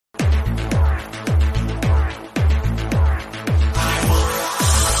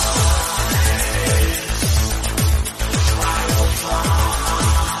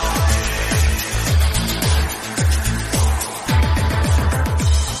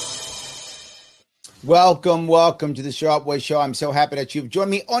Welcome to the Sharp Way Show. I'm so happy that you've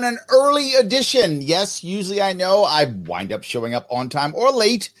joined me on an early edition. Yes, usually I know I wind up showing up on time or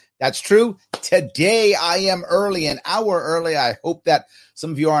late. That's true. Today I am early, an hour early. I hope that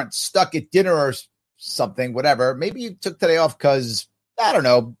some of you aren't stuck at dinner or something, whatever. Maybe you took today off because, I don't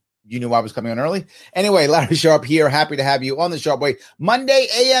know, you knew I was coming on early. Anyway, Larry Sharp here. Happy to have you on the Sharp Way. Monday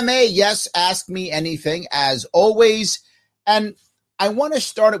AMA. Yes, ask me anything as always. And I want to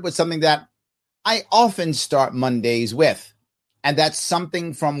start it with something that I often start Mondays with, and that's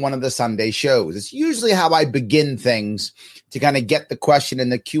something from one of the Sunday shows. It's usually how I begin things to kind of get the question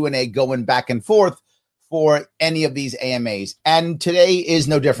and the Q&A going back and forth for any of these AMAs. And today is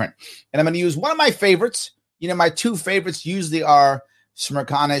no different. And I'm going to use one of my favorites. You know, my two favorites usually are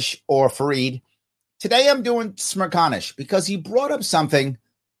Smerconish or Fareed. Today I'm doing Smerconish because he brought up something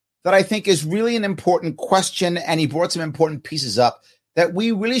that I think is really an important question, and he brought some important pieces up that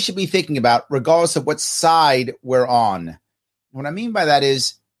we really should be thinking about regardless of what side we're on. What I mean by that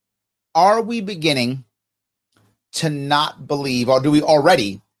is, are we beginning to not believe, or do we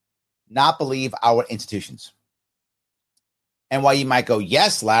already not believe our institutions? And while you might go,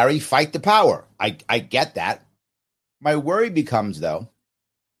 yes, Larry, fight the power. I get that. My worry becomes, though,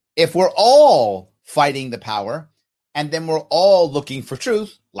 if we're all fighting the power and then we're all looking for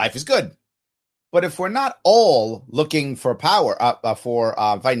truth, life is good. But if we're not all looking for power,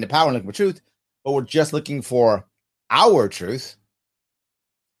 fighting the power and looking for truth, but we're just looking for our truth,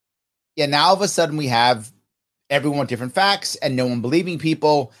 now all of a sudden we have everyone with different facts and no one believing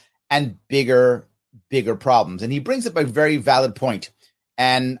people and bigger problems. And he brings up a very valid point,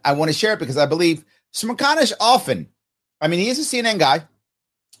 and I want to share it because I believe Smerconish often, I mean, he is a CNN guy,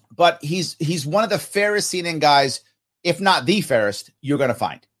 but he's one of the fairest CNN guys, if not the fairest, you're going to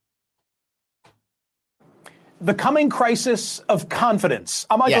find. The coming crisis of confidence.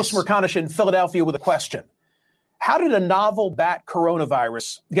 I'm Michael Smerconish in Philadelphia with a question. How did a novel bat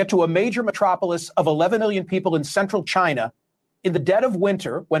coronavirus get to a major metropolis of 11 million people in central China in the dead of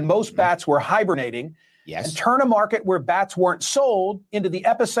winter when most bats were hibernating and turn a market where bats weren't sold into the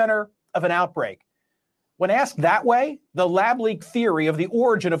epicenter of an outbreak? When asked that way, the lab leak theory of the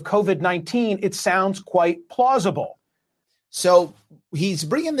origin of COVID-19, it sounds quite plausible. So he's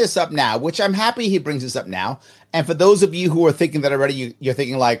bringing this up now, which I'm happy he brings this up now. And for those of you who are thinking that already, you're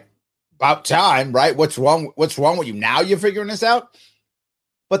thinking like, about time, right? What's wrong with you? Now you're figuring this out?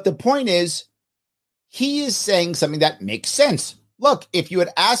 But the point is, he is saying something that makes sense. Look, if you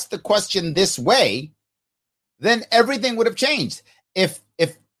had asked the question this way, then everything would have changed. If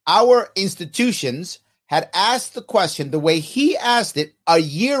our institutions had asked the question the way he asked it a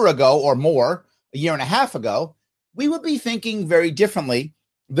year ago or more, a year and a half ago, we would be thinking very differently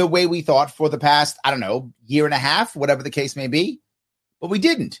the way we thought for the past, I don't know, year and a half, whatever the case may be. But we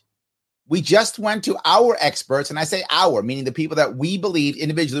didn't. We just went to our experts, and I say our, meaning the people that we believe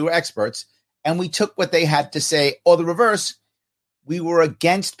individually were experts, and we took what they had to say, or the reverse. We were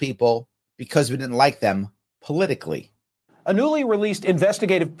against people because we didn't like them politically. A newly released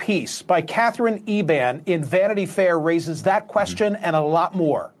investigative piece by Catherine Eban in Vanity Fair raises that question and a lot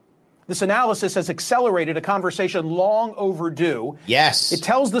more. This analysis has accelerated a conversation long overdue. Yes. It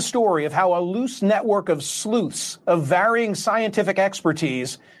tells the story of how a loose network of sleuths of varying scientific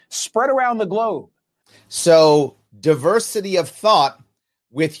expertise spread around the globe. So, diversity of thought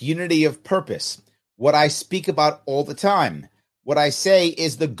with unity of purpose. What I speak about all the time. What I say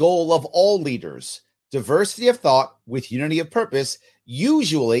is the goal of all leaders. Diversity of thought with unity of purpose,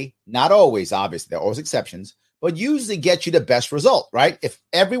 usually, not always, obviously, there are always exceptions, but usually get you the best result, right? If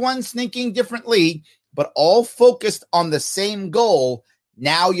everyone's thinking differently, but all focused on the same goal,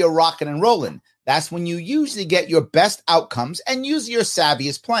 now you're rocking and rolling. That's when you usually get your best outcomes and use your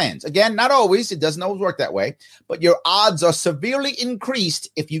savviest plans. Again, not always. It doesn't always work that way, but your odds are severely increased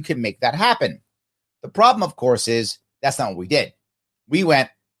if you can make that happen. The problem, of course, is that's not what we did. We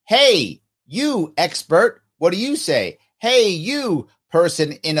went, hey, you expert, what do you say? Hey, you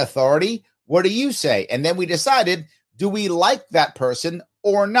person in authority, what do you say? And then we decided, do we like that person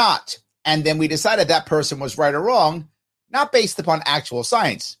or not? And then we decided that person was right or wrong, not based upon actual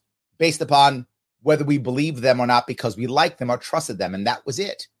science, based upon whether we believed them or not because we liked them or trusted them. And that was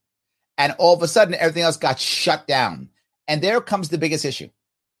it. And all of a sudden, everything else got shut down. And there comes the biggest issue.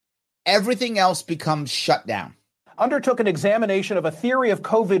 Everything else becomes shut down. Undertook an examination of a theory of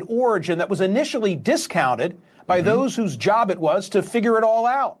COVID origin that was initially discounted by those whose job it was to figure it all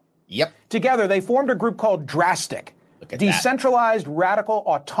out. Yep. Together, they formed a group called Drastic, decentralized, radical,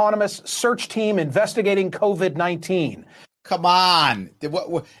 autonomous search team investigating COVID-19. Come on.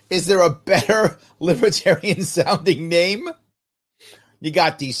 Is there a better libertarian sounding name? You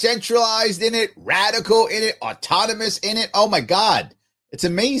got decentralized in it, radical in it, autonomous in it. Oh, my God. It's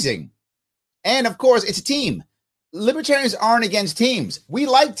amazing. And, of course, it's a team. Libertarians aren't against teams. We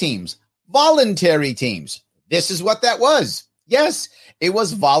like teams, voluntary teams. This is what that was. Yes, it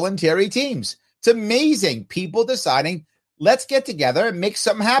was voluntary teams. It's amazing. People deciding, let's get together and make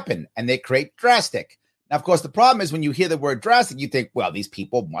something happen. And they create Drastic. Now, of course, the problem is when you hear the word Drastic, you think, well, these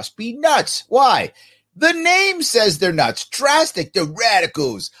people must be nuts. Why? The name says they're nuts. Drastic, they're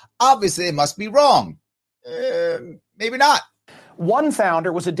radicals. Obviously, they must be wrong. Maybe not. One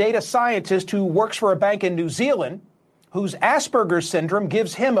founder was a data scientist who works for a bank in New Zealand whose Asperger's syndrome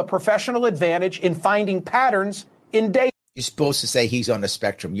gives him a professional advantage in finding patterns in data. You're supposed to say he's on the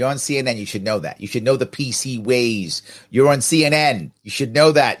spectrum. You're on CNN. You should know that. You should know the PC ways. You're on CNN. You should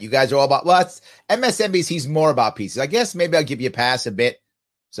know that. You guys are all about, well, MSNBC's more about pieces. I guess maybe I'll give you a pass a bit.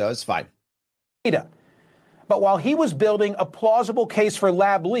 So it's fine. But while he was building a plausible case for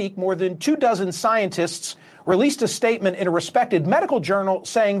lab leak, more than 24 scientists released a statement in a respected medical journal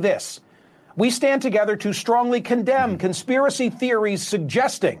saying this: "We stand together to strongly condemn conspiracy theories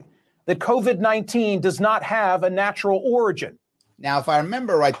suggesting that COVID-19 does not have a natural origin." Now, if I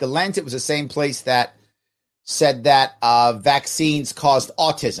remember right, the Lancet was the same place that said that vaccines caused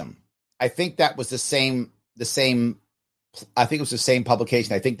autism. I think that was the same. I think it was the same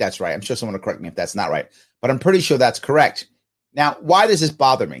publication. I think that's right. I'm sure someone will correct me if that's not right, but I'm pretty sure that's correct. Now, why does this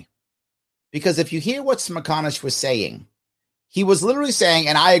bother me? Because if you hear what Smerconish was saying, he was literally saying,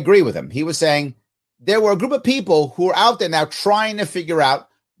 and I agree with him, he was saying there were a group of people who are out there now trying to figure out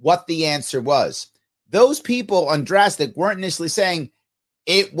what the answer was. Those people on Drastic weren't initially saying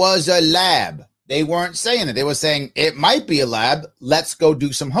it was a lab. They weren't saying it. They were saying it might be a lab. Let's go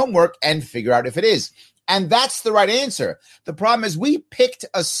do some homework and figure out if it is. And that's the right answer. The problem is we picked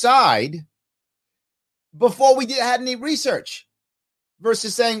a side before we had any research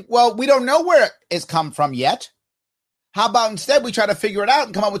versus saying, well, we don't know where it's come from yet. How about instead we try to figure it out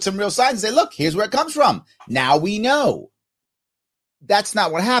and come up with some real science and say, look, here's where it comes from. Now we know. That's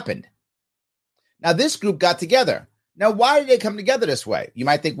not what happened. Now, this group got together. Now, why did they come together this way? You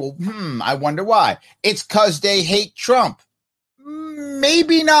might think, well, I wonder why. It's because they hate Trump.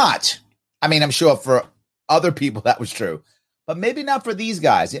 Maybe not. I mean, I'm sure for other people that was true, but maybe not for these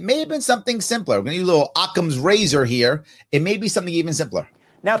guys. It may have been something simpler. We're going to use a little Occam's razor here. It may be something even simpler.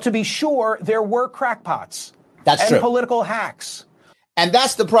 Now, to be sure, there were crackpots. That's true. And political hacks. And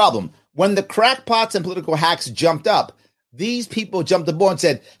that's the problem. When the crackpots and political hacks jumped up, these people jumped aboard and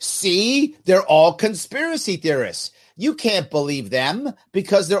said, see, they're all conspiracy theorists. You can't believe them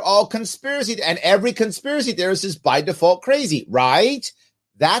because they're all conspiracy. And every conspiracy theorist is by default crazy, right?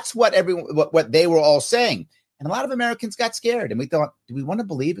 That's what what they were all saying. And a lot of Americans got scared. And we thought, do we want to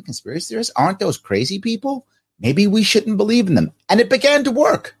believe in conspiracy theorists? Aren't those crazy people? Maybe we shouldn't believe in them. And it began to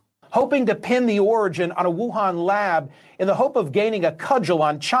work. Hoping to pin the origin on a Wuhan lab in the hope of gaining a cudgel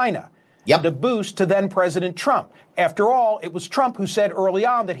on China. Yep. To boost to then President Trump. After all, it was Trump who said early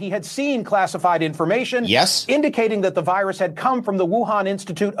on that he had seen classified information, yes, indicating that the virus had come from the Wuhan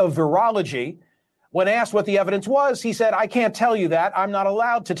Institute of Virology. When asked what the evidence was, he said, I can't tell you that. I'm not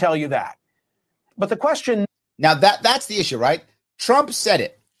allowed to tell you that. But the question... Now, that's the issue, right? Trump said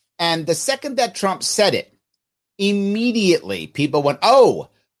it. And the second that Trump said it, immediately people went, oh,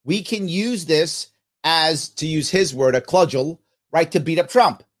 we can use this as, to use his word, a cudgel, right, to beat up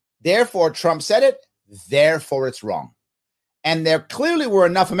Trump. Therefore, Trump said it. Therefore, it's wrong. And there clearly were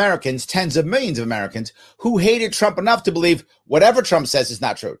enough Americans, tens of millions of Americans, who hated Trump enough to believe whatever Trump says is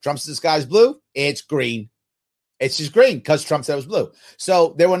not true. Trump says the sky's blue. It's green. It's just green because Trump said it was blue.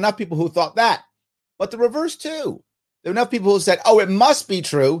 So there were enough people who thought that. But the reverse, too. There were enough people who said, oh, it must be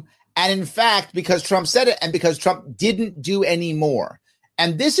true. And in fact, because Trump said it and because Trump didn't do any more.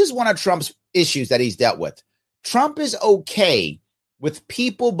 And this is one of Trump's issues that he's dealt with. Trump is okay with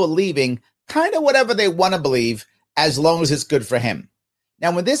people believing kind of whatever they want to believe as long as it's good for him.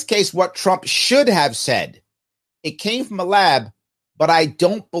 Now, in this case, what Trump should have said, it came from a lab, but I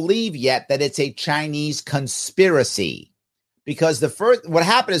don't believe yet that it's a Chinese conspiracy. Because what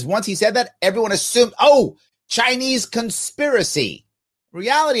happened is once he said that, everyone assumed, oh, Chinese conspiracy. In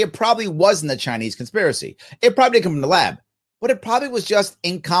reality, it probably wasn't a Chinese conspiracy. It probably didn't come from the lab. But it probably was just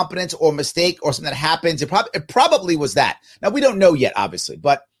incompetence or mistake or something that happens. It probably was that. Now, we don't know yet, obviously.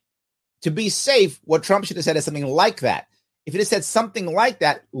 But to be safe, what Trump should have said is something like that. If it had said something like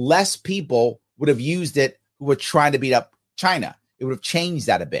that, less people would have used it who were trying to beat up China. It would have changed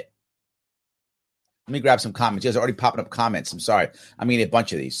that a bit. Let me grab some comments. There's already popping up comments. I'm sorry. I'm getting a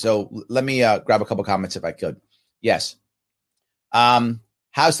bunch of these. So let me grab a couple comments if I could. Yes. How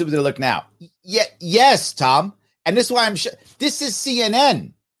stupid do they look now? Yes, Tom. And this is why this is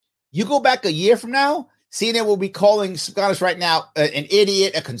CNN. You go back a year from now, CNN will be calling Scottish right now an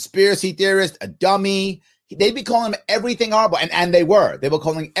idiot, a conspiracy theorist, a dummy. They'd be calling him everything horrible. And they were. They were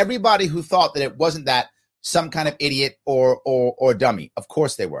calling everybody who thought that it wasn't that some kind of idiot or dummy. Of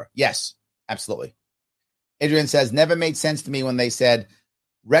course they were. Yes, absolutely. Adrian says, never made sense to me when they said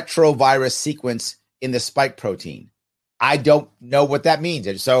retrovirus sequence in the spike protein. I don't know what that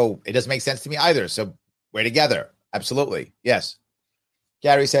means. So it doesn't make sense to me either. So we're together. Absolutely. Yes.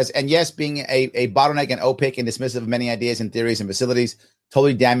 Gary says, and yes, being a bottleneck and opaque and dismissive of many ideas and theories and facilities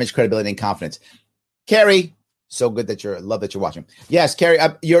totally damaged credibility and confidence. Carrie, so good that love that you're watching. Yes, Carrie,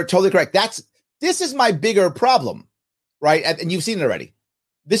 you're totally correct. This is my bigger problem, right? And you've seen it already.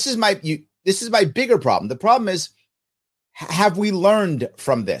 This is my bigger problem. The problem is, have we learned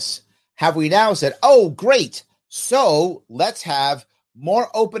from this? Have we now said, oh, great, so let's have more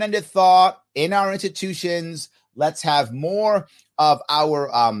open-ended thought in our institutions. Let's have more of our,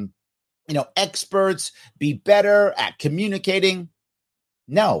 experts be better at communicating.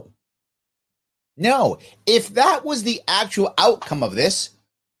 No. If that was the actual outcome of this,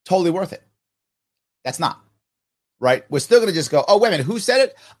 totally worth it. That's not, right? We're still going to just go, oh, wait a minute, who said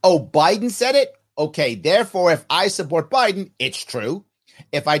it? Oh, Biden said it? Okay, therefore, if I support Biden, it's true.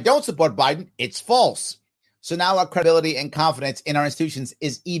 If I don't support Biden, it's false. So now our credibility and confidence in our institutions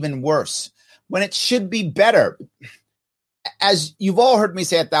is even worse when it should be better. As you've all heard me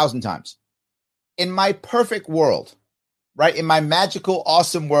say 1,000 times, in my perfect world, right, in my magical,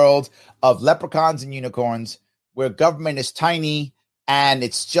 awesome world of leprechauns and unicorns, where government is tiny and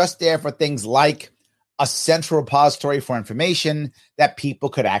it's just there for things like a central repository for information that people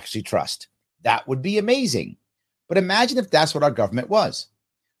could actually trust. That would be amazing. But imagine if that's what our government was.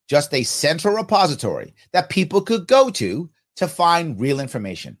 Just a central repository that people could go to find real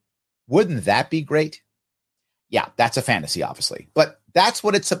information. Wouldn't that be great? Yeah, that's a fantasy, obviously, but that's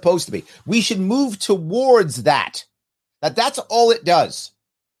what it's supposed to be. We should move towards that. That's all it does.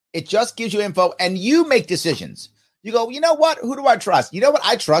 It just gives you info and you make decisions. You go, you know what? Who do I trust? You know what?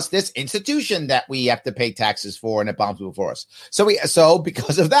 I trust this institution that we have to pay taxes for and it bombs people for us. So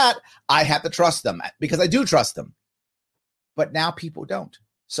because of that, I have to trust them because I do trust them. But now people don't.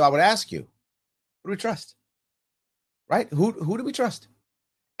 So I would ask you, who do we trust? Right? Who do we trust?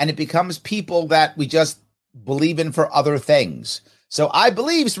 And it becomes people that we just believe in for other things. So I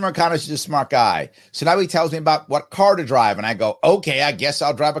believe Smirkanish is a smart guy. So now he tells me about what car to drive. And I go, okay, I guess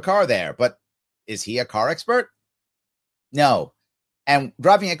I'll drive a car there. But is he a car expert? No. And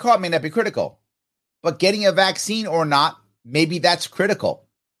driving a car may not be critical. But getting a vaccine or not, maybe that's critical.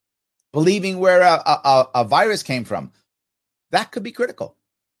 Believing where a virus came from, that could be critical.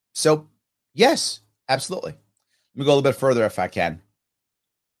 So, yes, absolutely. Let me go a little bit further if I can.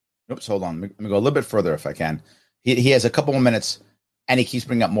 Oops, hold on. Let me go a little bit further if I can. He has a couple more minutes, and he keeps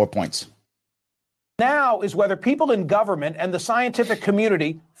bringing up more points. Now is whether people in government and the scientific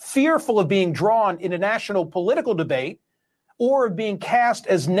community, fearful of being drawn in a national political debate or of being cast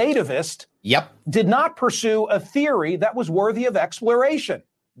as nativist, did not pursue a theory that was worthy of exploration.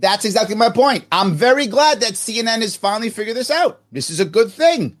 That's exactly my point. I'm very glad that CNN has finally figured this out. This is a good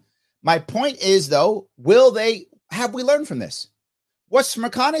thing. My point is, though, have we learned from this? What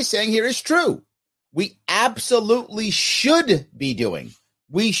Smirkanish is saying here is true. We absolutely should be doing.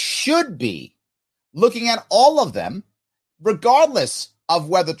 We should be looking at all of them, regardless of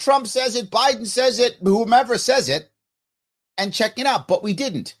whether Trump says it, Biden says it, whomever says it, and checking out. But we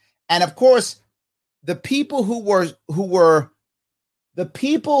didn't. And of course, the people who were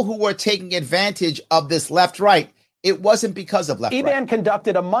taking advantage of this left-right, it wasn't because of left-right. EBAN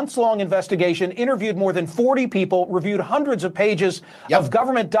conducted a months-long investigation, interviewed more than 40 people, reviewed hundreds of pages of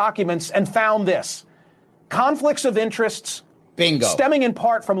government documents, and found this. Conflicts of interests. Bingo. Stemming in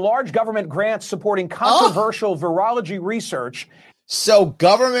part from large government grants supporting controversial virology research. So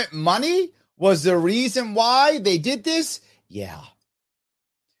government money was the reason why they did this? Yeah.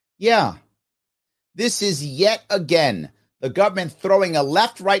 This is yet again the government throwing a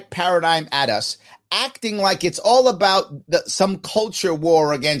left-right paradigm at us, acting like it's all about some culture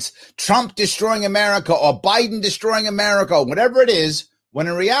war against Trump destroying America or Biden destroying America or whatever it is, when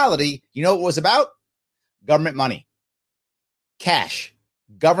in reality, you know what it was about? Government money. Cash.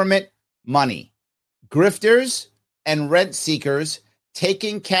 Government money. Grifters and rent seekers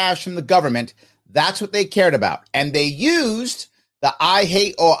taking cash from the government. That's what they cared about. And they used the I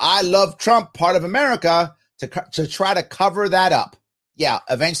hate or I love Trump part of America to try to cover that up. Yeah,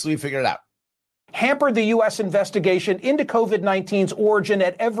 eventually we figured it out. Hampered the U.S. investigation into COVID-19's origin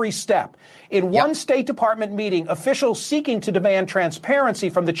at every step. In one State Department meeting, officials seeking to demand transparency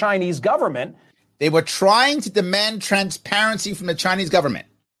from the Chinese government They were trying to demand transparency from the Chinese government,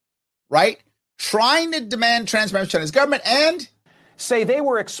 right? Trying to demand transparency from the Chinese government and say they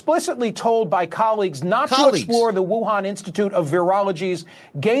were explicitly told by colleagues not to explore the Wuhan Institute of Virology's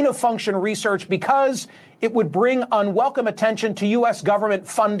gain-of-function research because it would bring unwelcome attention to U.S. government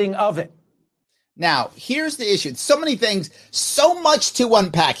funding of it. Now, here's the issue. So many things, so much to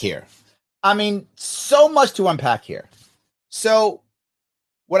unpack here. I mean, so much to unpack here. So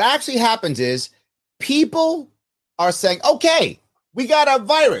what actually happens is people are saying, okay, we got a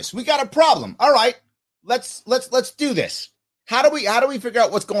virus. We got a problem. All right, let's do this. How do we figure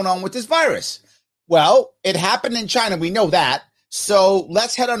out what's going on with this virus? Well, it happened in China. We know that. So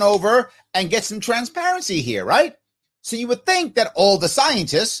let's head on over and get some transparency here, right? So you would think that all the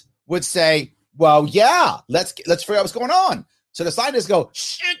scientists would say, well, yeah, let's figure out what's going on. So the scientists go,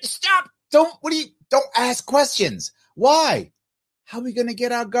 shit, stop. Don't ask questions. Why? How are we going to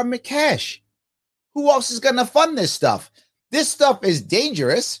get our government cash? Who else is going to fund this stuff? This stuff is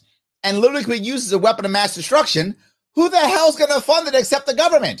dangerous and literally can be used as a weapon of mass destruction. Who the hell's going to fund it except the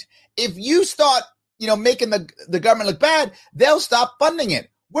government? If you start, making the government look bad, they'll stop funding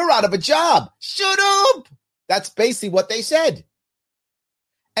it. We're out of a job. Shut up. That's basically what they said.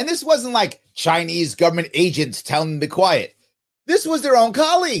 And this wasn't like Chinese government agents telling them to be quiet. This was their own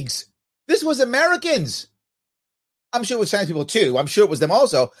colleagues. This was Americans. I'm sure it was Chinese people too. I'm sure it was them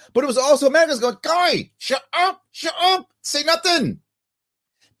also. But it was also Americans going, guy, shut up, say nothing.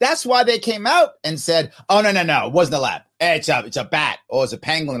 That's why they came out and said, oh, no, it wasn't a lab. It's a bat or it's a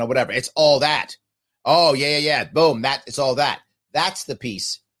pangolin or whatever. It's all that. Oh, yeah. Boom, it's all that. That's the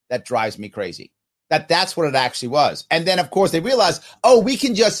piece that drives me crazy. That's what it actually was. And then, of course, they realized, oh, we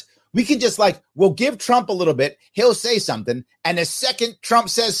can just we'll give Trump a little bit. He'll say something. And the second Trump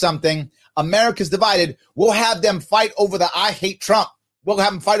says something, America's divided. We'll have them fight over the I hate Trump. We'll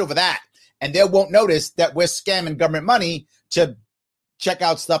have them fight over that. And they won't notice that we're scamming government money to check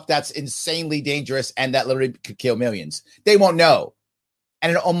out stuff that's insanely dangerous and that literally could kill millions. They won't know.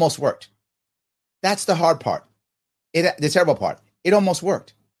 And it almost worked. That's the hard part. The terrible part. It almost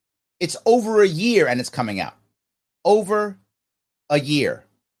worked. It's over a year and it's coming out. Over a year.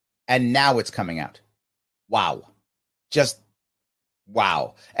 And now it's coming out. Wow. Just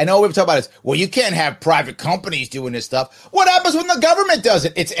wow. And all we've talked about is, well, you can't have private companies doing this stuff. What happens when the government does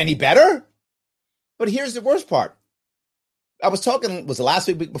it? It's any better? But here's the worst part. I was talking, was the last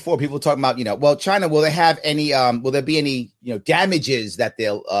week before, people were talking about, well, China, will they have any, will there be any, damages that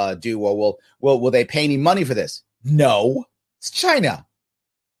they'll do, or will they pay any money for this? No, it's China.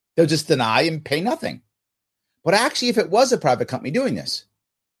 They'll just deny and pay nothing. But actually, if it was a private company doing this,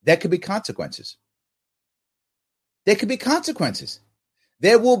 there could be consequences. There could be consequences.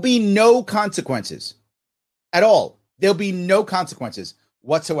 There will be no consequences at all. There'll be no consequences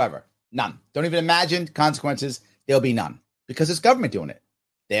whatsoever. None. Don't even imagine consequences. There'll be none. Because it's government doing it.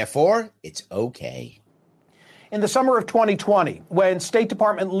 Therefore, it's okay. In the summer of 2020, when State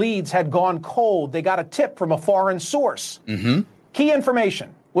Department leads had gone cold, they got a tip from a foreign source. Mm-hmm. Key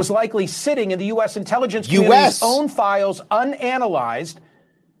information was likely sitting in the U.S. intelligence community's own files unanalyzed.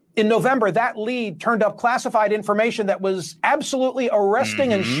 In November, that lead turned up classified information that was absolutely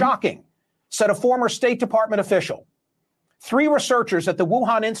arresting and shocking, said a former State Department official. 3 researchers at the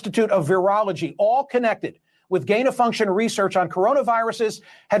Wuhan Institute of Virology, all connected with gain-of-function research on coronaviruses,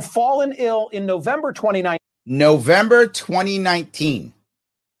 had fallen ill in November 2019. November 2019.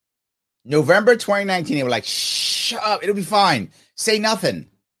 They were like, shut up, it'll be fine. Say nothing.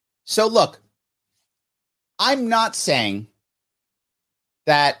 So look, I'm not saying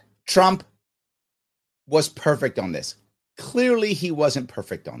that Trump was perfect on this. Clearly, he wasn't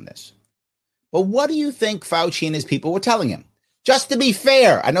perfect on this. But what do you think Fauci and his people were telling him? Just to be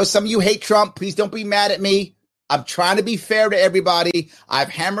fair, I know some of you hate Trump. Please don't be mad at me. I'm trying to be fair to everybody. I've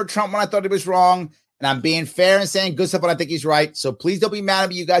hammered Trump when I thought he was wrong, and I'm being fair and saying good stuff when I think he's right. So please don't be mad at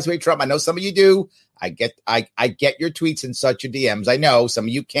me, you guys who hate Trump. I know some of you do. I get your tweets and such, your DMs. I know some of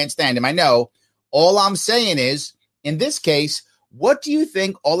you can't stand him. I know. All I'm saying is, in this case, what do you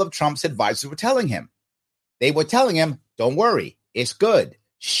think all of Trump's advisors were telling him? They were telling him, don't worry, it's good.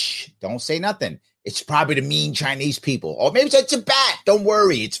 Shh, don't say nothing. It's probably the mean Chinese people. Or maybe it's a bat. Don't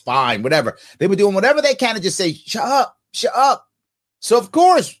worry, it's fine, whatever. They were doing whatever they can to just say, shut up. So, of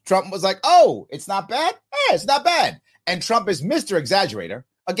course, Trump was like, oh, it's not bad? Yeah, it's not bad. And Trump is Mr. Exaggerator.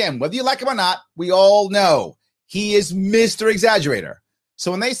 Again, whether you like him or not, we all know he is Mr. Exaggerator.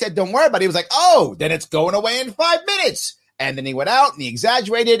 So when they said, don't worry about it, he was like, oh, then it's going away in 5 minutes. And then he went out and he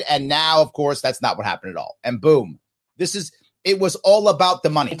exaggerated. And now, of course, that's not what happened at all. And boom, this is It was all about the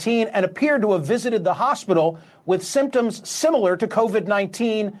money. And appeared to have visited the hospital with symptoms similar to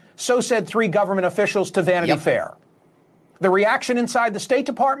COVID-19, so said 3 government officials to Vanity Fair. The reaction inside the State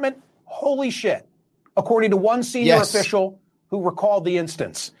Department, holy shit, according to one senior official who recalled the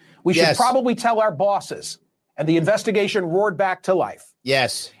instance. We should probably tell our bosses. And the investigation roared back to life.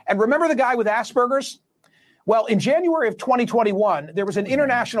 Yes. And remember the guy with Asperger's? Well, in January of 2021, there was an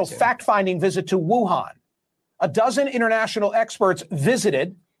international fact-finding visit to Wuhan. A dozen international experts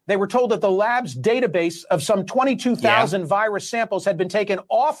visited. They were told that the lab's database of some 22,000 virus samples had been taken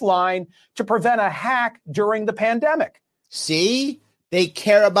offline to prevent a hack during the pandemic. See, they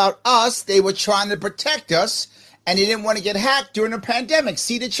care about us. They were trying to protect us, and they didn't want to get hacked during the pandemic.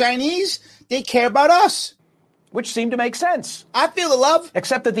 See, the Chinese, they care about us. Which seemed to make sense. I feel the love.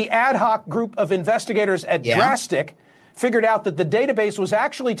 Except that the ad hoc group of investigators at Drastic figured out that the database was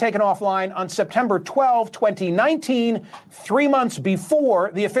actually taken offline on September 12, 2019, 3 months before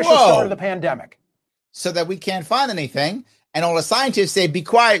the official start of the pandemic. So that we can't find anything, and all the scientists say, be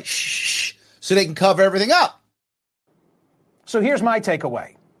quiet, shh, so they can cover everything up. So here's my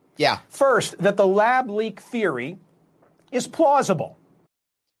takeaway. Yeah. First, that the lab leak theory is plausible.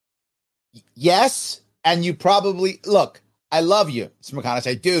 Yes, and you probably, look, I love you, Mr. McConnell.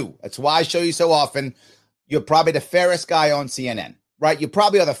 I do. That's why I show you so often. You're probably the fairest guy on CNN, right? You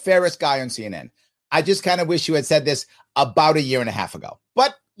probably are the fairest guy on CNN. I just kind of wish you had said this about a year and a half ago.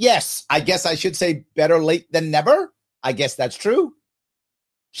 But yes, I guess I should say better late than never. I guess that's true.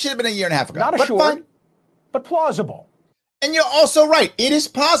 Should have been a year and a half ago. Not assured, but plausible. And you're also right. It is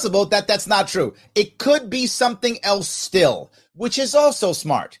possible that that's not true. It could be something else still, which is also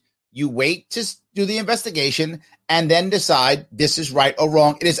smart. You wait to do the investigation and then decide this is right or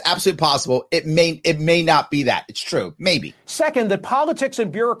wrong. It is absolutely possible. It may not be that. It's true. Maybe. Second, that politics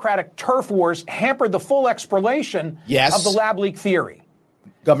and bureaucratic turf wars hampered the full exploration of the lab leak theory.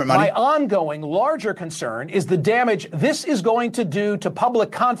 Government money. My ongoing larger concern is the damage this is going to do to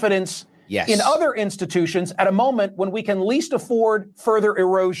public confidence in other institutions at a moment when we can least afford further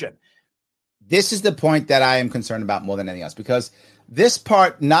erosion. This is the point that I am concerned about more than anything else, because this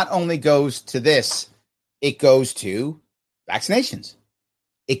part not only goes to this, it goes to vaccinations.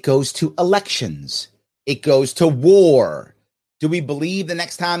 It goes to elections. It goes to war. Do we believe the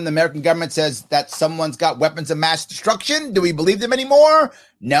next time the American government says that someone's got weapons of mass destruction? Do we believe them anymore?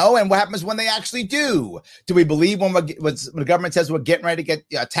 No. And what happens when they actually do? Do we believe when the government says we're getting ready to get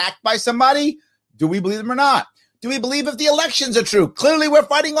attacked by somebody? Do we believe them or not? Do we believe if the elections are true? Clearly, we're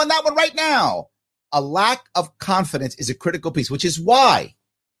fighting on that one right now. A lack of confidence is a critical piece, which is why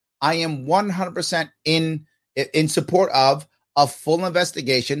I am 100% in support of a full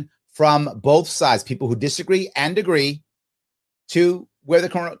investigation from both sides, people who disagree and agree, to where the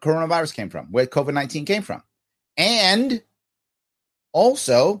coronavirus came from, where COVID-19 came from, and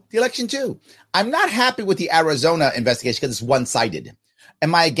also the election too. I'm not happy with the Arizona investigation because it's one-sided.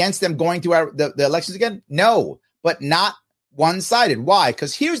 Am I against them going through the elections again? No, but not one-sided. Why?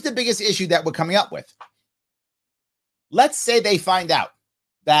 Because here's the biggest issue that we're coming up with. Let's say they find out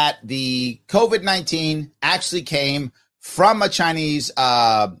that the COVID-19 actually came from a Chinese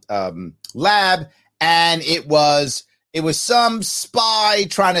lab, and it was some spy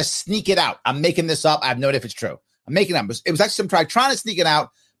trying to sneak it out. I'm making this up. I have no idea if it's true. I'm making it up. It was actually some trying to sneak it out,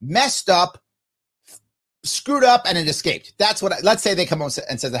 messed up, screwed up, and it escaped. That's what. Let's say they come on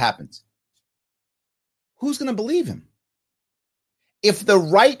and says it happens. Who's going to believe him? If the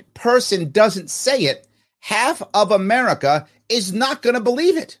right person doesn't say it, half of America is not going to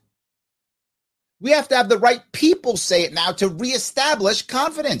believe it. We have to have the right people say it now to reestablish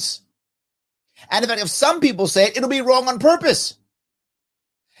confidence. And in fact, if some people say it, it'll be wrong on purpose.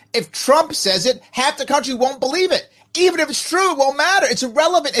 If Trump says it, half the country won't believe it. Even if it's true, it won't matter. It's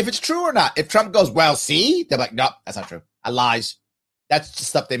irrelevant if it's true or not. If Trump goes, well, see, they're like, no, that's not true. That lies. That's just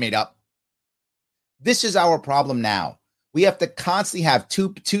stuff they made up. This is our problem now. We have to constantly have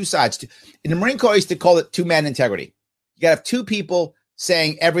two sides. In the Marine Corps, I used to call it two-man integrity. You got to have two people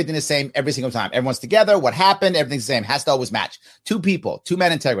saying everything the same every single time. Everyone's together. What happened? Everything's the same. Has to always match. Two people,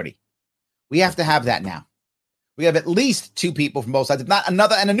 two-man integrity. We have to have that now. We have at least two people from both sides, if not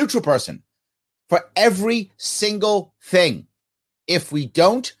another and a neutral person for every single thing. If we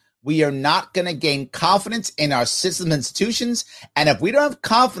don't, we are not going to gain confidence in our systems and institutions. And if we don't have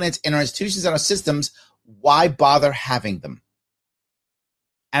confidence in our institutions and our systems, why bother having them?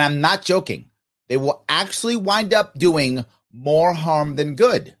 And I'm not joking. They will actually wind up doing more harm than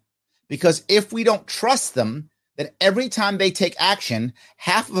good. Because if we don't trust them, then every time they take action,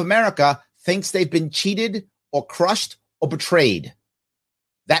 half of America thinks they've been cheated or crushed or betrayed.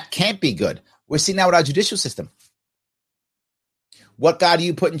 That can't be good. We're seeing now with our judicial system. What guy do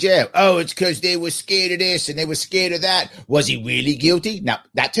you put in jail? Oh, it's because they were scared of this and they were scared of that. Was he really guilty? Now,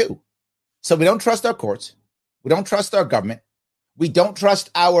 that too. So we don't trust our courts. We don't trust our government. We don't trust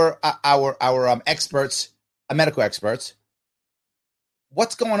our experts, medical experts.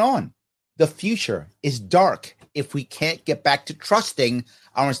 What's going on? The future is dark if we can't get back to trusting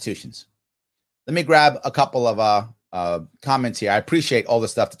our institutions. Let me grab a couple of comments here. I appreciate all the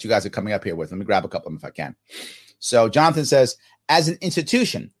stuff that you guys are coming up here with. Let me grab a couple of them if I can. So Jonathan says, as an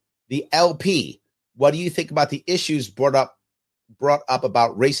institution, the LP, what do you think about the issues brought up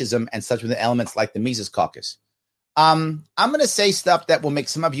about racism and such with the elements like the Mises Caucus? I'm going to say stuff that will make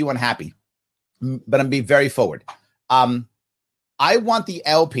some of you unhappy, but I'm going to be very forward. I want the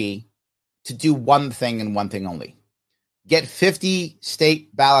LP to do one thing and one thing only. Get 50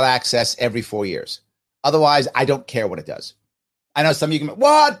 state ballot access every 4 years. Otherwise, I don't care what it does. I know some of you can be,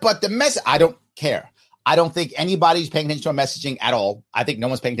 what? But the message, I don't care. I don't think anybody's paying attention to our messaging at all. I think no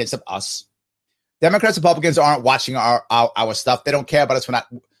one's paying attention to us. Democrats, Republicans aren't watching our stuff. They don't care about us.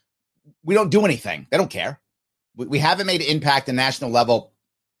 We don't do anything. They don't care. We haven't made an impact at the national level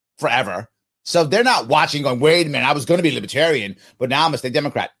forever. So they're not watching going, wait a minute, I was going to be libertarian, but now I'm going to stay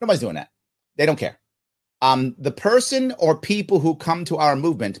Democrat. Nobody's doing that. They don't care. The person or people who come to our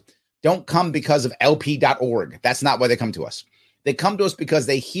movement don't come because of lp.org. That's not why they come to us. They come to us because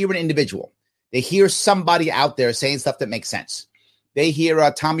they hear an individual. They hear somebody out there saying stuff that makes sense. They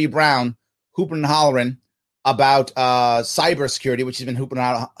hear Tommy Brown hooping and hollering about cybersecurity, which he's been hooping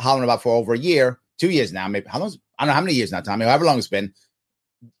and hollering about for over a year, 2 years now. Maybe how long? I don't know how many years now, Tommy. However long it's been,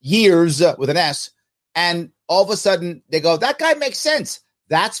 years with an S. And all of a sudden they go, that guy makes sense.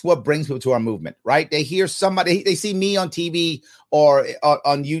 That's what brings people to our movement, right? They hear somebody, they see me on TV or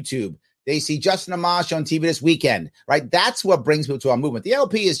on YouTube. They see Justin Amash on TV this weekend, right? That's what brings people to our movement. The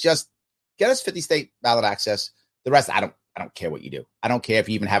LP is just get us 50 state ballot access. The rest, I don't care what you do. I don't care if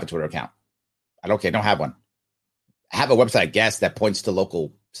you even have a Twitter account. I don't care. Don't have one. Have a website, I guess, that points to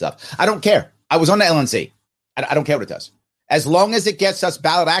local stuff. I don't care. I was on the LNC. I don't care what it does. As long as it gets us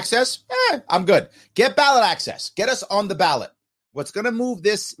ballot access, I'm good. Get ballot access. Get us on the ballot. What's going to move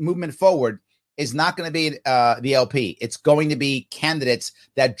this movement forward is not going to be the LP. It's going to be candidates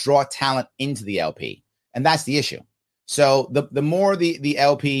that draw talent into the LP. And that's the issue. So the more the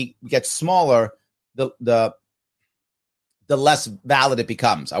LP gets smaller, the less valid it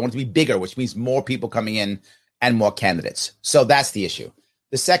becomes. I want it to be bigger, which means more people coming in and more candidates. So that's the issue.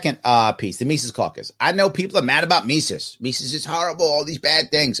 The second piece, the Mises Caucus. I know people are mad about Mises. Mises is horrible, all these bad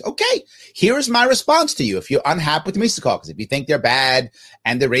things. Okay, here's my response to you. If you're unhappy with the Mises Caucus, if you think they're bad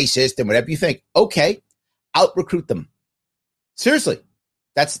and they're racist and whatever you think, okay, out-recruit them. Seriously,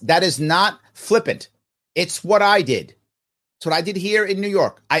 that is not flippant. It's what I did. It's what I did here in New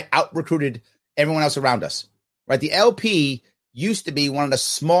York. I out-recruited everyone else around us, right? The LP used to be one of the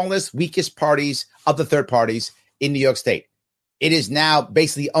smallest, weakest parties of the third parties in New York State. It is now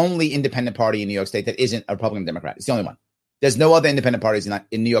basically the only independent party in New York State that isn't a Republican Democrat. It's the only one. There's no other independent parties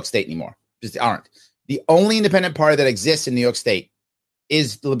in New York State anymore. Just aren't. The only independent party that exists in New York State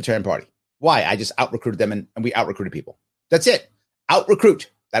is the Libertarian Party. Why? I just out-recruited them and we out-recruited people. That's it.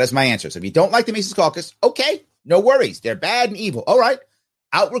 Out-recruit. That is my answer. So if you don't like the Mises Caucus, okay, no worries. They're bad and evil. All right.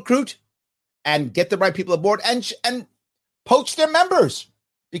 Out-recruit and get the right people aboard and poach their members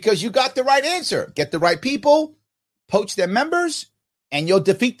because you got the right answer. Get the right people, poach their members, and you'll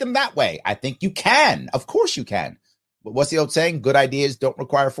defeat them that way. I think you can. Of course you can. But what's the old saying? Good ideas don't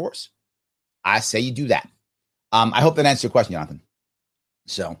require force. I say you do that. I hope that answers your question, Jonathan.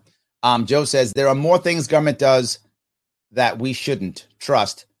 So Joe says, there are more things government does that we shouldn't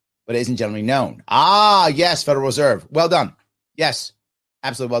trust, but it isn't generally known. Yes, Federal Reserve. Well done. Yes,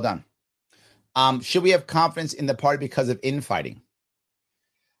 absolutely well done. Should we have confidence in the party because of infighting?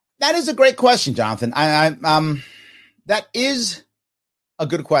 That is a great question, Jonathan. That is a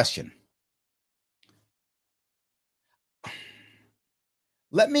good question.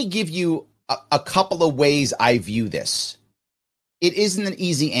 Let me give you a couple of ways I view this. It isn't an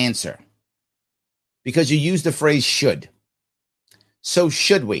easy answer because you use the phrase should. So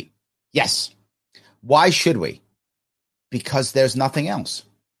should we? Yes. Why should we? Because there's nothing else.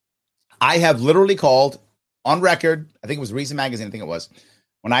 I have literally called on record, I think it was Reason Magazine,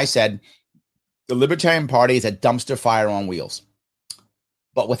 when I said the Libertarian Party is a dumpster fire on wheels.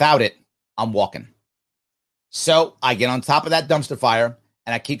 But without it, I'm walking. So I get on top of that dumpster fire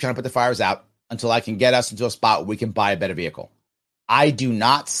and I keep trying to put the fires out until I can get us into a spot where we can buy a better vehicle. I do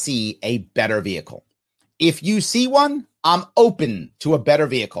not see a better vehicle. If you see one, I'm open to a better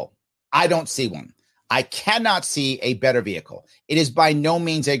vehicle. I don't see one. I cannot see a better vehicle. It is by no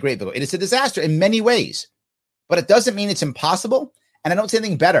means a great vehicle. It is a disaster in many ways, but it doesn't mean it's impossible. And I don't see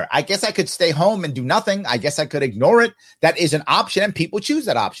anything better. I guess I could stay home and do nothing. I guess I could ignore it. That is an option, and people choose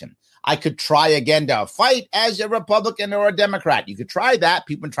that option. I could try again to fight as a Republican or a Democrat. You could try that.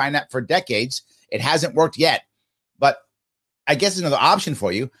 People have been trying that for decades. It hasn't worked yet. But I guess another option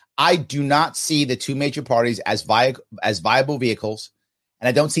for you. I do not see the two major parties as viable vehicles, and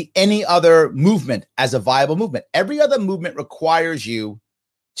I don't see any other movement as a viable movement. Every other movement requires you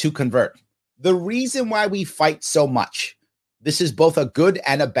to convert. The reason why we fight so much, this is both a good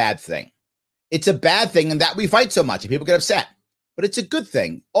and a bad thing. It's a bad thing in that we fight so much and people get upset, but it's a good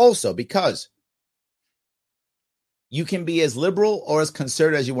thing also because you can be as liberal or as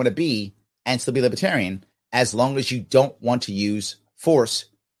conservative as you want to be and still be libertarian as long as you don't want to use force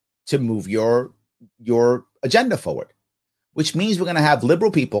to move your agenda forward, which means we're going to have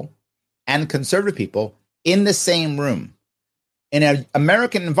liberal people and conservative people in the same room in an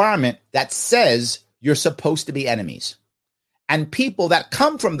American environment that says you're supposed to be enemies. And people that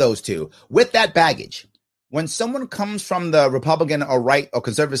come from those two with that baggage, when someone comes from the Republican or right or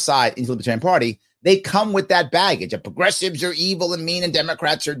conservative side into the Libertarian Party, they come with that baggage of progressives are evil and mean and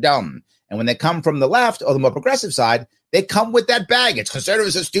Democrats are dumb. And when they come from the left or the more progressive side, they come with that baggage.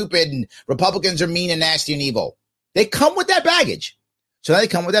 Conservatives are stupid and Republicans are mean and nasty and evil. They come with that baggage. So now they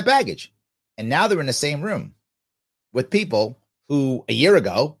come with that baggage. And now they're in the same room with people who a year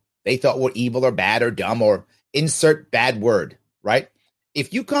ago they thought were evil or bad or dumb or insert bad word, right?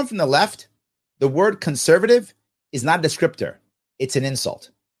 If you come from the left, the word conservative is not a descriptor. It's an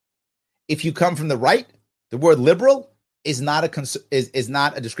insult. If you come from the right, the word liberal is not a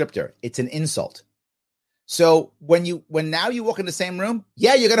descriptor. It's an insult. So when now you walk in the same room,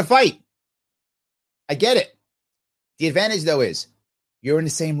 yeah, you're going to fight. I get it. The advantage, though, is you're in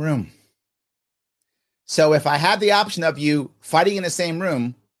the same room. So if I have the option of you fighting in the same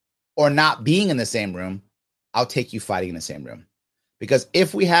room or not being in the same room, I'll take you fighting in the same room. Because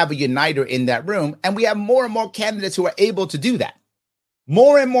if we have a uniter in that room, and we have more and more candidates who are able to do that,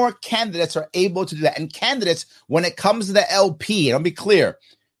 more and more candidates are able to do that. And candidates, when it comes to the LP, and I'll be clear,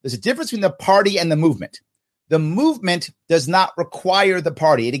 there's a difference between the party and the movement. The movement does not require the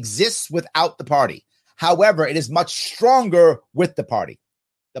party. It exists without the party. However, it is much stronger with the party.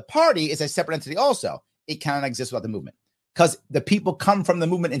 The party is a separate entity also. It cannot exist without the movement because the people come from the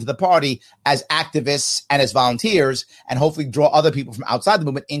movement into the party as activists and as volunteers and hopefully draw other people from outside the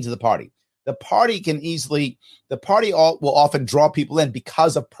movement into the party. The party will often draw people in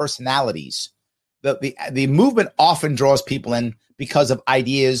because of personalities. The movement often draws people in because of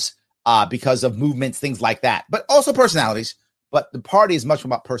ideas, because of movements, things like that, but also personalities. But the party is much more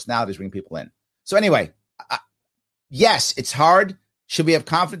about personalities bringing people in. So anyway, yes, it's hard. Should we have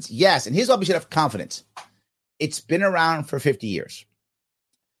confidence? Yes. And here's why we should have confidence. It's been around for 50 years.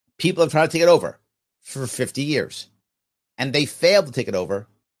 People have tried to take it over for 50 years. And they failed to take it over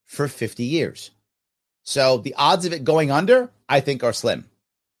for 50 years. So the odds of it going under, I think, are slim.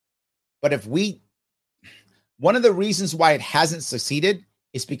 But one of the reasons why it hasn't succeeded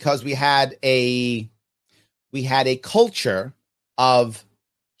is because we had a culture of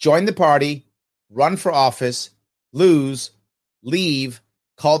join the party, run for office, lose, leave,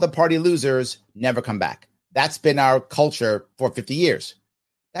 call the party losers, never come back. That's been our culture for 50 years.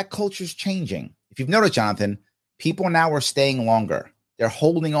 That culture's changing. If you've noticed, Jonathan, people now are staying longer. They're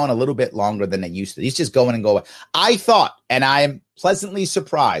holding on a little bit longer than they used to. He's just going and going. I thought, and I am pleasantly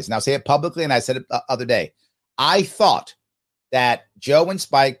surprised, and I'll say it publicly, and I said it the other day, I thought that Joe and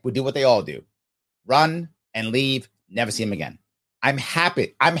Spike would do what they all do. Run and leave, never see him again. I'm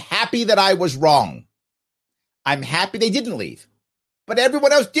happy. I'm happy that I was wrong. I'm happy they didn't leave. But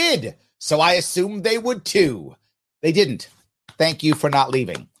everyone else did. So I assumed they would too. They didn't. Thank you for not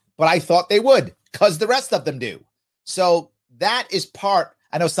leaving. But I thought they would because the rest of them do. So that is part.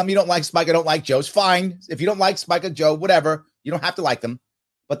 I know some of you don't like Spike. I don't like Joe. It's fine. If you don't like Spike or Joe, whatever, you don't have to like them.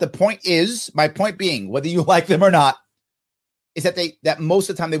 But the point is, my point being, whether you like them or not, is that most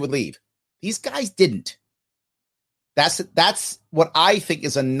of the time they would leave. These guys didn't. That's what I think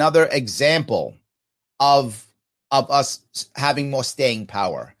is another example of us having more staying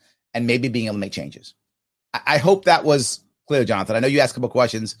power and maybe being able to make changes. I hope that was clear, Jonathan. I know you asked a couple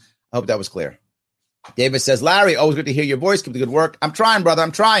questions. I hope that was clear. David says, Larry, always good to hear your voice. Keep the good work. I'm trying, brother.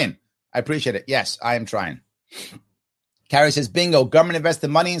 I'm trying. I appreciate it. Yes, I am trying. Carrie says, bingo, government invested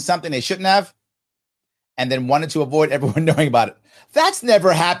money in something they shouldn't have and then wanted to avoid everyone knowing about it. That's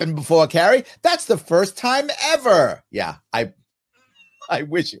never happened before, Carrie. That's the first time ever. Yeah, I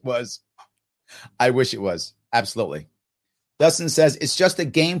wish it was. I wish it was. Absolutely. Dustin says, it's just a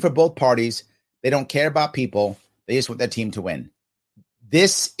game for both parties. They don't care about people. They just want their team to win.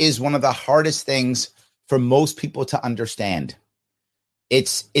 This is one of the hardest things for most people to understand.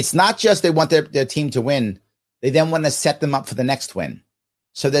 It's not just they want their team to win. They then want to set them up for the next win.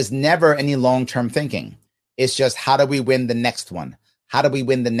 So there's never any long-term thinking. It's just, how do we win the next one? How do we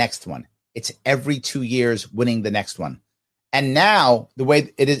win the next one? It's every 2 years winning the next one. And now the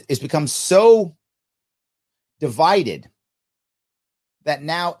way it is, it's become so divided that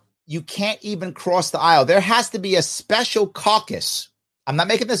now you can't even cross the aisle. There has to be a special caucus. I'm not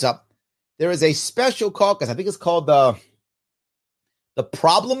making this up. There is a special caucus. I think it's called the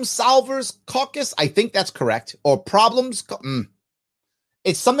Problem Solvers Caucus. I think that's correct. Or Problems.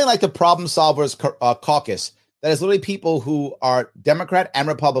 It's something like the Problem Solvers Caucus. That is literally people who are Democrat and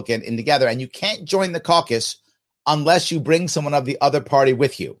Republican in together. And you can't join the caucus unless you bring someone of the other party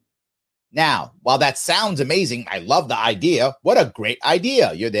with you. Now, while that sounds amazing, I love the idea. What a great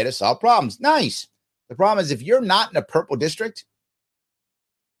idea. You're there to solve problems. Nice. The problem is, if you're not in a purple district,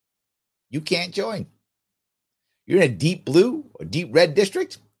 you can't join. You're in a deep blue or deep red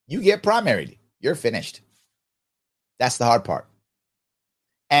district, you get primaried. You're finished. That's the hard part.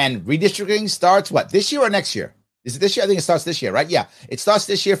 And redistricting starts what? This year or next year? Is it this year? I think it starts this year, right? Yeah, it starts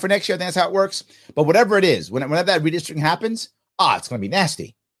this year for next year. I think that's how it works. But whatever it is, whenever that redistricting happens, it's going to be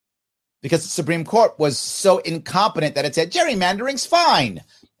nasty. Because the Supreme Court was so incompetent that it said gerrymandering's fine.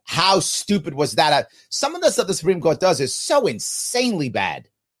 How stupid was that? Some of the stuff the Supreme Court does is so insanely bad.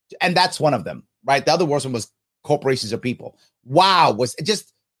 And that's one of them, right? The other worst one was corporations or people. Wow, was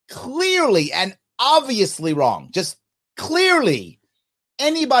just clearly and obviously wrong. Just clearly.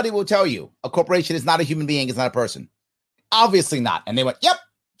 Anybody will tell you a corporation is not a human being, it's not a person. Obviously not. And they went, yep,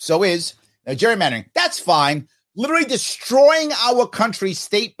 so is. Now, gerrymandering, that's fine. Literally destroying our country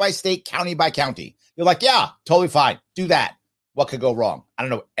state by state, county by county. You're like, yeah, totally fine. Do that. What could go wrong? I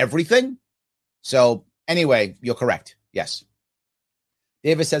don't know, everything? So anyway, you're correct. Yes.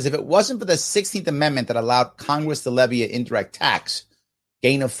 David says, if it wasn't for the 16th Amendment that allowed Congress to levy an indirect tax,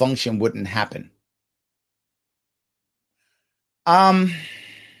 gain of function wouldn't happen. I'm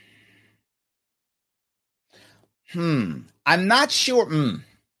not sure.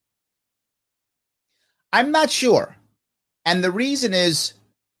 I'm not sure. And the reason is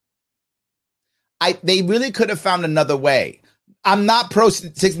they really could have found another way. I'm not pro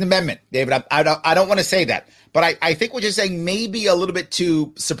 16th Amendment, David. I don't want to say that. But I think what you're saying may be a little bit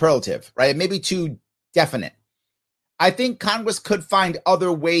too superlative, right? Maybe too definite. I think Congress could find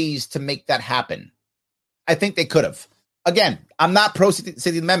other ways to make that happen. I think they could have. Again, I'm not pro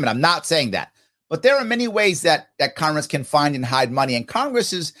 16th Amendment. I'm not saying that. But there are many ways that Congress can find and hide money. And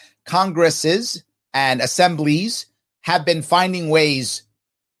Congresses and assemblies have been finding ways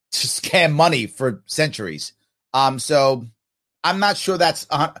to scam money for centuries. So I'm not sure that's,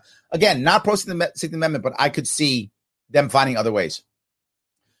 again, not pro 16th Amendment, but I could see them finding other ways.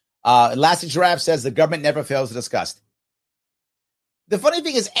 Elastic Giraffe says the government never fails to discuss. The funny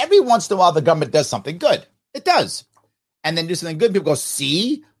thing is, every once in a while, the government does something good. It does. And then do something good. People go,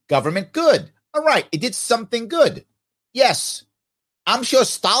 see, government good. All right, it did something good. Yes. I'm sure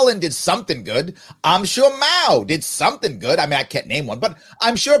Stalin did something good. I'm sure Mao did something good. I mean, I can't name one, but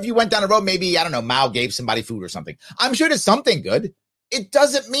I'm sure if you went down the road, maybe, I don't know, Mao gave somebody food or something. I'm sure it is something good. It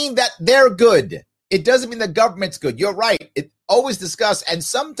doesn't mean that they're good. It doesn't mean the government's good. You're right. It always discusses and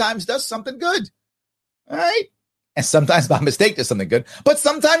sometimes does something good. All right. And sometimes by mistake does something good, but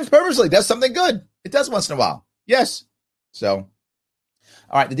sometimes purposely does something good. It does once in a while. Yes. So,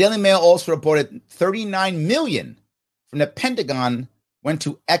 all right. The Daily Mail also reported 39 million from the Pentagon went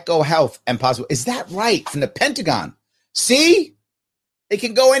to Echo Health and possible. Is that right? From the Pentagon? See, it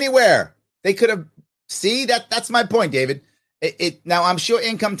can go anywhere. They could have. See, that's my point, David. Now I'm sure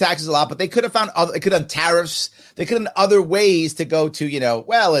income tax is a lot, but they could have found other. They could have done tariffs. They could have done other ways to go to,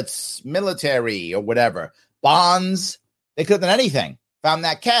 well, it's military or whatever, bonds. They could have done anything. Found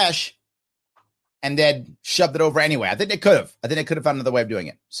that cash, and then shoved it over anyway. I think they could have. Found another way of doing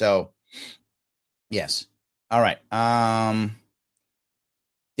it. So, yes. All right.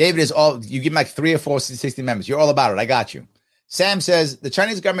 David is all, you give him like 3 or 4 16 members. You're all about it. I got you. Sam says the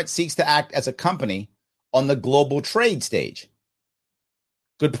Chinese government seeks to act as a company on the global trade stage.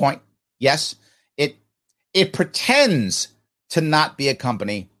 Good point. Yes. It pretends to not be a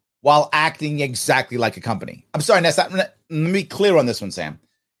company while acting exactly like a company. I'm sorry, Ness. Let me be clear on this one, Sam.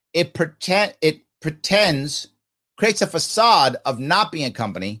 It pretends, creates a facade of not being a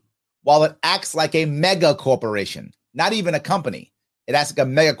company while it acts like a mega corporation, not even a company. It acts like a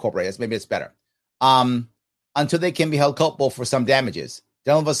mega corporation. Maybe it's better. Until they can be held culpable for some damages.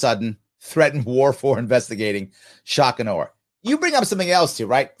 Then all of a sudden, threaten war for investigating. Shock and awe. You bring up something else too,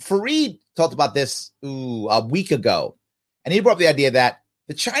 right? Fareed talked about this a week ago. And he brought up the idea that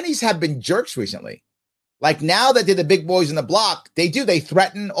the Chinese have been jerks recently. Like now that they're the big boys in the block, they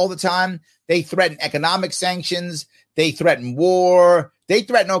threaten all the time. They threaten economic sanctions. They threaten war. They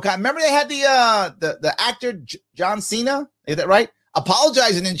threaten all kinds. Remember they had the actor John Cena, is that right?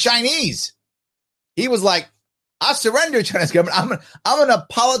 Apologizing in Chinese. He was like, I surrender, China's government. I'm gonna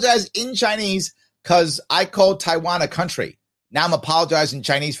apologize in Chinese because I called Taiwan a country. Now I'm apologizing in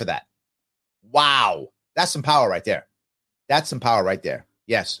Chinese for that. Wow. That's some power right there. That's some power right there.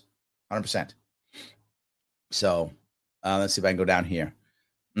 Yes, 100%. So let's see if I can go down here.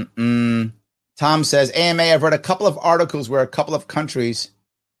 Tom says, AMA, I've read a couple of articles where a couple of countries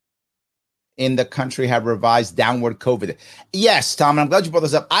in the country have revised downward COVID. Yes, Tom, and I'm glad you brought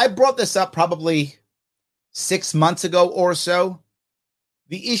this up. I brought this up probably 6 months ago or so.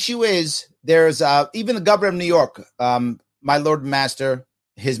 The issue is there's even the governor of New York, my Lord and Master,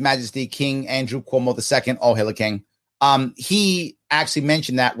 His Majesty King Andrew Cuomo II, all hail the king. He actually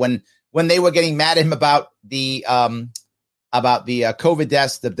mentioned that when they were getting mad at him about the COVID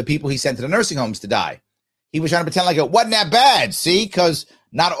deaths, the people he sent to the nursing homes to die, he was trying to pretend like it wasn't that bad. See, because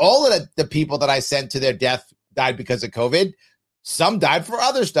not all of the people that I sent to their death died because of COVID. Some died for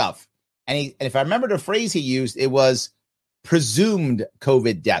other stuff. And if I remember the phrase he used, it was presumed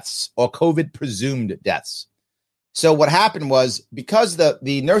COVID deaths or COVID presumed deaths. So what happened was because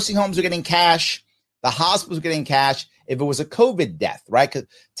the nursing homes were getting cash, the hospitals were getting cash, if it was a COVID death, right? Because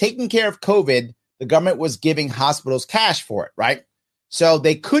taking care of COVID, the government was giving hospitals cash for it, right? So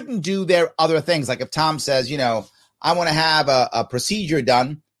they couldn't do their other things. Like if Tom says, I want to have a procedure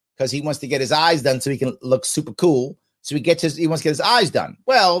done because he wants to get his eyes done so he can look super cool. So he wants to get his eyes done.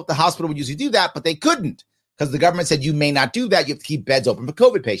 Well, the hospital would usually do that, but they couldn't because the government said you may not do that. You have to keep beds open for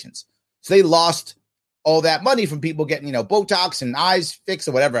COVID patients. So they lost all that money from people getting, Botox and eyes fixed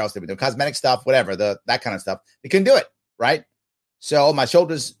or whatever else they were doing, cosmetic stuff, whatever, that kind of stuff. They couldn't do it, right? So my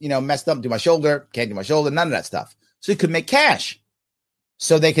shoulders, messed up, do my shoulder, can't do my shoulder, none of that stuff. So they could make cash.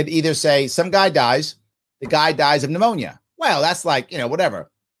 So they could either say some guy dies, the guy dies of pneumonia. Well, that's like,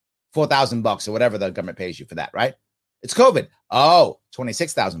 whatever, $4,000 or whatever the government pays you for that, right? It's COVID. Oh,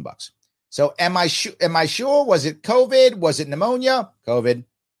 $26,000. So am I sure? Was it COVID? Was it pneumonia? COVID.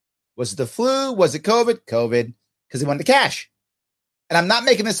 Was it the flu? Was it COVID? COVID. Because they wanted the cash. And I'm not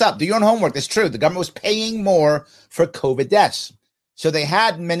making this up. Do your own homework. That's true. The government was paying more for COVID deaths. So they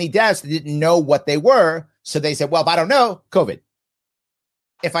had many deaths. They didn't know what they were. So they said, well, if I don't know, COVID.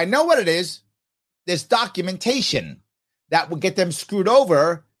 If I know what it is, there's documentation that would get them screwed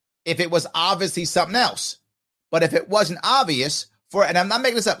over if it was obviously something else. But if it wasn't obvious and I'm not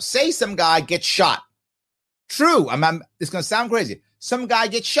making this up, say some guy gets shot. True. It's going to sound crazy. Some guy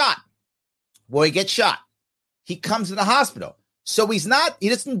gets shot. Boy, he gets shot. He comes to the hospital. So he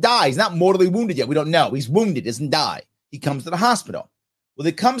doesn't die. He's not mortally wounded yet. We don't know. He's wounded, doesn't die. He comes to the hospital. Well,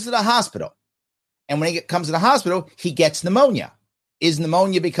 he comes to the hospital. And when he comes to the hospital, he gets pneumonia. Is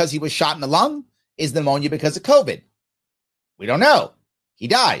pneumonia because he was shot in the lung? Is pneumonia because of COVID? We don't know. He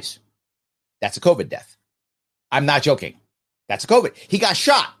dies. That's a COVID death. I'm not joking. That's a COVID. He got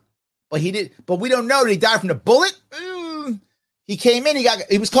shot, but we don't know that he died from the bullet. He came in,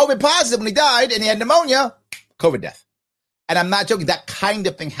 he was COVID positive when he died and he had pneumonia, COVID death. And I'm not joking. That kind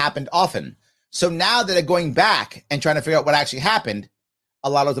of thing happened often. So now that they're going back and trying to figure out what actually happened, a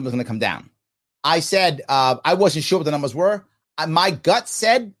lot of them is going to come down. I said, I wasn't sure what the numbers were. My gut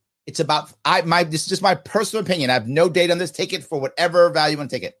said it's about, this is just my personal opinion. I have no data on this. Take it for whatever value you want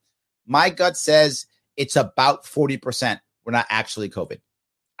to take it. My gut says it's about 40% were not actually COVID.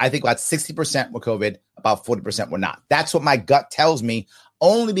 I think about 60% were COVID, about 40% were not. That's what my gut tells me,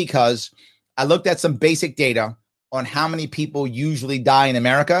 only because I looked at some basic data on how many people usually die in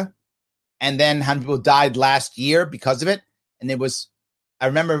America and then how many people died last year because of it. And I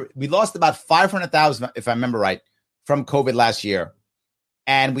remember we lost about 500,000, if I remember right, from COVID last year.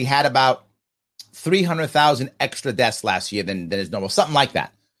 And we had about 300,000 extra deaths last year than is normal, something like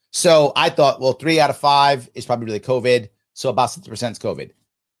that. So I thought, well, 3 out of 5 is probably really COVID. So about 60% is COVID.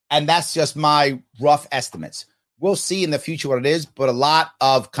 And that's just my rough estimates. We'll see in the future what it is, but a lot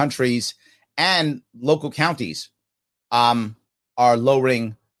of countries and local counties are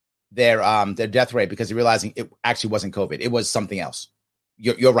lowering their death rate because they're realizing it actually wasn't COVID. It was something else.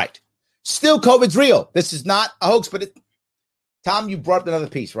 You're right. Still, COVID's real. This is not a hoax, but Tom, you brought up another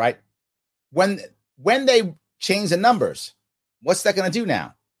piece, right? When they change the numbers, what's that going to do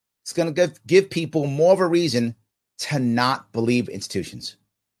now? It's going to give people more of a reason to not believe institutions.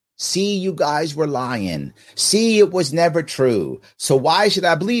 See, you guys were lying. See, it was never true. So why should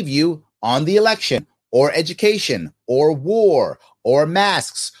I believe you on the election or education or war or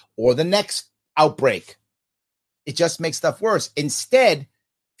masks or the next outbreak? It just makes stuff worse. Instead,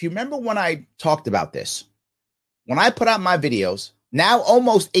 if you remember when I talked about this, when I put out my videos, now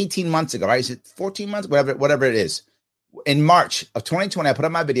almost 18 months ago, right? Is it 14 months? Whatever it is. In March of 2020, I put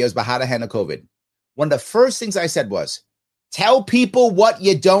out my videos about how to handle COVID. One of the first things I said was, tell people what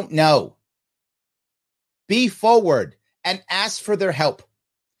you don't know. Be forward and ask for their help.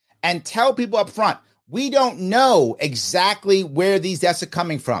 And tell people up front, we don't know exactly where these deaths are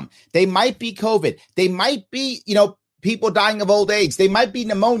coming from. They might be COVID. They might be, people dying of old age. They might be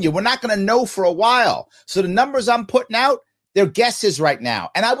pneumonia. We're not going to know for a while. So the numbers I'm putting out, they're guesses right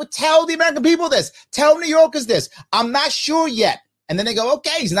now. And I would tell the American people this. Tell New Yorkers this. I'm not sure yet. And then they go,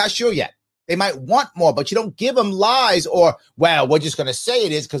 okay, he's not sure yet. They might want more, but you don't give them lies or, well, we're just going to say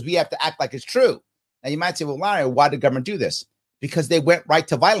it is because we have to act like it's true. Now, you might say, well, Larry, why did the government do this? Because they went right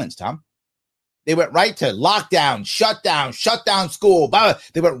to violence, Tom. They went right to lockdown, shut down school. Blah, blah.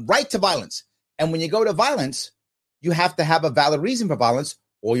 They went right to violence. And when you go to violence, you have to have a valid reason for violence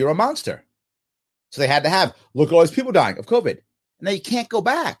or you're a monster. So they had to have, look at all these people dying of COVID. Now you can't go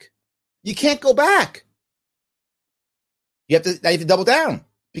back. You can't go back. You have to double down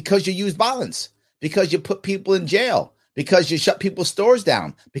because you use violence, because you put people in jail, because you shut people's stores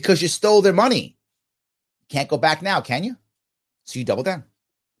down, because you stole their money. You can't go back now, can you? So you double down.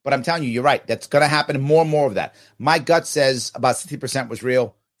 But I'm telling you, you're right. That's going to happen. More and more of that. My gut says about 60% was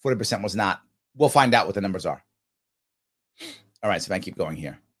real, 40% was not. We'll find out what the numbers are. All right, so if I keep going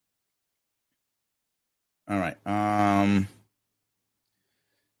here. All right.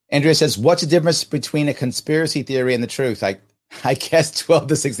 Andrea says, what's the difference between a conspiracy theory and the truth? I guess 12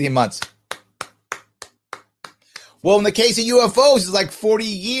 to 16 months. Well, in the case of UFOs, it's like 40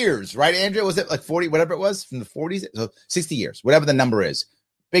 years, right, Andrea? Was it like 40, whatever it was, from the 40s? So 60 years, whatever the number is.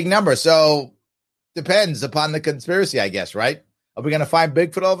 Big number. So depends upon the conspiracy, I guess, right? Are we going to find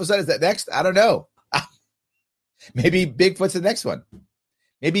Bigfoot all of a sudden? Is that next? I don't know. Maybe Bigfoot's the next one.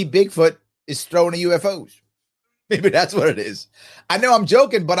 Maybe Bigfoot is throwing the UFOs. Maybe that's what it is. I know I'm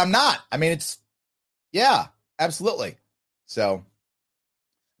joking, but I'm not. I mean, yeah, absolutely. So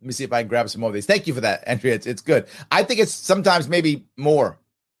let me see if I can grab some more of these. Thank you for that, Andrea. It's good. I think it's sometimes maybe more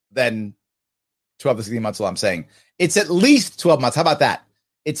than 12 to 16 months, all I'm saying. It's at least 12 months. How about that?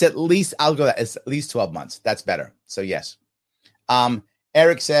 It's at least, I'll go that. It's at least 12 months. That's better. So yes.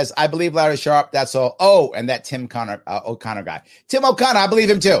 Eric says, I believe Larry Sharpe. That's all. Oh, and that Tim O'Connor guy. Tim O'Connor, I believe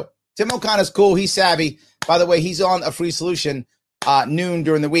him too. Tim O'Connor's cool. He's savvy. By the way, he's on A Free Solution noon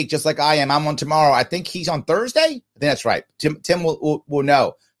during the week, just like I am. I'm on tomorrow. I think he's on Thursday. I think that's right. Tim will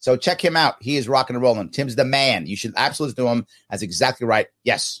know. So check him out. He is rocking and rolling. Tim's the man. You should absolutely do him. That's exactly right.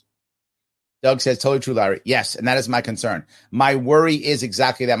 Yes. Doug says, totally true, Larry. Yes, and that is my concern. My worry is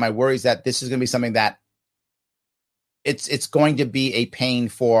exactly that. My worry is that this is going to be something that it's going to be a pain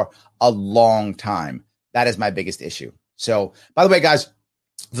for a long time. That is my biggest issue. So, by the way, guys,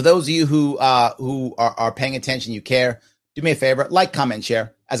 for those of you who are paying attention, you care, do me a favor, like, comment,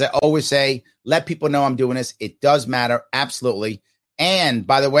 share. As I always say, let people know I'm doing this. It does matter, absolutely. And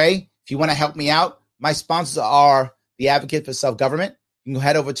by the way, if you want to help me out, my sponsors are the Advocate for Self-Government. You can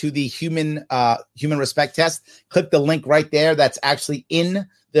head over to the human respect test. Click the link right there. That's actually in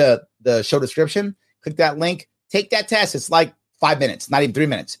the show description. Click that link. Take that test. It's like 5 minutes, not even 3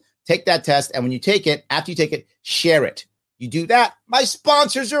 minutes. Take that test. And when you take it, after you take it, share it. You do that, my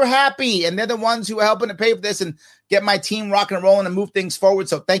sponsors are happy. And they're the ones who are helping to pay for this and get my team rocking and rolling and move things forward.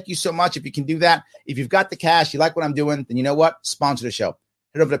 So thank you so much if you can do that. If you've got the cash, you like what I'm doing, then you know what? Sponsor the show.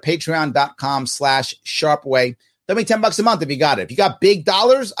 Head over to patreon.com/sharpway. Throw me $10 a month if you got it. If you got big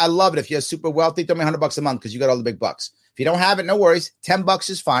dollars, I love it. If you're super wealthy, throw me $100 a month because you got all the big bucks. If you don't have it, no worries. $10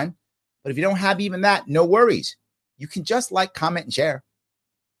 is fine. But if you don't have even that, no worries. You can just like, comment, and share.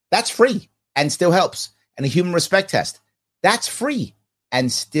 That's free and still helps. And the human respect test, that's free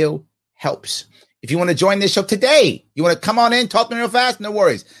and still helps. If you want to join this show today, you want to come on in, talk to me real fast, no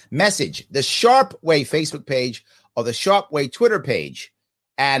worries. Message the Sharp Way Facebook page or the Sharp Way Twitter page,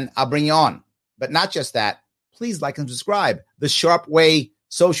 and I'll bring you on. But not just that, please like and subscribe. The Sharp Way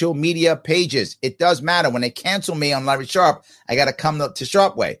social media pages. It does matter. When they cancel me on Larry Sharpe, I got to come to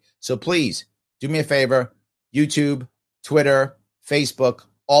Sharp Way. So please do me a favor. YouTube, Twitter, Facebook,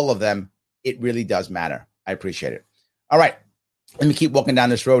 all of them. It really does matter. I appreciate it. All right. Let me keep walking down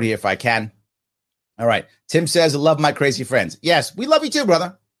this road here if I can. All right. Tim says, I love my crazy friends. Yes, we love you too,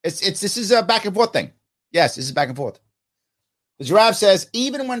 brother. This is a back and forth thing. Yes, this is back and forth. The Giraffe says,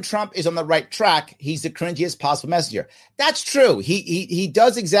 even when Trump is on the right track, he's the cringiest possible messenger. That's true. He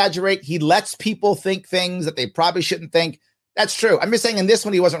does exaggerate. He lets people think things that they probably shouldn't think. That's true. I'm just saying in this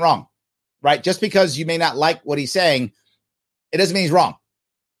one, he wasn't wrong, right? Just because you may not like what he's saying, it doesn't mean he's wrong.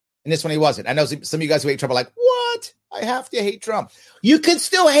 In this one, he wasn't. I know some of you guys who hate Trump are like, what? I have to hate Trump. You can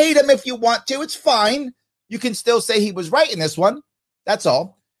still hate him if you want to. It's fine. You can still say he was right in this one. That's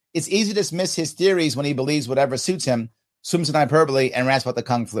all. It's easy to dismiss his theories when he believes whatever suits him, swims in hyperbole, and rants about the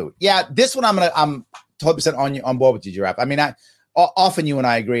Kung flu. Yeah, this one I'm 100% on board with you, Giraffe. I mean, often you and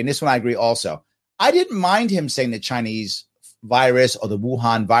I agree, and this one I agree also. I didn't mind him saying the Chinese virus or the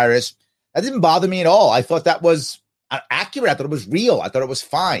Wuhan virus. That didn't bother me at all. I thought that was accurate. I thought it was real. I thought it was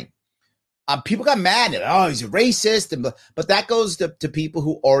fine. People got mad at, oh, he's a racist. But that goes to people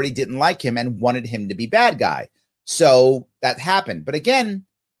who already didn't like him and wanted him to be bad guy. So that happened. But again,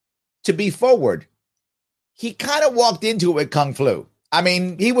 to be forward, he kind of walked into it with Kung Flu. I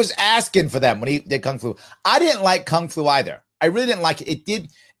mean, he was asking for them when he did Kung Flu. I didn't like Kung Flu either. I really didn't like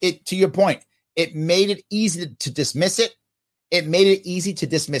it. To your point, it made it easy to dismiss it. It made it easy to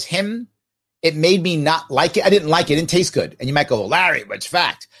dismiss him. It made me not like it. I didn't like it. It didn't taste good. And you might go, well, Larry, but it's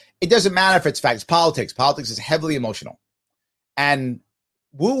fact. It doesn't matter if it's fact. It's politics. Politics is heavily emotional. And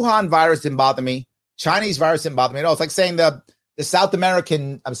Wuhan virus didn't bother me. Chinese virus didn't bother me at all. It's like saying the South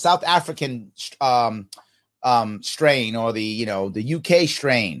African strain or the UK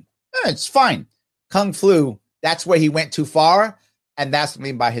strain. It's fine. Kung Flu, that's where he went too far. And that's what I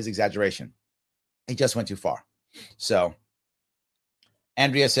mean by his exaggeration. He just went too far. So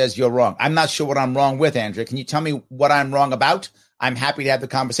Andrea says, you're wrong. I'm not sure what I'm wrong with, Andrea. Can you tell me what I'm wrong about? I'm happy to have the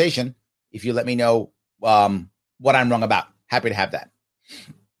conversation if you let me know what I'm wrong about. Happy to have that.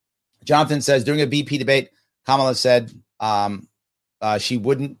 Jonathan says, during a VP debate, Kamala said she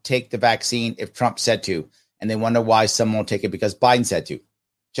wouldn't take the vaccine if Trump said to, and they wonder why someone won't take it because Biden said to.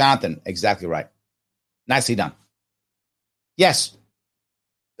 Jonathan, exactly right. Nicely done. Yes.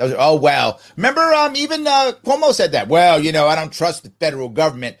 Remember, even Cuomo said that. Well, I don't trust the federal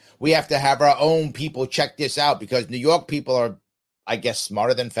government. We have to have our own people check this out because New York people are, I guess,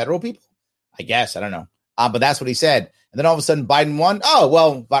 smarter than federal people. I guess. I don't know. But that's what he said. And then all of a sudden Biden won. Oh,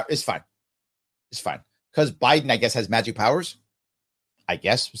 well, it's fine. It's fine. Because Biden, I guess, has magic powers. I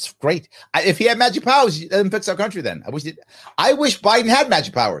guess it's great. If he had magic powers, he doesn't fix our country then. I wish Biden had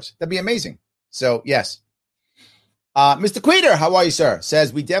magic powers. That'd be amazing. So, yes. Mr. Queter, how are you, sir?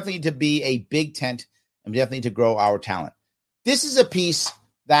 Says, we definitely need to be a big tent and we definitely need to grow our talent. This is a piece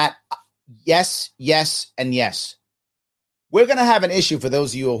that, yes, and yes. We're going to have an issue for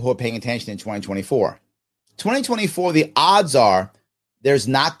those of you who are paying attention in 2024. 2024, the odds are there's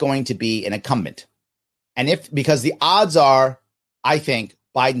not going to be an incumbent. And because the odds are, I think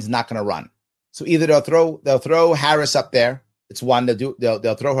Biden's not going to run. So either they'll throw Harris up there. It's one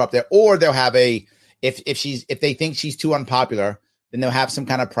they'll throw her up there, or they'll have if they think she's too unpopular, then they'll have some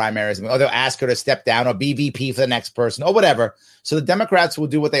kind of primaries, or they'll ask her to step down or be VP for the next person or whatever. So the Democrats will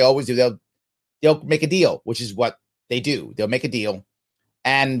do what they always do. They'll make a deal, which is what they do. They'll make a deal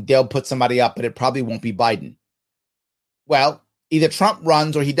and they'll put somebody up, but it probably won't be Biden. Well, either Trump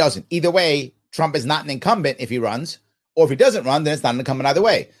runs or he doesn't. Either way, Trump is not an incumbent if he runs, or if he doesn't run, then it's not an incumbent either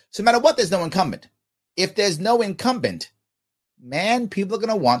way. So no matter what, there's no incumbent. If there's no incumbent, man, people are going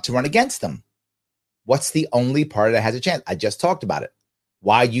to want to run against them. What's the only party that has a chance? I just talked about it.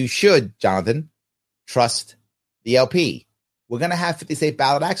 Why you should, Jonathan, trust the LP. We're going to have 50 state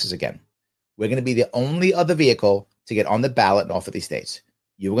ballot access again. We're going to be the only other vehicle to get on the ballot in all 50 states.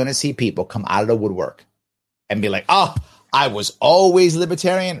 You're going to see people come out of the woodwork and be like, oh, I was always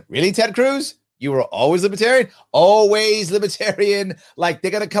libertarian. Really, Ted Cruz? You were always libertarian? Always libertarian. Like,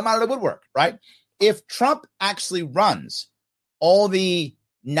 they're going to come out of the woodwork, right? If Trump actually runs, all the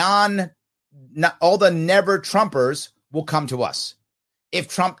never Trumpers will come to us. If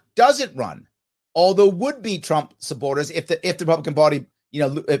Trump doesn't run, all the would-be Trump supporters, if the Republican Party,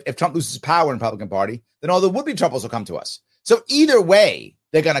 if Trump loses power in the Republican Party, then all the would-be Trumpers will come to us. So either way,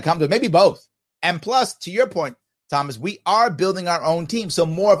 they're going to come to maybe both. And plus, to your point, Thomas, we are building our own team. So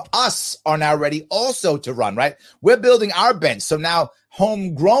more of us are now ready also to run, right? We're building our bench. So now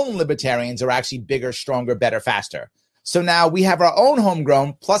homegrown libertarians are actually bigger, stronger, better, faster. So now we have our own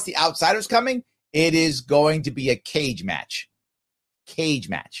homegrown, plus the outsiders coming. It is going to be a cage match.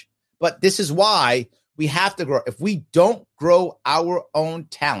 But this is why we have to grow. If we don't grow our own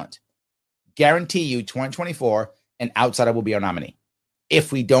talent, guarantee you 2024, an outsider will be our nominee.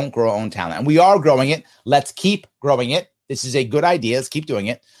 If we don't grow our own talent. And we are growing it. Let's keep growing it. This is a good idea. Let's keep doing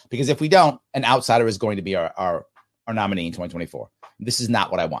it. Because if we don't, an outsider is going to be our nominee in 2024. This is not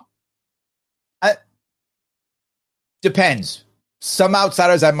what I want. Depends. Some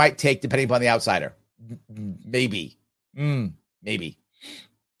outsiders I might take depending upon the outsider. Maybe. Maybe.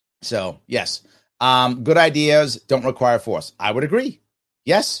 So, yes. Good ideas don't require force. I would agree.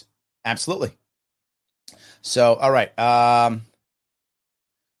 Yes, absolutely. So, all right.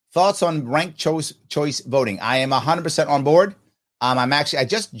 Thoughts on ranked choice voting. I am 100% on board. I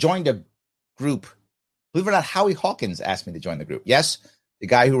just joined a group Believe it or not, Howie Hawkins asked me to join the group. Yes, the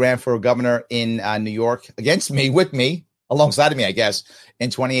guy who ran for governor in New York against me, with me, alongside of me, I guess, in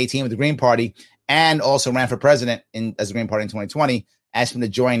 2018 with the Green Party, and also ran for president as the Green Party in 2020, asked me to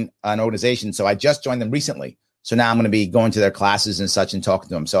join an organization. So I just joined them recently. So now I'm going to be going to their classes and such and talking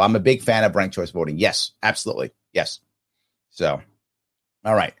to them. So I'm a big fan of ranked choice voting. Yes, absolutely. Yes. So,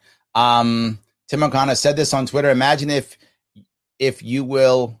 all right. Tim O'Connor said this on Twitter. Imagine if you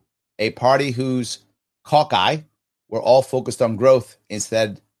will, a party whose caucus were all focused on growth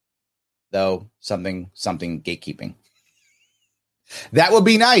instead, though, something gatekeeping. That would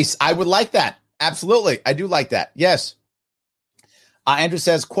be nice. I would like that. Absolutely. I do like that. Yes. Andrew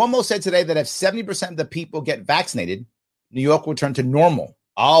says, Cuomo said today that if 70% of the people get vaccinated, New York will turn to normal.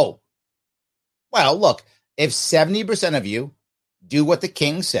 Oh, well, look, if 70% of you do what the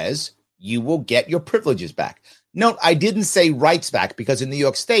king says, you will get your privileges back. Note, I didn't say rights back because in New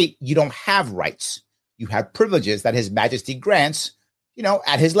York State, you don't have rights. You have privileges that His Majesty grants,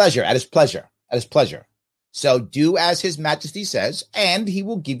 at his leisure, at his pleasure. So do as His Majesty says, and he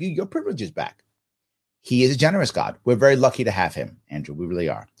will give you your privileges back. He is a generous God. We're very lucky to have him, Andrew. We really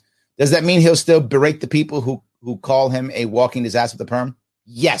are. Does that mean he'll still berate the people who call him a walking disaster with the perm?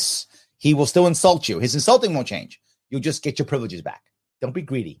 Yes. He will still insult you. His insulting won't change. You'll just get your privileges back. Don't be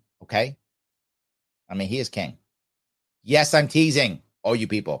greedy, okay? I mean, he is king. Yes, I'm teasing. Oh, you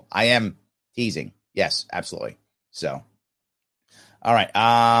people. I am teasing. Yes, absolutely. So, all right.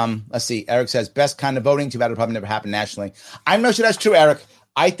 Let's see. Eric says, best kind of voting. Too bad it'll probably never happen nationally. I'm not sure that's true, Eric.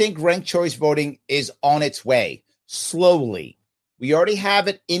 I think ranked choice voting is on its way, slowly. We already have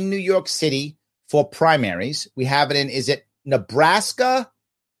it in New York City for primaries. We have it in, is it Nebraska?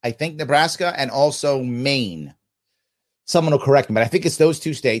 I think Nebraska and also Maine. Someone will correct me, but I think it's those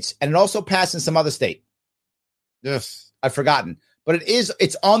two states. And it also passed in some other state. Ugh, I've forgotten. But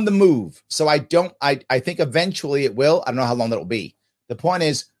it's on the move. So I think eventually it will. I don't know how long that'll be. The point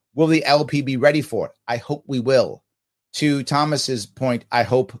is, will the LP be ready for it? I hope we will. To Thomas's point, I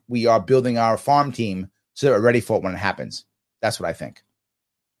hope we are building our farm team so that we're ready for it when it happens. That's what I think.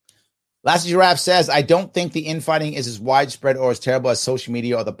 Last Giraffe says, I don't think the infighting is as widespread or as terrible as social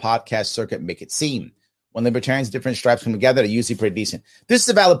media or the podcast circuit make it seem. When libertarians of different stripes come together, they're usually pretty decent. This is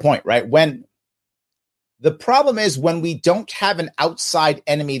a valid point, right? When the problem is when we don't have an outside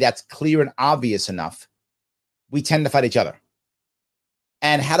enemy that's clear and obvious enough, we tend to fight each other.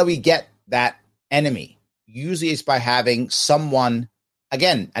 And how do we get that enemy? Usually it's by having someone,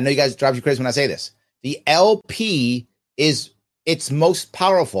 again, I know you guys drive you crazy when I say this. The LP it's most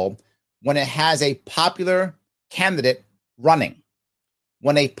powerful when it has a popular candidate running.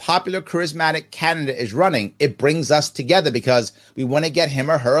 When a popular charismatic candidate is running, it brings us together because we want to get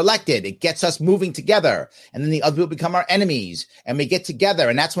him or her elected. It gets us moving together. And then the other people become our enemies and we get together.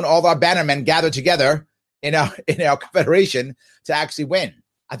 And that's when all our bannermen gather together in our confederation to actually win.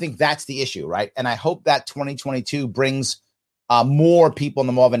 I think that's the issue, right? And I hope that 2022 brings more people on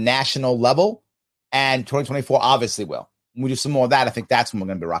the more of a national level, and 2024 obviously will. When we do some more of that, I think that's when we're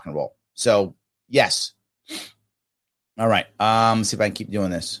going to be rock and roll. So, yes. All right. Let's see if I can keep doing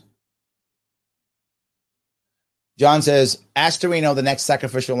this. John says, Astorino, the next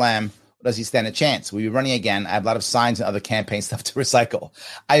sacrificial lamb, does he stand a chance? Will he be running again? I have a lot of signs and other campaign stuff to recycle.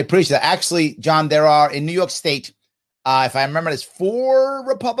 I appreciate that. Actually, John, there are in New York State, if I remember, there's 4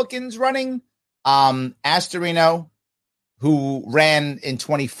 Republicans running. Astorino, who ran in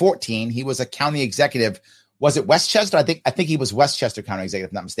 2014, he was a county executive. Was it Westchester? I think he was Westchester County executive,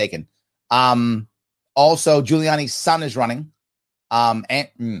 if I'm not mistaken. Also, Giuliani's son is running. I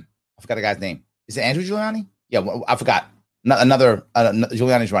forgot the guy's name. Is it Andrew Giuliani? Yeah, well, I forgot. Another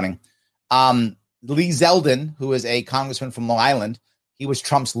Giuliani's running. Lee Zeldin, who is a congressman from Long Island, he was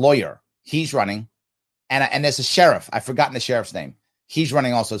Trump's lawyer. He's running. And there's a sheriff. I've forgotten the sheriff's name. He's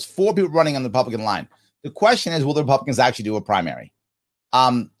running also. There's 4 people running on the Republican line. The question is, will the Republicans actually do a primary?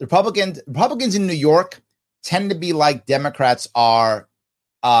 Republicans in New York tend to be like Democrats are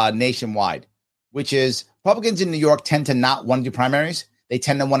nationwide, which is Republicans in New York tend to not want to do primaries. They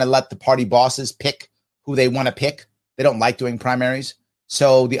tend to want to let the party bosses pick who they want to pick. They don't like doing primaries.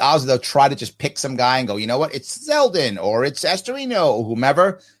 So the odds they'll try to just pick some guy and go, you know what, it's Zeldin or it's Astorino or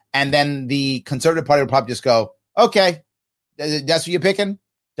whomever. And then the Conservative Party will probably just go, okay, that's what you're picking?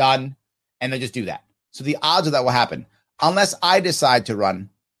 Done. And they'll just do that. So the odds of that will happen unless I decide to run.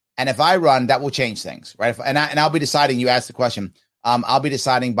 And if I run, that will change things, right? And I'll be deciding, you asked the question, I'll be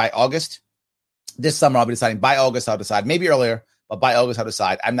deciding by August. This summer, I'll be deciding by August. I'll decide, maybe earlier, but by August, I'll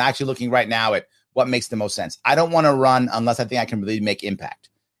decide. I'm actually looking right now at what makes the most sense. I don't want to run unless I think I can really make impact.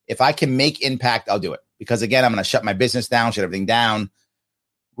 If I can make impact, I'll do it. Because again, I'm going to shut my business down, shut everything down.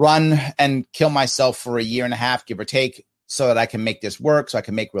 run and kill myself for a year and a half, give or take, so that I can make this work, so I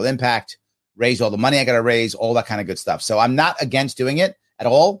can make real impact, raise all the money I got to raise, all that kind of good stuff. So I'm not against doing it at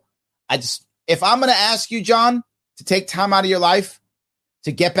all. If I'm going to ask you, John, to take time out of your life,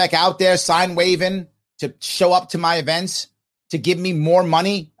 to get back out there, sign waving, to show up to my events, to give me more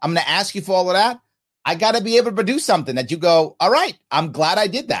money, I'm going to ask you for all of that. I got to be able to produce something that you go, all right, I'm glad I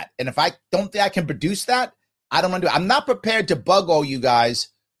did that. And if I don't think I can produce that, I don't want to do it. I'm not prepared to bug all you guys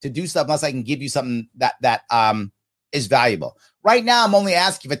to do stuff unless I can give you something that is valuable. Right now, I'm only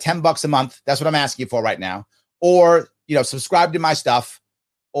asking for $10 a month. That's what I'm asking you for right now. Or, subscribe to my stuff,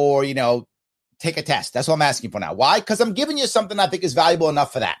 or, take a test. That's what I'm asking for now. Why? Because I'm giving you something I think is valuable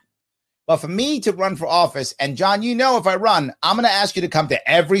enough for that. But for me to run for office, and John, if I run, I'm going to ask you to come to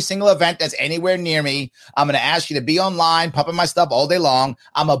every single event that's anywhere near me. I'm going to ask you to be online, pumping my stuff all day long.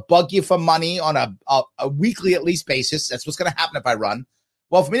 I'm going to bug you for money on a weekly at least basis. That's what's going to happen if I run.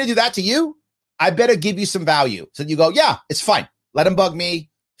 Well, for me to do that to you, I better give you some value. So you go, yeah, it's fine. Let him bug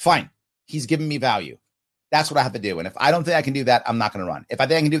me. Fine. He's giving me value. That's what I have to do. And if I don't think I can do that, I'm not going to run. If I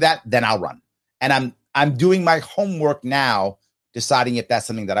think I can do that, then I'll run. And I'm doing my homework now, deciding if that's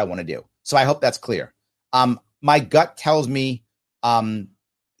something that I want to do. So I hope that's clear. My gut tells me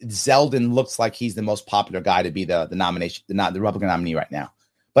Zeldin looks like he's the most popular guy to be the Republican nominee right now.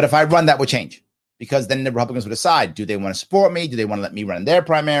 But if I run, that would change, because then the Republicans would decide, do they want to support me? Do they want to let me run in their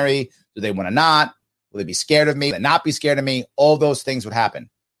primary? Do they want to not? Will they be scared of me? Will they not be scared of me? All those things would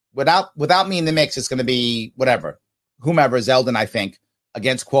happen. Without me in the mix, it's going to be whomever, Zeldin, I think,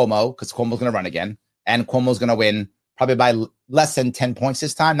 against Cuomo, because Cuomo's going to run again, and Cuomo's going to win probably by less than 10 points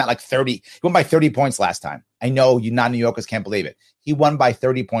this time, not like 30. He won by 30 points last time. I know you non-New Yorkers can't believe it. He won by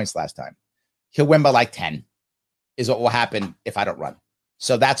 30 points last time. He'll win by like 10 is what will happen if I don't run.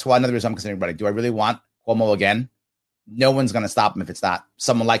 So that's why another reason I'm considering running. Do I really want Cuomo again? No one's going to stop him if it's not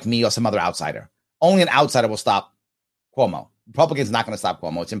someone like me or some other outsider. Only an outsider will stop Cuomo. Republicans are not going to stop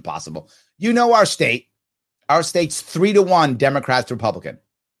Cuomo. It's impossible. Our state. Our state's 3-1 Democrats to Republican.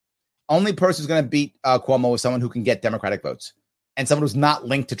 Only person who's going to beat Cuomo is someone who can get Democratic votes, and someone who's not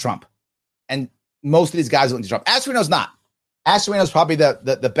linked to Trump. And most of these guys are linked to Trump. Astorino's not. Astorino's probably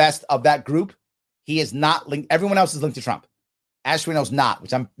the best of that group. He is not linked. Everyone else is linked to Trump. Astorino's not,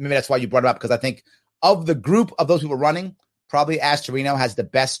 maybe that's why you brought it up, because I think of the group of those people running, probably Astorino has the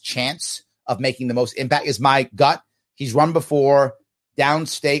best chance of making the most impact, is my gut. He's run before,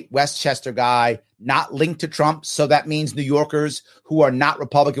 downstate, Westchester guy, not linked to Trump. So that means New Yorkers who are not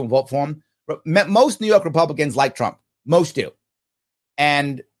Republican will vote for him. Most New York Republicans like Trump. Most do.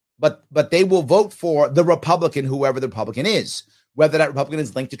 But they will vote for the Republican, whoever the Republican is, whether that Republican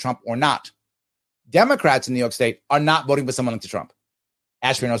is linked to Trump or not. Democrats in New York State are not voting for someone linked to Trump.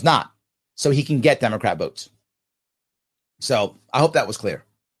 Astorino's not. So he can get Democrat votes. So I hope that was clear.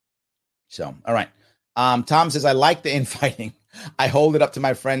 So, all right. Tom says, I like the infighting. I hold it up to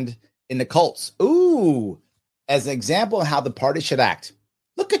my friend in the cults. Ooh, as an example of how the party should act.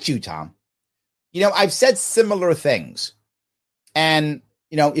 Look at you, Tom. I've said similar things. And,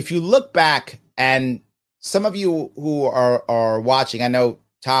 if you look back, and some of you who are watching, I know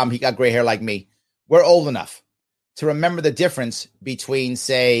Tom, he got gray hair like me. We're old enough to remember the difference between,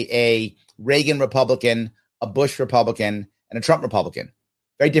 say, a Reagan Republican, a Bush Republican, and a Trump Republican.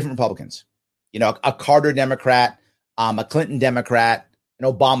 Very different Republicans. A Carter Democrat, a Clinton Democrat,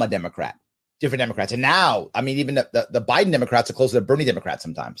 an Obama Democrat, different Democrats. And now, even the Biden Democrats are closer to Bernie Democrats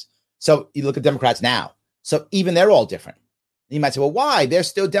sometimes. So you look at Democrats now. So even they're all different. And you might say, well, why? They're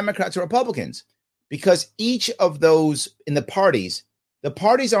still Democrats or Republicans. Because each of those in the parties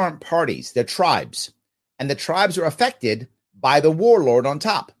aren't parties, they're tribes. And the tribes are affected by the warlord on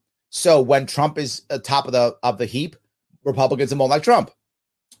top. So when Trump is at top of the heap, Republicans are more like Trump.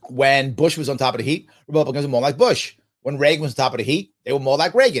 When Bush was on top of the heap, Republicans were more like Bush. When Reagan was on top of the heap, they were more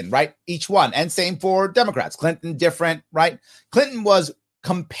like Reagan, right? Each one. And same for Democrats. Clinton, different, right? Clinton was,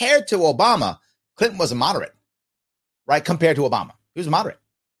 compared to Obama, Clinton was a moderate, right? Compared to Obama. He was moderate,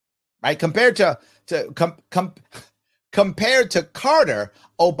 right? Compared to Carter,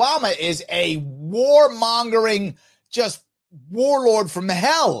 Obama is a warmongering, just warlord from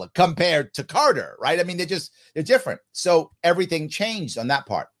hell compared to Carter, right? They're different. So everything changed on that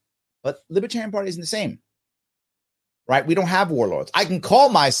part. But Libertarian Party isn't the same, right? We don't have warlords. I can call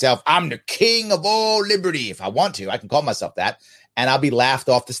myself, I'm the king of all liberty. If I want to, I can call myself that, and I'll be laughed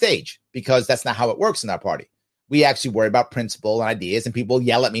off the stage, because that's not how it works in our party. We actually worry about principle and ideas, and people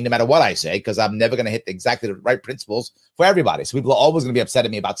yell at me no matter what I say, because I'm never going to hit exactly the right principles for everybody. So people are always going to be upset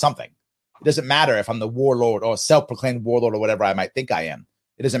at me about something. It doesn't matter if I'm the warlord or self-proclaimed warlord or whatever I might think I am.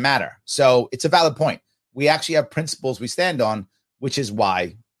 It doesn't matter. So it's a valid point. We actually have principles we stand on, which is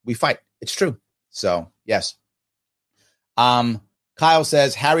why we fight. It's true. So, yes. Kyle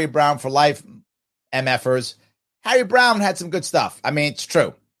says, Harry Brown for life, MFers. Harry Brown had some good stuff. I mean, it's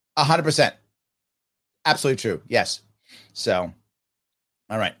true. 100%. Absolutely true. Yes. So,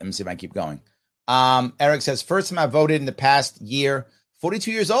 all right. Let me see if I can keep going. Eric says, first time I voted in the past year,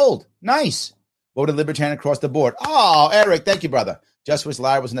 42 years old. Nice. Voted Libertarian across the board. Oh, Eric, thank you, brother. Just wish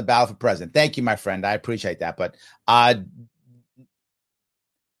Larry was in the ballot for president. Thank you, my friend. I appreciate that. But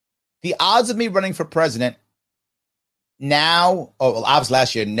the odds of me running for president now, obviously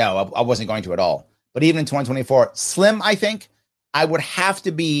last year, no, I wasn't going to at all. But even in 2024, slim, I think. I would have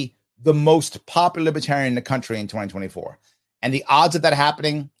to be the most popular libertarian in the country in 2024. And the odds of that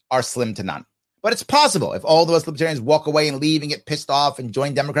happening are slim to none. But it's possible if all those libertarians walk away and leave and get pissed off and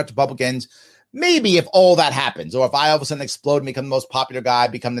join Democrats, Republicans. Maybe if all that happens, or if I all of a sudden explode and become the most popular guy,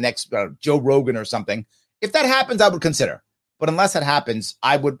 become the next Joe Rogan or something. If that happens, I would consider. But unless that happens,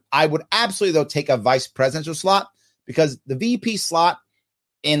 I would absolutely, though, take a vice presidential slot, because the VP slot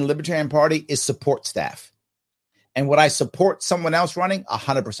in Libertarian Party is support staff. And would I support someone else running?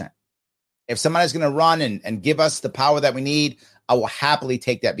 100%. If somebody's going to run and give us the power that we need, I will happily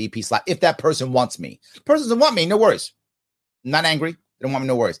take that VP slot if that person wants me. The person doesn't want me, no worries. I'm not angry. They don't want me,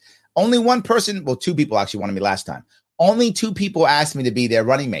 no worries. Only one person, well, two people actually wanted me last time. Only two people asked me to be their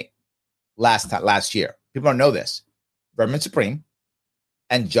running mate last year. People don't know this. Vermin Supreme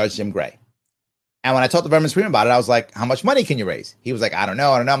and Judge Jim Gray. And when I told the Vermin Supreme about it, I was like, how much money can you raise? He was like, I don't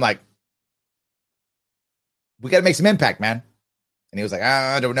know. I'm like, we got to make some impact, man. And he was like,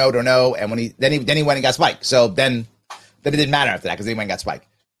 I don't know. And when then he went and got Spike. So then it didn't matter after that, because he went and got Spike.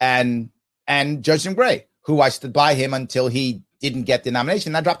 And Judge Jim Gray, who I stood by him until he didn't get the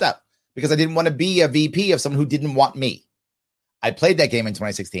nomination. And I dropped out because I didn't want to be a VP of someone who didn't want me. I played that game in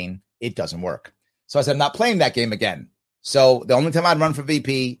 2016. It doesn't work. So I said, I'm not playing that game again. So the only time I'd run for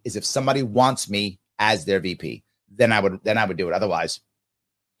VP is if somebody wants me as their VP. Then I would do it. Otherwise,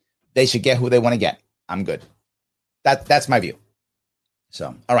 they should get who they want to get. I'm good. That's my view.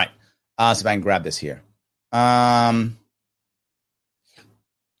 So, all right. So if I can grab this here.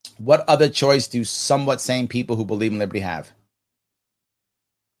 What other choice do somewhat sane people who believe in liberty have?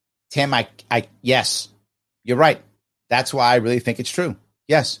 Tim, yes, you're right. That's why I really think it's true.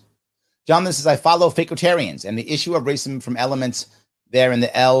 Yes. John, this is, I follow fakeotarians, and the issue of racism from elements there in the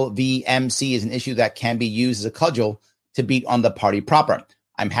LVMC is an issue that can be used as a cudgel to beat on the party proper.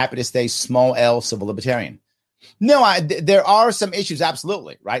 I'm happy to stay small L civil libertarian. No, there are some issues,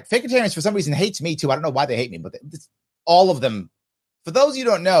 absolutely, right? Fakeotarians, for some reason, hates me too. I don't know why they hate me, but all of them. For those of you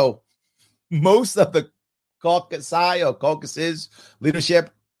who don't know, most of the caucuses leadership,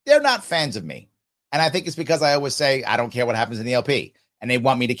 they're not fans of me. And I think it's because I always say, I don't care what happens in the LP. And they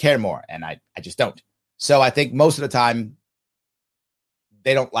want me to care more. And I just don't. So I think most of the time,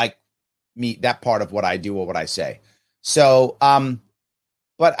 they don't like me, that part of what I do or what I say. So,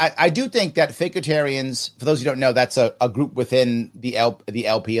 but I do think that fakeotarians, for those who don't know, that's a group within the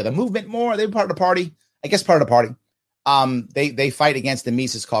LP or the movement more. They're part of the party. I guess part of the party. They fight against the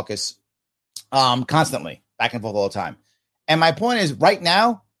Mises Caucus constantly, back and forth all the time. And my point is, right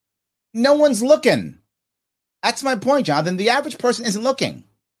now, no one's looking. That's my point, Jonathan. The average person isn't looking.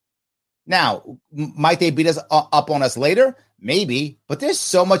 Now, might they beat us up on us later? Maybe. But there's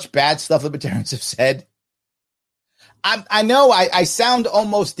so much bad stuff libertarians have said. I know I sound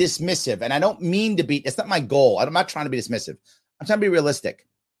almost dismissive, and I don't mean to be. It's not my goal. I'm not trying to be dismissive. I'm trying to be realistic.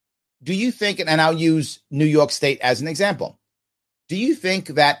 Do you think, and I'll use New York State as an example, do you think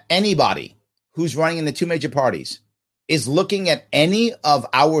that anybody who's running in the two major parties is looking at any of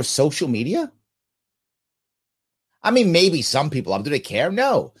our social media? I mean, maybe some people. Do they care?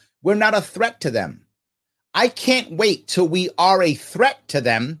 No, we're not a threat to them. I can't wait till we are a threat to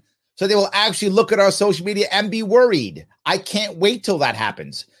them so they will actually look at our social media and be worried. I can't wait till that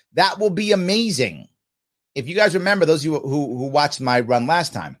happens. That will be amazing. If you guys remember, those of you who watched my run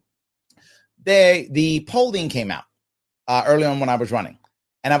last time, the polling came out early on when I was running.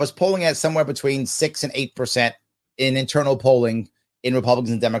 And I was polling at somewhere between 6 and 8% in internal polling in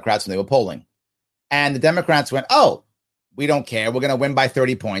Republicans and Democrats when they were polling. And the Democrats went, oh, we don't care. We're going to win by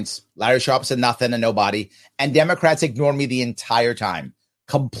 30 points. Larry Sharpe said nothing and nobody. And Democrats ignored me the entire time.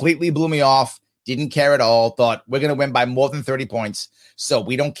 Completely blew me off. Didn't care at all. Thought we're going to win by more than 30 points. So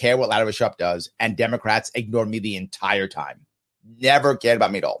we don't care what Larry Sharpe does. And Democrats ignored me the entire time. Never cared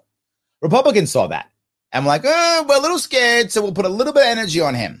about me at all. Republicans saw that. And we're like, oh, we're a little scared. So we'll put a little bit of energy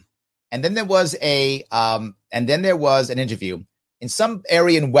on him. And then there was an interview in some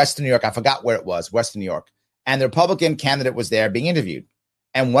area in Western New York. I forgot where it was, Western New York. And the Republican candidate was there being interviewed.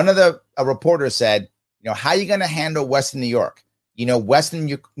 And one of the reporters said, how are you going to handle Western New York? Western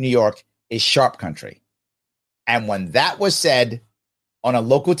New York is sharp country. And when that was said on a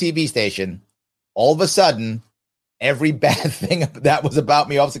local TV station, all of a sudden, every bad thing that was about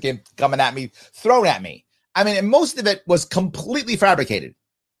me also came coming at me, thrown at me. I mean, and most of it was completely fabricated.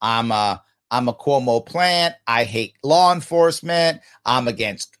 I'm a Cuomo plant. I hate law enforcement. I'm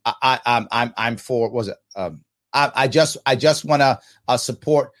against. I'm for. Was it? I just want to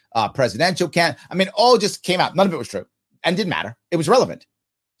support presidential candidate. I mean, all just came out. None of it was true and didn't matter. It was relevant.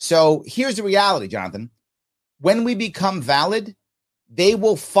 So here's the reality, Jonathan. When we become valid, they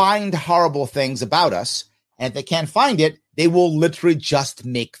will find horrible things about us. And if they can't find it, they will literally just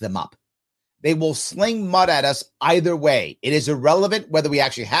make them up. They will sling mud at us either way. It is irrelevant whether we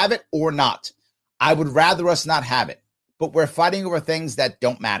actually have it or not. I would rather us not have it. But we're fighting over things that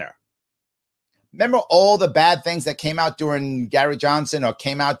don't matter. Remember all the bad things that came out during Gary Johnson or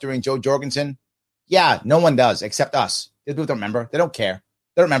came out during Joe Jorgensen? Yeah, no one does except us. These people don't remember. They don't care.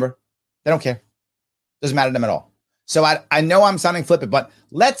 They don't remember. They don't care. Doesn't matter to them at all. So I know I'm sounding flippant, but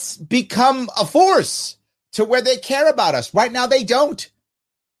let's become a force to where they care about us. Right now, they don't.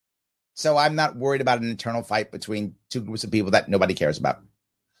 So I'm not worried about an internal fight between two groups of people that nobody cares about.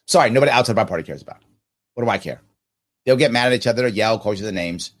 Sorry, nobody outside of our party cares about. What do I care? They'll get mad at each other or yell, call each other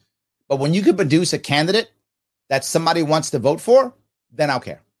names. But when you can produce a candidate that somebody wants to vote for, then I'll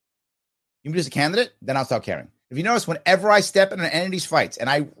care. You produce a candidate, then I'll start caring. If you notice, whenever I step in on any of these fights, and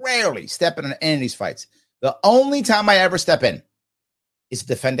I rarely step in on any of these fights, the only time I ever step in is to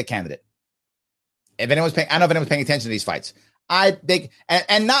defend a candidate. If anyone's paying, I don't know if anyone's paying attention to these fights.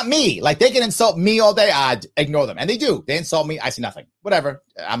 And not me. Like, they can insult me all day. I'd ignore them. And they do. They insult me. I see nothing. Whatever.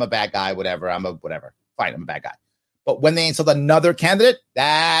 I'm a bad guy. Whatever. Whatever. Fine. I'm a bad guy. But when they insult another candidate,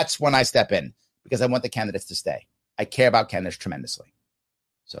 that's when I step in because I want the candidates to stay. I care about candidates tremendously.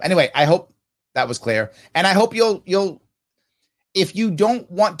 So anyway, I hope that was clear. And I hope you'll, if you don't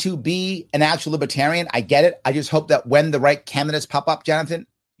want to be an actual libertarian, I get it. I just hope that when the right candidates pop up, Jonathan,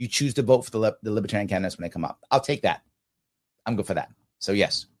 you choose to vote for the libertarian candidates when they come up. I'll take that. I'm good for that. So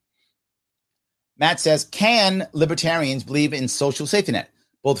yes. Matt says, can libertarians believe in social safety net?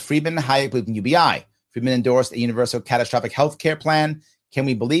 Both Friedman and Hayek believe in UBI. Friedman endorsed a universal catastrophic health care plan. Can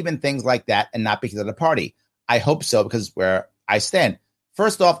we believe in things like that and not because of the party? I hope so, because where I stand.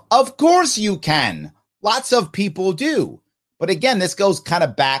 First off, of course you can. Lots of people do. But again, this goes kind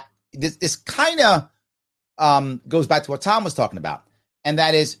of back. This kind of goes back to what Tom was talking about. And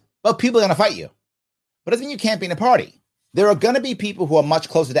that is, well, people are going to fight you. But I think you can't be in a party. There are going to be people who are much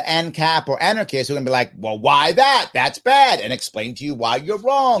closer to ANCAP or anarchists who are going to be like, well, why that? That's bad. And explain to you why you're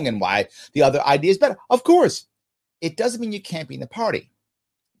wrong and why the other idea is better. Of course, it doesn't mean you can't be in the party.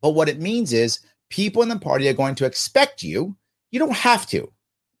 But what it means is people in the party are going to expect you. You don't have to,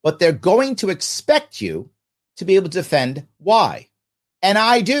 but they're going to expect you to be able to defend why. And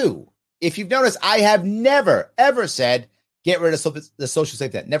I do. If you've noticed, I have never, ever said, get rid of the social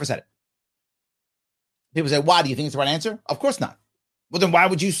safety net. Never said it. People say, why? Do you think it's the right answer? Of course not. Well, then why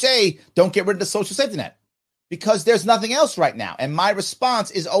would you say don't get rid of the social safety net? Because there's nothing else right now. And my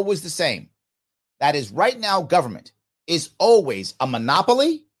response is always the same. That is, right now, government is always a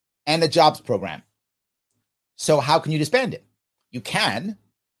monopoly and a jobs program. So how can you disband it? You can,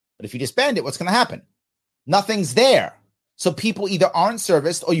 but if you disband it, what's going to happen? Nothing's there. So people either aren't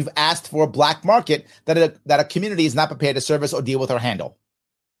serviced or you've asked for a black market that a community is not prepared to service or deal with or handle.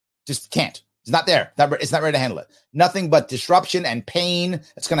 Just can't. It's not there. It's not ready to handle it. Nothing but disruption and pain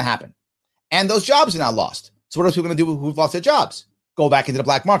that's going to happen. And those jobs are now lost. So what are people going to do who've lost their jobs? Go back into the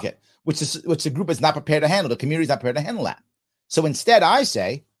black market, which the group is not prepared to handle. The community is not prepared to handle that. So instead, I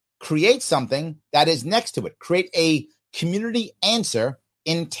say, create something that is next to it. Create a community answer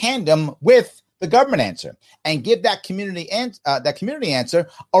in tandem with the government answer, and give that community answer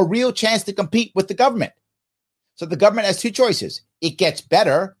a real chance to compete with the government. So the government has two choices. It gets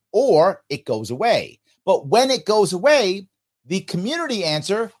better or it goes away. But when it goes away, the community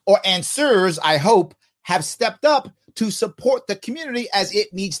answer or answers, I hope, have stepped up to support the community as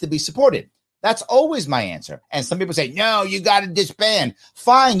it needs to be supported. That's always my answer. And some people say, no, you got to disband.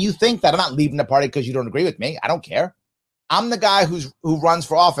 Fine, you think that. I'm not leaving the party because you don't agree with me. I don't care. I'm the guy who runs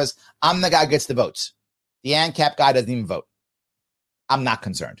for office. I'm the guy who gets the votes. The ANCAP guy doesn't even vote. I'm not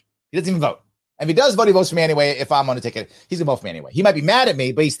concerned. He doesn't even vote. And if he does vote, he votes for me anyway. If I'm on the ticket, he's going to vote for me anyway. He might be mad at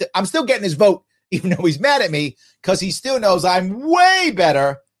me, but I'm still getting his vote, even though he's mad at me, because he still knows I'm way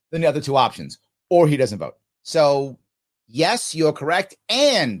better than the other two options, or he doesn't vote. So, yes, you're correct,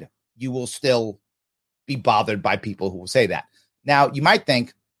 and you will still be bothered by people who will say that. Now, you might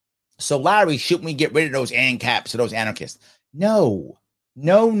think, so, Larry, shouldn't we get rid of those ANCAPs or those anarchists? No,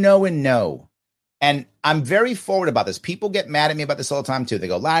 and no. And I'm very forward about this. People get mad at me about this all the time, too. They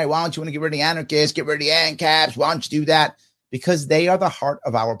go, Larry, why don't you want to get rid of the anarchists, get rid of the ANCAPs? Why don't you do that? Because they are the heart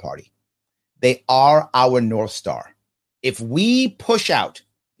of our party. They are our North Star. If we push out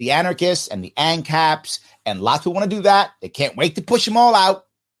the anarchists and the ANCAPs, and lots of people want to do that, they can't wait to push them all out.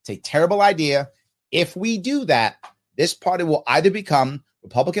 It's a terrible idea. If we do that, this party will either become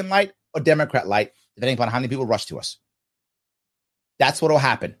Republican light or Democrat light, depending upon how many people rush to us. That's what will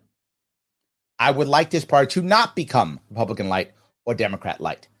happen. I would like this party to not become Republican light or Democrat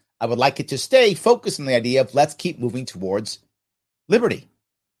light. I would like it to stay focused on the idea of let's keep moving towards liberty,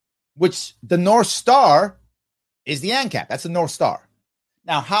 which the North Star is the ANCAP. That's the North Star.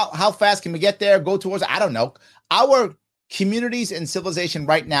 Now, how fast can we get there, go towards it? I don't know. Our communities and civilization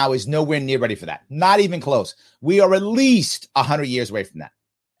right now is nowhere near ready for that. Not even close. We are at least 100 years away from that.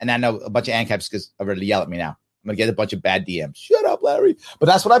 And I know a bunch of ANCAPs are ready to yell at me now. I'm going to get a bunch of bad DMs. Shut up, Larry. But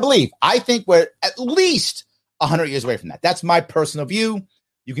that's what I believe. I think we're at least 100 years away from that. That's my personal view.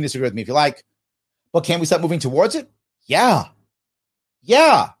 You can disagree with me if you like. But can we start moving towards it? Yeah.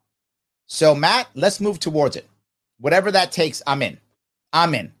 Yeah. So, Matt, let's move towards it. Whatever that takes, I'm in.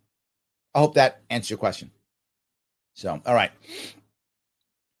 I'm in. I hope that answers your question. So, all right.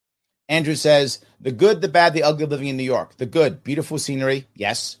 Andrew says, the good, the bad, the ugly living in New York. The good, beautiful scenery.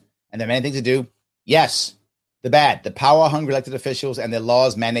 Yes. And there are many things to do. Yes. The bad, the power-hungry elected officials and their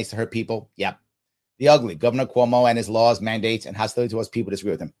laws, mandates to hurt people. Yep. The ugly, Governor Cuomo and his laws, mandates, and hostility towards people who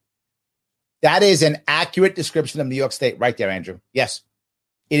disagree with him. That is an accurate description of New York State right there, Andrew. Yes.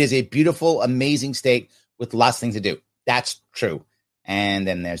 It is a beautiful, amazing state with lots of things to do. That's true. And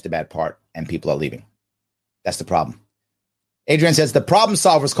then there's the bad part, and people are leaving. That's the problem. Adrian says, the Problem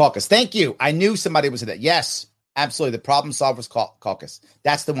Solvers Caucus. Thank you. I knew somebody would say that. Yes, absolutely. The Problem Solvers Caucus.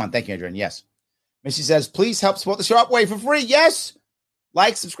 That's the one. Thank you, Adrian. Yes. Missy says, please help support the Sharp Way for free. Yes.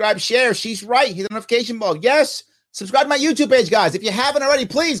 Like, subscribe, share. She's right. Hit the notification bell. Yes. Subscribe to my YouTube page, guys. If you haven't already,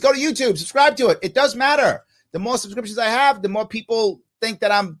 please go to YouTube. Subscribe to it. It does matter. The more subscriptions I have, the more people think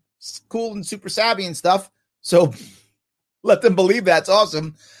that I'm cool and super savvy and stuff. So let them believe that's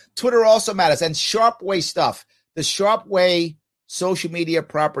awesome. Twitter also matters. And Sharp Way stuff. The Sharp Way social media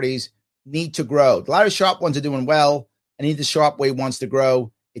properties need to grow. A lot of Sharp ones are doing well. I need the Sharp Way ones to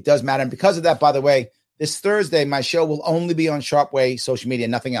grow. It does matter. And because of that, by the way, this Thursday, my show will only be on Sharpway social media,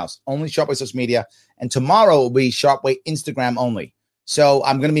 nothing else. Only Sharpway social media. And tomorrow will be Sharpway Instagram only. So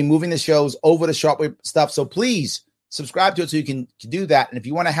I'm going to be moving the shows over to Sharpway stuff. So please subscribe to it so you can do that. And if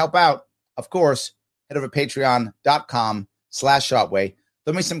you want to help out, of course, head over to patreon.com/Sharpway.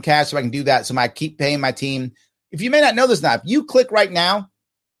 Throw me some cash so I can do that. So I keep paying my team. If you may not know this now, if you click right now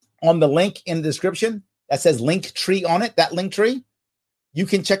on the link in the description that says Linktree on it, that Linktree, you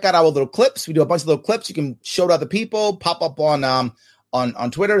can check out our little clips. We do a bunch of little clips. You can show to other people, pop up on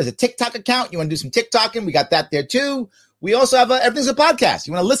Twitter. There's a TikTok account. You want to do some TikToking? We got that there too. We also have Everything's a Podcast.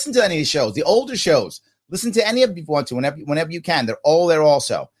 You want to listen to any of these shows, the older shows, listen to any of them if you want to, whenever you can. They're all there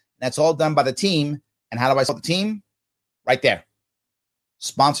also. And that's all done by the team. And how do I support the team? Right there.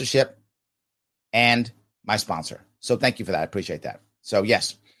 Sponsorship and my sponsor. So thank you for that. I appreciate that. So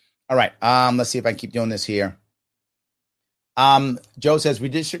yes. All right. Let's see if I can keep doing this here. Joe says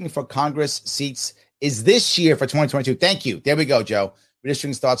redistricting for Congress seats is this year for 2022. Thank you. There we go, Joe.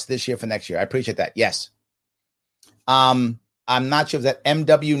 Redistricting starts this year for next year. I appreciate that. Yes. I'm not sure if that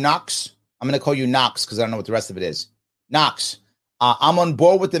MW Knox. I'm going to call you Knox because I don't know what the rest of it is. Knox. I'm on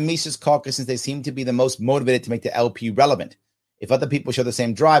board with the Mises Caucus since they seem to be the most motivated to make the LP relevant. If other people show the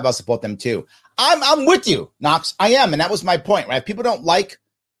same drive, I'll support them too. I'm with you, Knox. I am, and that was my point, right? If people don't like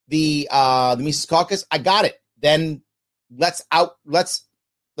the Mises Caucus, I got it. Then let's out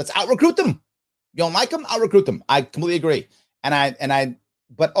recruit them. You don't like them? I'll recruit them. I completely agree.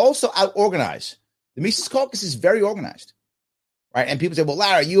 But also out organize. The Mises Caucus is very organized, right? And people say, well,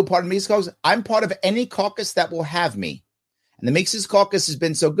 Larry, are you a part of the Mises Caucus? I'm part of any caucus that will have me. And the Mises Caucus has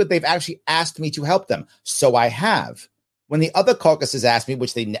been so good, they've actually asked me to help them. So I have. When the other caucuses ask me,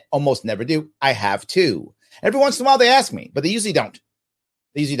 which they almost never do, I have too. Every once in a while they ask me, but they usually don't.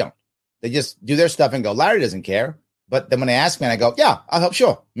 They just do their stuff and go, Larry doesn't care. But then when they ask me and I go, yeah, I'll help.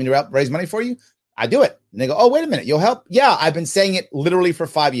 Sure. You mean to raise money for you? I do it. And they go, oh, wait a minute. You'll help? Yeah. I've been saying it literally for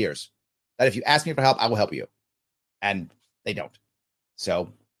 5 years that if you ask me for help, I will help you. And they don't.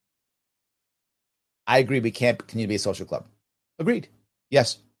 So I agree. We can't continue to be a social club. Agreed.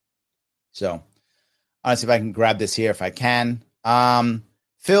 Yes. So let's see if I can grab this here if I can.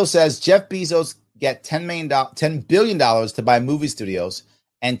 Phil says Jeff Bezos get $10 billion to buy movie studios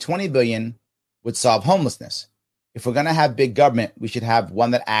and $20 billion would solve homelessness. If we're going to have big government, we should have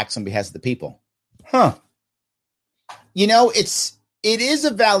one that acts on behalf of the people. Huh. You know, it's It is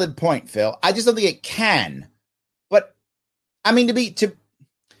a valid point, Phil. I just don't think it can. But I mean,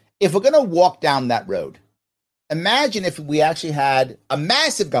 if we're going to walk down that road, imagine if we actually had a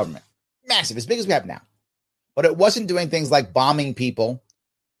massive government, massive, as big as we have now, but it wasn't doing things like bombing people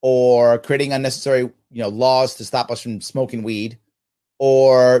or creating unnecessary, laws to stop us from smoking weed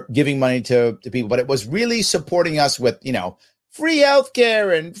or giving money to people, but it was really supporting us with, free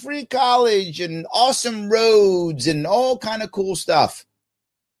healthcare and free college and awesome roads and all kind of cool stuff.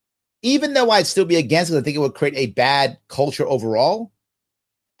 Even though I'd still be against it, I think it would create a bad culture overall.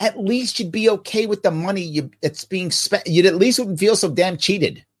 At least you'd be okay with the money that's being spent. You'd at least wouldn't feel so damn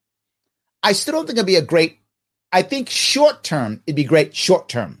cheated. I still don't think it'd be a great. I think short term, it'd be great short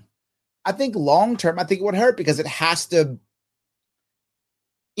term. I think long term, I think it would hurt because it has to.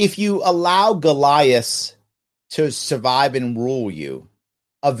 If you allow Goliaths to survive and rule you,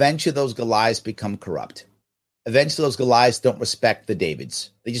 eventually those Goliaths become corrupt. Eventually those Goliaths don't respect the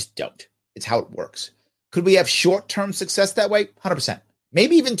Davids. They just don't. It's how it works. Could we have short-term success that way? 100%.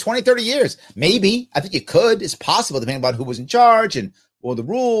 Maybe even 20, 30 years. Maybe. I think you could. It's possible depending on who was in charge and what the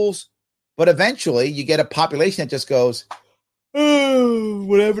rules. But eventually you get a population that just goes, oh,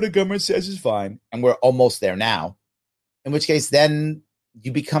 whatever the government says is fine. And we're almost there now. In which case then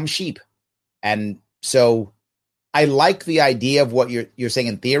you become sheep. And so I like the idea of what you're saying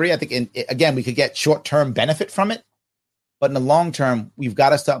in theory. I think, again, we could get short-term benefit from it. But in the long term, we've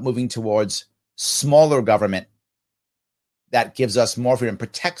got to start moving towards smaller government that gives us more freedom,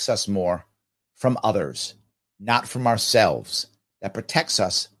 protects us more from others, not from ourselves, that protects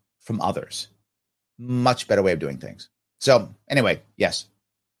us from others. Much better way of doing things. So anyway, yes.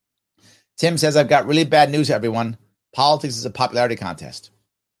 Tim says, I've got really bad news, everyone. Politics is a popularity contest.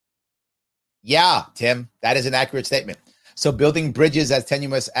 Yeah, Tim, that is an accurate statement. So building bridges, as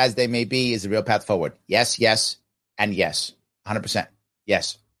tenuous as they may be, is the real path forward. Yes, yes, and yes. 100%.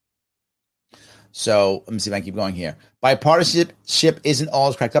 Yes. So let me see if I can keep going here. Bipartisanship isn't all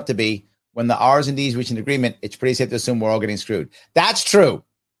it's cracked up to be. When the R's and D's reach an agreement, it's pretty safe to assume we're all getting screwed. That's true.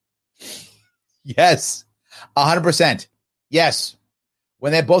 Yes. 100%. Yes.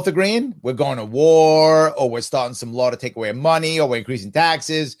 When they're both agreeing, we're going to war, or we're starting some law to take away money, or we're increasing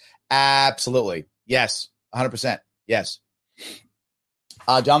taxes. Absolutely. Yes. 100%. Yes.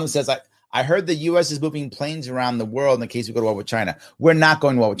 Jonathan says, I heard the U.S. is moving planes around the world in the case we go to war with China. We're not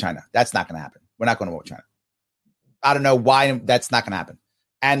going to war with China. That's not going to happen. We're not going to war with China. I don't know why that's not going to happen.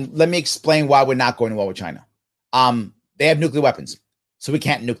 And let me explain why we're not going to war with China. They have nuclear weapons, so we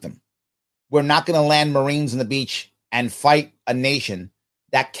can't nuke them. We're not going to land Marines on the beach and fight a nation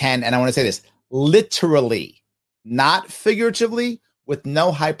that can, and I want to say this, literally, not figuratively, with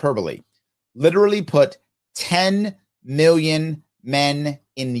no hyperbole, literally put 10 million men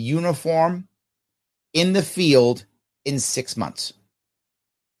in uniform in the field in 6 months.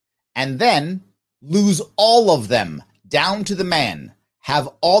 And then lose all of them down to the man, have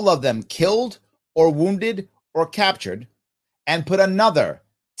all of them killed or wounded or captured, and put another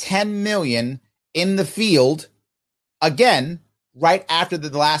 10 million in the field again right after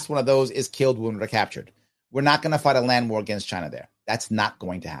the last one of those is killed, wounded, or captured. We're not going to fight a land war against China there. That's not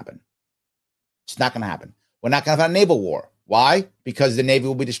going to happen. It's not going to happen. We're not going to fight a naval war. Why? Because the Navy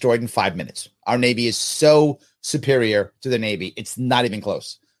will be destroyed in 5 minutes. Our Navy is so superior to the Navy, it's not even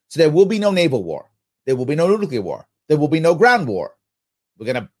close. So there will be no naval war. There will be no nuclear war. There will be no ground war.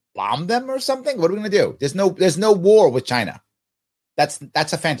 We're going to bomb them or something? What are we going to do? There's no war with China. That's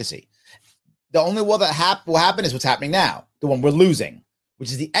a fantasy. The only war that will happen is what's happening now, the one we're losing,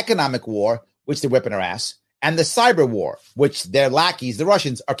 which is the economic war, which they're whipping our ass, and the cyber war, which their lackeys, the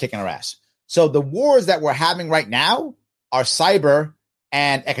Russians, are kicking our ass. So the wars that we're having right now are cyber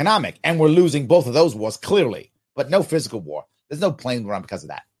and economic, and we're losing both of those wars clearly, but no physical war. There's no plane going on because of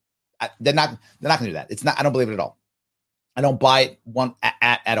that. They're not going to do that. It's not. I don't believe it at all. I don't buy it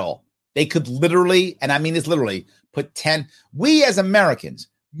at all. They could literally, and I mean this literally, put 10. We as Americans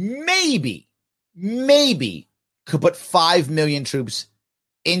maybe could put 5 million troops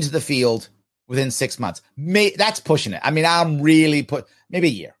into the field within 6 months. That's pushing it. I mean, I'm really maybe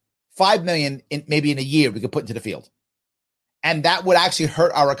a year. 5 million maybe in a year we could put into the field. And that would actually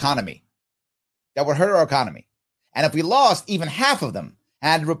hurt our economy. That would hurt our economy. And if we lost even half of them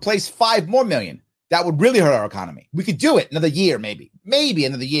and replace 5 more million, that would really hurt our economy. We could do it another year, maybe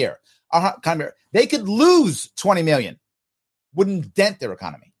another year. Our economy, they could lose 20 million. Wouldn't dent their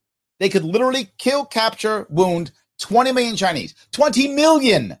economy. They could literally kill, capture, wound 20 million Chinese. 20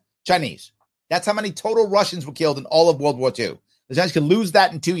 million Chinese. That's how many total Russians were killed in all of World War II. The Chinese could lose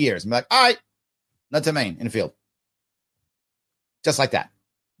that in 2 years and be like, all right, not to main in the field. Just like that.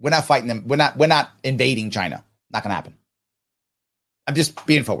 We're not fighting them. We're not invading China. Not going to happen. I'm just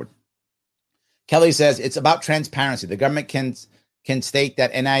being forward. Kelly says it's about transparency. The government can state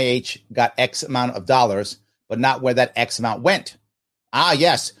that NIH got X amount of dollars, but not where that X amount went. Ah,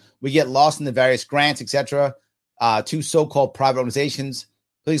 yes. We get lost in the various grants, etc. To so-called private organizations.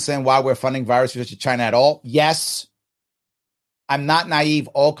 Please explain why we're funding virus research in China at all. Yes. I'm not naive.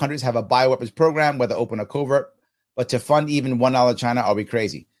 All countries have a bioweapons program, whether open or covert. But to fund even $1 China, are we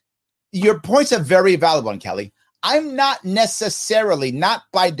crazy? Your points are very valid one, Kelly. I'm not necessarily, not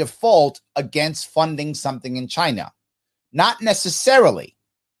by default, against funding something in China. Not necessarily.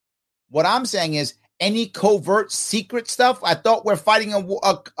 What I'm saying is any covert secret stuff, I thought we're fighting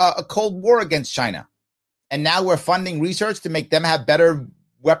a Cold War against China. And now we're funding research to make them have better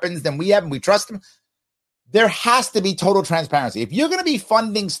weapons than we have and we trust them. There has to be total transparency. If you're going to be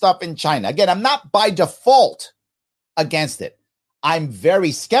funding stuff in China, again, I'm not by default against it. I'm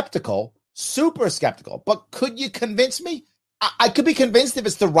very skeptical, super skeptical. But could you convince me? I could be convinced if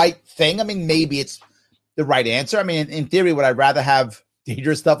it's the right thing. I mean, maybe it's the right answer. I mean, in theory, would I rather have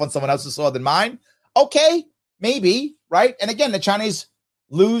dangerous stuff on someone else's soil than mine? Okay, maybe, right? And again, the Chinese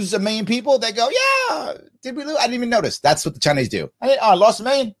lose 1 million people. They go, yeah, did we lose? I didn't even notice. That's what the Chinese do. I lost 1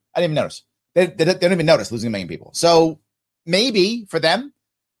 million. I didn't even notice. They don't even notice losing 1 million people. So maybe for them,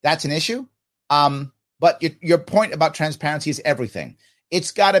 that's an issue. But your point about transparency is everything.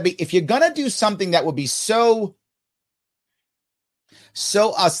 It's got to be, if you're going to do something that would be so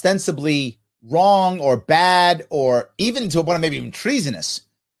ostensibly wrong or bad, or even to a point of maybe even treasonous,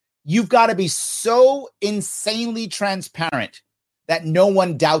 you've got to be so insanely transparent that no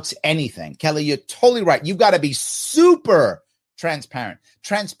one doubts anything. Kelly, you're totally right. You've got to be super transparent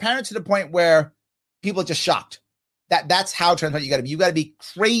to the point where people are just shocked. That's how transparent you got to be. You got to be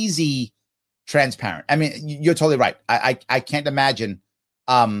crazy transparent. I mean, you're totally right. I can't imagine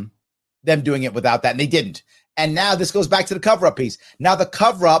them doing it without that, and they didn't. And now this goes back to the cover-up piece. Now the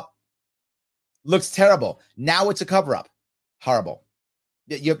cover-up looks terrible. Now it's a cover-up. Horrible.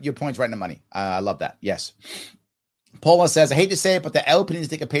 Your point's right in the money. I love that. Yes. Paula says, I hate to say it, but the LP needs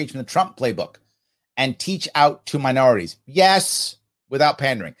to take a page from the Trump playbook and teach out to minorities. Yes, without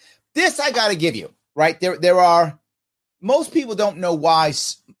pandering. This I got to give you, right? There are, most people don't know why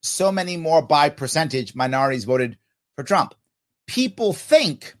so many more by percentage minorities voted for Trump. People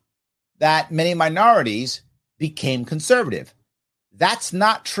think that many minorities became conservative. That's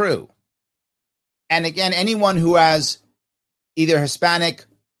not true. And again, anyone who has either Hispanic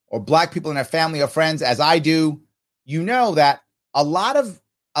or Black people in their family or friends, as I do, you know that a lot of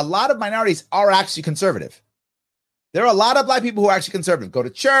minorities are actually conservative. There are a lot of Black people who are actually conservative, go to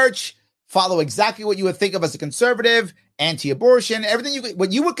church, follow exactly what you would think of as a conservative, anti-abortion, everything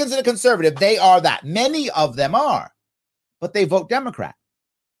what you would consider conservative, they are that. Many of them are, but they vote Democrat.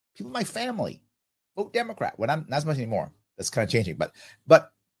 People in my family vote Democrat. When I'm not so much anymore. That's kind of changing, but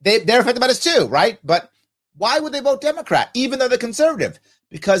they're affected by this too, right? But why would they vote Democrat, even though they're conservative?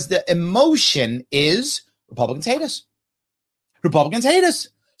 Because the emotion is Republicans hate us. Republicans hate us.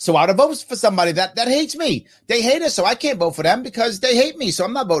 So I would vote for somebody that hates me. They hate us, so I can't vote for them because they hate me, so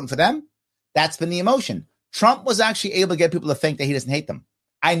I'm not voting for them. That's been the emotion. Trump was actually able to get people to think that he doesn't hate them.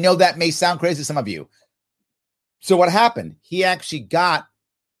 I know that may sound crazy to some of you. So what happened? He actually got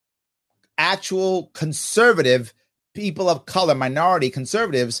actual conservative people of color, minority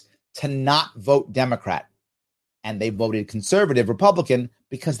conservatives, to not vote Democrat. And they voted conservative Republican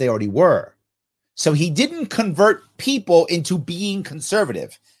because they already were. So he didn't convert people into being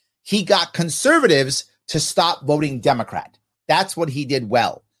conservative. He got conservatives to stop voting Democrat. That's what he did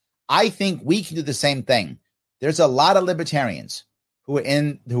well. I think we can do the same thing. There's a lot of libertarians who are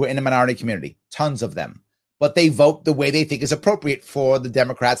in the minority community, tons of them, but they vote the way they think is appropriate for the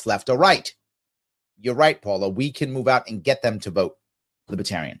Democrats, left or right. You're right, Paula. We can move out and get them to vote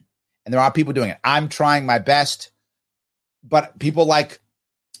libertarian. And there are people doing it. I'm trying my best, but people like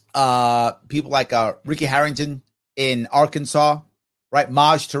Ricky Harrington in Arkansas, right?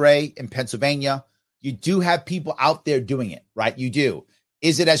 Maj Touré in Pennsylvania. You do have people out there doing it, right? You do.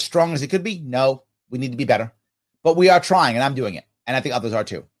 Is it as strong as it could be? No, we need to be better, but we are trying, and I'm doing it. And I think others are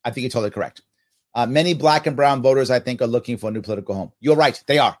too. I think you're totally correct. Many Black and brown voters, I think, are looking for a new political home. You're right.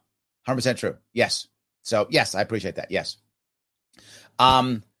 They are 100% true. Yes. So yes, I appreciate that. Yes.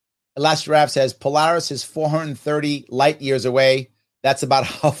 Last Giraffe says Polaris is 430 light years away. That's about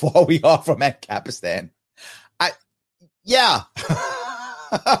how far we are from Ancapistan. Yeah.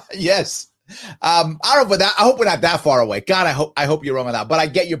 Yes. I don't know about that. I hope we're not that far away. God, I hope you're wrong on that. But I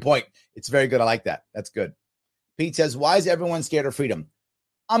get your point. It's very good. I like that. That's good. Pete says, why is everyone scared of freedom?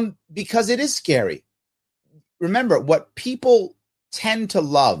 Because it is scary. Remember, what people tend to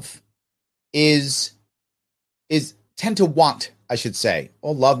love is tend to want, I should say,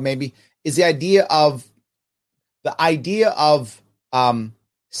 or love maybe, is the idea of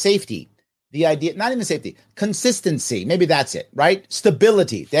safety. The idea, not even safety, consistency. Maybe that's it, right?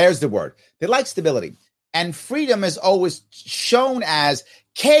 Stability. There's the word. They like stability. And freedom is always shown as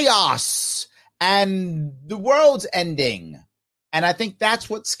chaos and the world's ending. And I think that's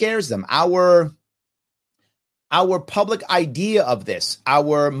what scares them. Our public idea of this,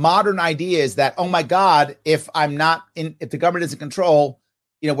 our modern idea is that, oh my God, if the government is in control,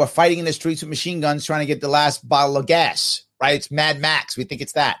 we're fighting in the streets with machine guns trying to get the last bottle of gas, right? It's Mad Max. We think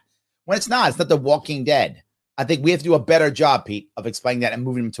it's that. When it's not The Walking Dead. I think we have to do a better job, Pete, of explaining that and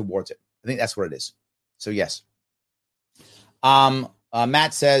moving them towards it. I think that's what it is. So yes.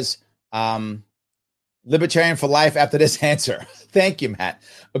 Matt says, libertarian for life after this answer. Thank you, Matt.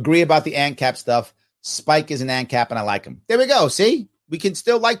 Agree about the ANCAP stuff. Spike is an ANCAP and I like him. There we go. See, we can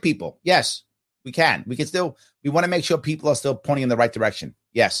still like people. Yes, we can. We want to make sure people are still pointing in the right direction.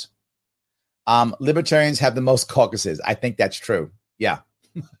 Yes. Libertarians have the most caucuses. I think that's true. Yeah,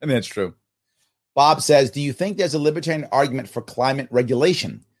 I mean, that's true. Bob says, do you think there's a libertarian argument for climate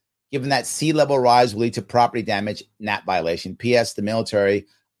regulation, given that sea level rise will lead to property damage, NAP violation? P.S. The military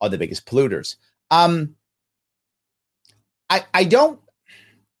are the biggest polluters. I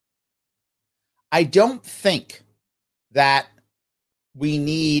don't think that we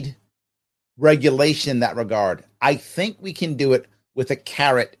need regulation in that regard. I think we can do it with a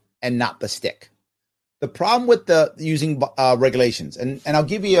carrot and not the stick. The problem with using regulations, and I'll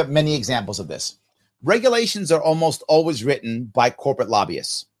give you many examples of this. Regulations are almost always written by corporate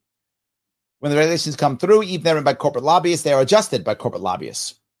lobbyists. When the regulations come through, even if they're written by corporate lobbyists, they are adjusted by corporate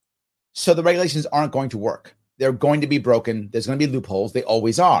lobbyists. So the regulations aren't going to work. They're going to be broken. There's going to be loopholes. They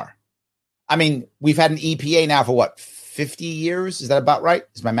always are. I mean, we've had an EPA now for 50 years? Is that about right?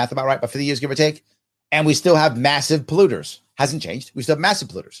 Is my math about right? About 50 years, give or take? And we still have massive polluters. Hasn't changed. We still have massive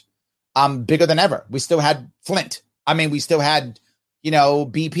polluters. Bigger than ever. We still had Flint. I mean, we still had,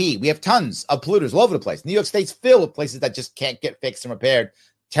 BP. We have tons of polluters all over the place. New York State's filled with places that just can't get fixed and repaired.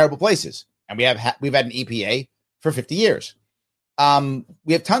 Terrible places. And we've had an EPA for 50 years.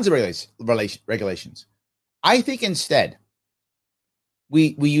 We have tons of regulations. I think instead,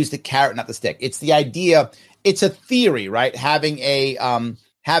 we use the carrot, not the stick. It's the idea. It's a theory, right? Having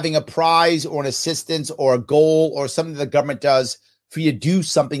a prize or an assistance or a goal or something that the government does for you to do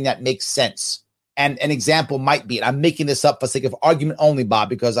something that makes sense. And an example might be, and I'm making this up for sake of argument only, Bob,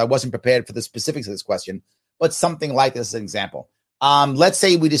 because I wasn't prepared for the specifics of this question, but something like this as an example. Let's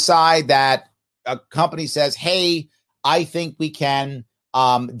say we decide that a company says, hey, I think we can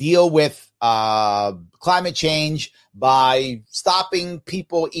deal with climate change by stopping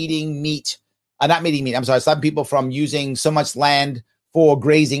people eating meat. Stopping people from using so much land for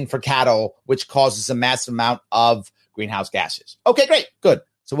grazing for cattle, which causes a massive amount of greenhouse gases. Okay, great. Good.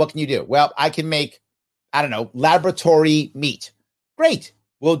 So what can you do? Well, I can make, laboratory meat. Great.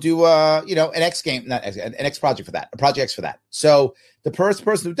 We'll do, an X project for that, a Project X for that. So the first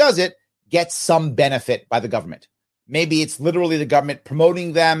person who does it gets some benefit by the government. Maybe it's literally the government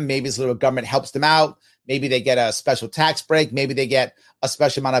promoting them. Maybe it's literally the government helps them out. Maybe they get a special tax break. Maybe they get a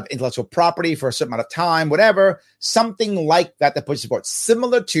special amount of intellectual property for a certain amount of time, whatever. Something like that that pushes support.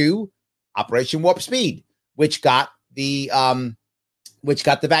 Similar to Operation Warp Speed, which got the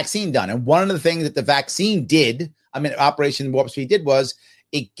vaccine done. And one of the things that the vaccine did, Operation Warp Speed did, was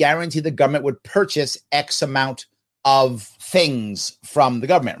it guaranteed the government would purchase X amount of things from the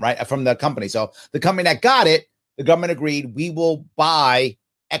government, right? From the company. So the company that got it, the government agreed, we will buy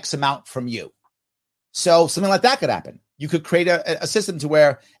X amount from you. So something like that could happen. You could create a system to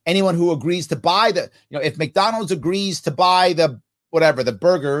where anyone who agrees to buy if McDonald's agrees to buy the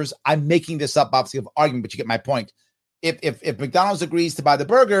burgers, I'm making this up, obviously, of argument, but you get my point. If McDonald's agrees to buy the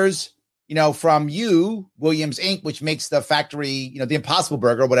burgers, from you, Williams Inc., which makes the factory, the Impossible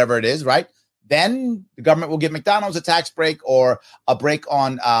Burger, whatever it is, right? Then the government will give McDonald's a tax break or a break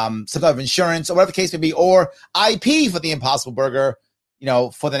on some type of insurance or whatever the case may be, or IP for the Impossible Burger,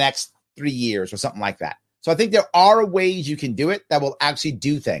 for the next 3 years or something like that. So I think there are ways you can do it that will actually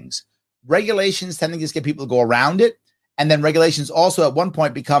do things. Regulations tend to just get people to go around it. And then regulations also at one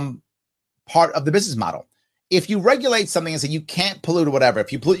point become part of the business model. If you regulate something and say you can't pollute or whatever,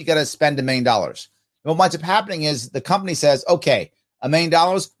 if you pollute, you got to spend $1 million. What winds up happening is the company says, okay, $1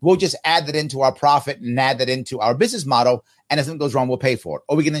 million, we'll just add that into our profit and add that into our business model. And if something goes wrong, we'll pay for it.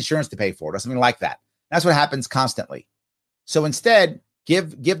 Or we get insurance to pay for it or something like that. That's what happens constantly. So instead,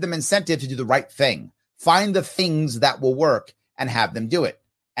 give them incentive to do the right thing. Find the things that will work and have them do it.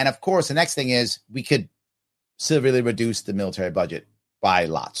 And of course, the next thing is we could severely reduce the military budget by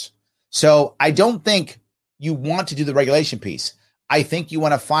lots. So I don't think you want to do the regulation piece. I think you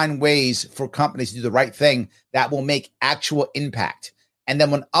want to find ways for companies to do the right thing that will make actual impact. And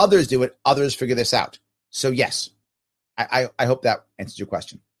then when others do it, others figure this out. So yes, I hope that answers your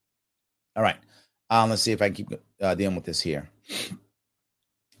question. All right. Let's see if I can keep dealing with this here.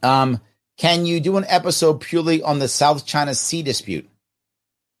 Can you do an episode purely on the South China Sea dispute?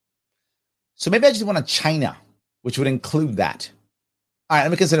 So maybe I just want on China, which would include that. All right,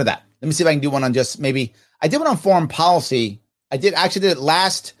 let me consider that. Let me see if I can do one on just maybe. I did one on foreign policy. I did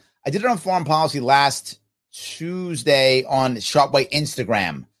it on foreign policy last Tuesday on Sharpway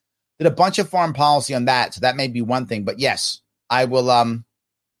Instagram. Did a bunch of foreign policy on that. So that may be one thing. But yes, I will.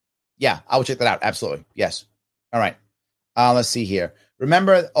 Yeah, I will check that out. Absolutely. Yes. All right. Let's see here.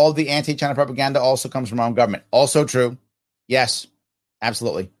 Remember, all the anti-China propaganda also comes from our own government. Also true. Yes,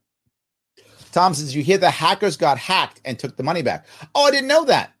 absolutely. Tom says, you hear the hackers got hacked and took the money back. Oh, I didn't know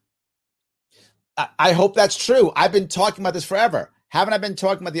that. I hope that's true. I've been talking about this forever. Haven't I been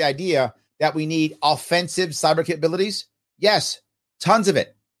talking about the idea that we need offensive cyber capabilities? Yes, tons of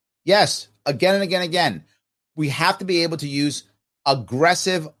it. Yes, again and again and again. We have to be able to use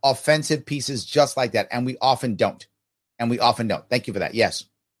aggressive, offensive pieces just like that, and we often don't. Thank you for that. Yes.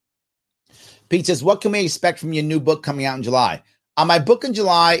 Pete says, what can we expect from your new book coming out in July? My book in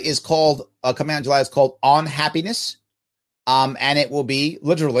July is called, coming out in July is called On Happiness. And it will be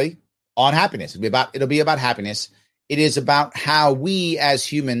literally on happiness. It'll be about happiness. It is about how we as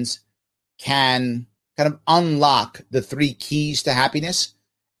humans can kind of unlock the 3 keys to happiness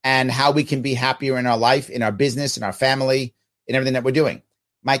and how we can be happier in our life, in our business, in our family, in everything that we're doing.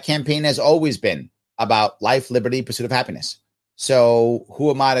 My campaign has always been about life, liberty, pursuit of happiness. So who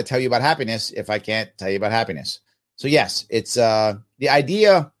am I to tell you about happiness if I can't tell you about happiness? So yes, it's the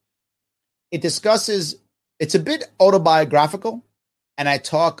idea. It discusses, it's a bit autobiographical, and I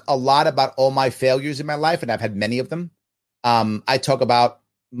talk a lot about all my failures in my life, and I've had many of them. I talk about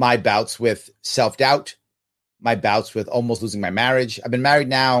my bouts with self-doubt, my bouts with almost losing my marriage. I've been married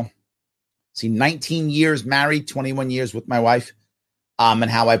now, 19 years married, 21 years with my wife, and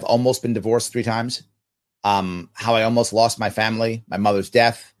how I've almost been divorced 3 times, how I almost lost my family, my mother's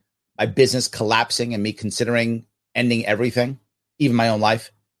death, my business collapsing and me considering ending everything, even my own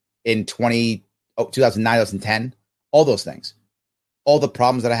life in 2009, 2010, all those things, all the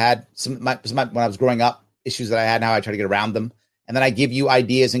problems that I had, when I was growing up, issues that I had, now I try to get around them. And then I give you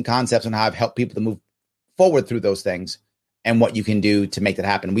ideas and concepts on how I've helped people to move forward through those things and what you can do to make that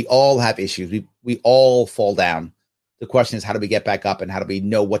happen. We all have issues. We all fall down. The question is, how do we get back up and how do we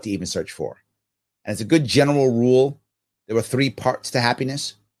know what to even search for? And it's a good general rule. There are 3 parts to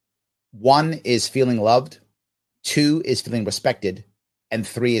happiness. 1 is feeling loved. 2 is feeling respected. And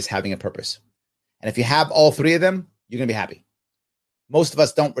 3 is having a purpose. And if you have all 3 of them, you're going to be happy. Most of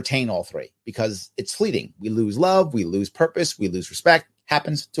us don't retain all 3 because it's fleeting. We lose love, we lose purpose, we lose respect.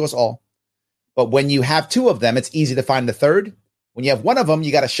 Happens to us all. But when you have 2 of them, it's easy to find the 3rd. When you have 1 of them,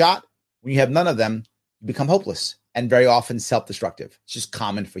 you got a shot. When you have none of them, you become hopeless and very often self-destructive. It's just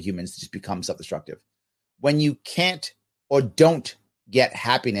common for humans to just become self-destructive. When you can't or don't get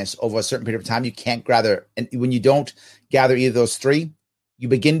happiness over a certain period of time, you can't gather. And when you don't gather either of those 3, you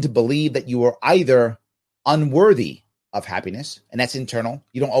begin to believe that you are either unworthy of happiness, and that's internal.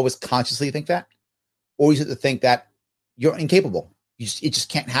 You don't always consciously think that, or you have to think that you're incapable. It just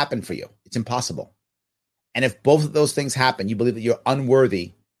can't happen for you. It's impossible. And if both of those things happen, you believe that you're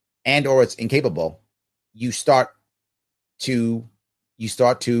unworthy and or it's incapable, you start to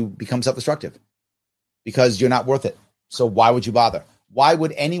become self-destructive because you're not worth it. So why would you bother? Why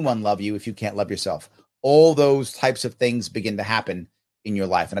would anyone love you if you can't love yourself? All those types of things begin to happen in your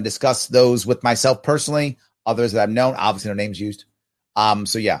life. And I discuss those with myself personally, others that I've known, obviously no names used.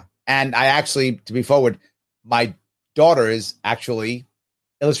 So yeah. And I actually, to be forward, my daughter is actually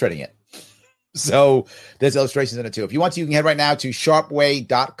illustrating it. So there's illustrations in it too. If you want to, you can head right now to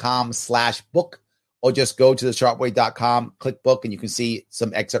sharpway.com/book, or just go to the sharpway.com, click book, and you can see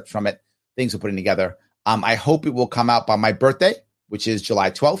some excerpts from it, things we're putting together. I hope it will come out by my birthday, which is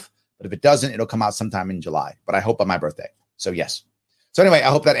July 12th. But if it doesn't, it'll come out sometime in July. But I hope by my birthday. So yes. So anyway, I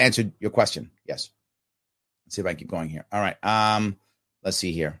hope that answered your question. Yes. Let's see if I can keep going here. All right. Let's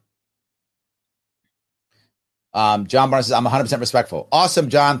see here. John Barnes says, I'm 100% respectful. Awesome,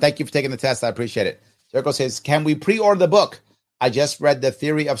 John. Thank you for taking the test. I appreciate it. Jericho says, can we pre-order the book? I just read The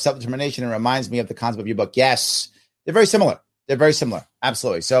Theory of Self-Determination and it reminds me of the concept of your book. Yes, they're very similar.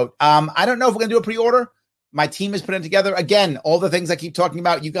 Absolutely. So I don't know if we're going to do a pre-order. My team is putting it together. Again, all the things I keep talking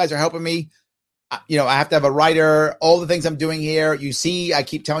about, you guys are helping me. I have to have a writer, all the things I'm doing here. You see, I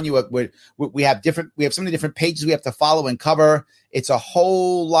keep telling you we have so many different pages we have to follow and cover. It's a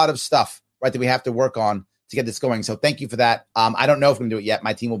whole lot of stuff, right, that we have to work on to get this going. So thank you for that. I don't know if we're going to do it yet.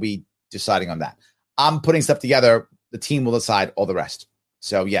 My team will be deciding on that. I'm putting stuff together. The team will decide all the rest.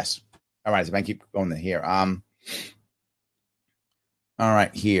 So yes. All right. So I keep going here. All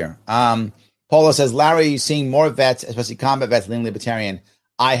right, here. Paula says, Larry, you're seeing more vets, especially combat vets, leaning libertarian.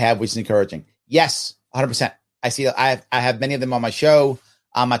 I have, which is encouraging. Yes, 100%. I see. I have many of them on my show.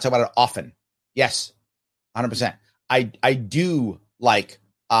 I talk about it often. Yes, 100%. I do like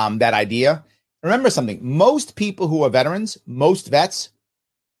that idea. Remember something. Most people who are veterans, most vets,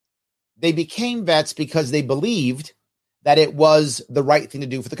 they became vets because they believed that it was the right thing to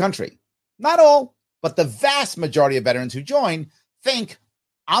do for the country. Not all, but the vast majority of veterans who join think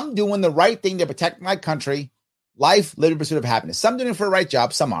I'm doing the right thing to protect my country, life, liberty, pursuit of happiness. Some doing it for the right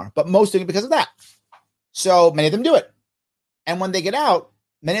job, some are, but most doing it because of that. So many of them do it. And when they get out,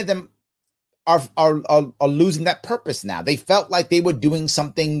 many of them are losing that purpose now. They felt like they were doing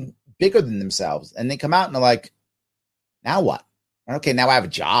something bigger than themselves. And they come out and they're like, now what? Okay, now I have a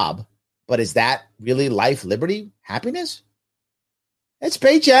job. But is that really life, liberty, happiness? It's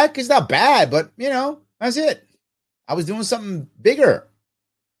paycheck. It's not bad, but, that's it. I was doing something bigger.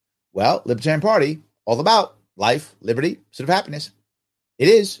 Well, Libertarian Party, all about life, liberty, pursuit of happiness. It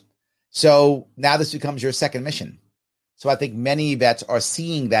is. So now this becomes your second mission. So I think many vets are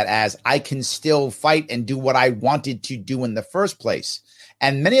seeing that as I can still fight and do what I wanted to do in the first place.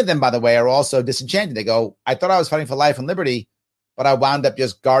 And many of them, by the way, are also disenchanted. They go, I thought I was fighting for life and liberty, but I wound up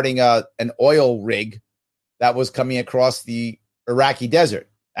just guarding an oil rig that was coming across the Iraqi desert.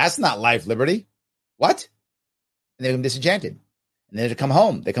 That's not life, liberty. What? And they become disenchanted. And then they come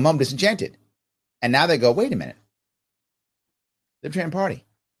home. They come home disenchanted. And now they go, wait a minute. Libertarian Party.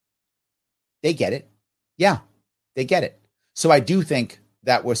 They get it. Yeah, they get it. So I do think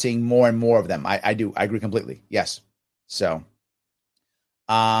that we're seeing more and more of them. I do. I agree completely. Yes. So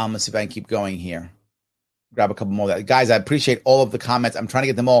let's see if I can keep going here. Grab a couple more. Guys, I appreciate all of the comments. I'm trying to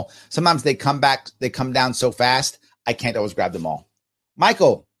get them all. Sometimes they come down so fast, I can't always grab them all.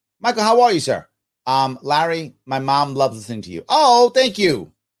 Michael, how are you, sir? Larry, my mom loves listening to you. Oh, thank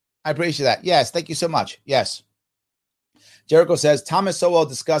you. I appreciate that. Yes, thank you so much. Yes. Jericho says, Thomas Sowell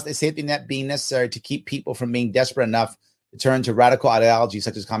discussed a safety net being necessary to keep people from being desperate enough to turn to radical ideologies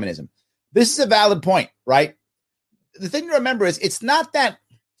such as communism. This is a valid point, right? The thing to remember is it's not that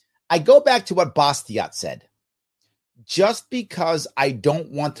I go back to what Bastiat said. Just because I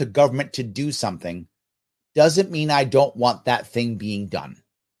don't want the government to do something doesn't mean I don't want that thing being done.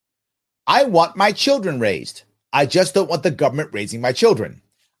 I want my children raised. I just don't want the government raising my children.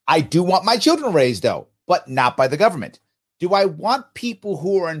 I do want my children raised, though, but not by the government. Do I want people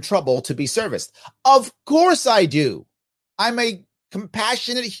who are in trouble to be serviced? Of course I do. I'm a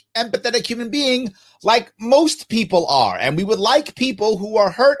compassionate, empathetic human being like most people are, and we would like people who are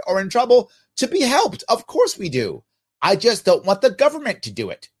hurt or in trouble to be helped. Of course we do. I just don't want the government to do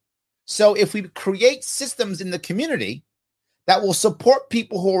it. So if we create systems in the community that will support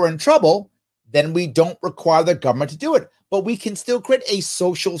people who are in trouble, then we don't require the government to do it. But we can still create a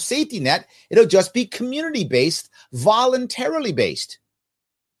social safety net. It'll just be community-based, voluntarily based.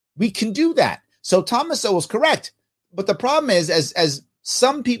 We can do that. So Thomas O was correct. But the problem is, as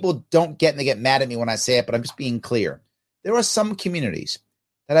some people don't get, and they get mad at me when I say it, but I'm just being clear. There are some communities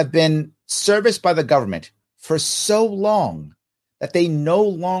that have been serviced by the government for so long that they no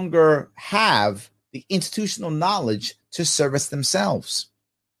longer have the institutional knowledge to service themselves.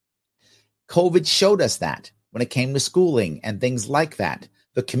 COVID showed us that when it came to schooling and things like that.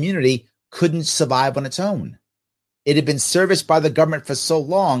 The community couldn't survive on its own. It had been serviced by the government for so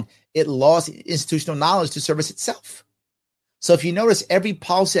long, it lost institutional knowledge to service itself. So if you notice, every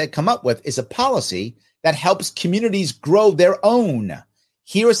policy I come up with is a policy that helps communities grow their own.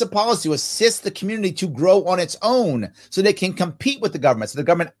 Here is a policy to assist the community to grow on its own so they can compete with the government. So the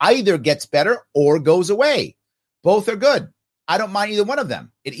government either gets better or goes away. Both are good. I don't mind either one of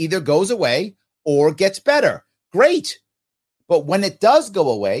them. It either goes away or gets better. Great. But when it does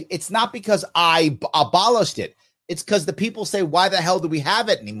go away, it's not because I abolished it. It's because the people say, why the hell do we have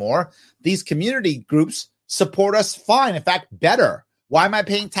it anymore? These community groups support us fine. In fact, better. Why am I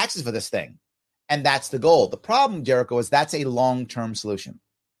paying taxes for this thing? And that's the goal. The problem, Jericho, is that's a long-term solution.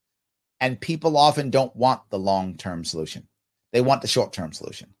 And people often don't want the long-term solution. They want the short-term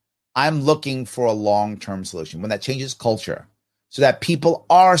solution. I'm looking for a long-term solution, one that changes culture so that people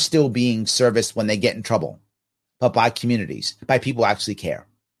are still being serviced when they get in trouble, but by communities, by people who actually care,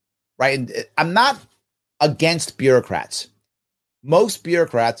 right? And I'm not against bureaucrats. Most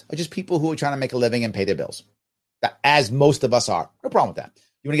bureaucrats are just people who are trying to make a living and pay their bills, as most of us are. No problem with that.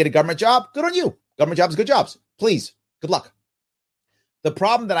 You want to get a government job? Good on you. Government jobs, good jobs. Please, good luck. The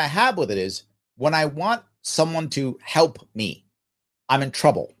problem that I have with it is when I want someone to help me. I'm in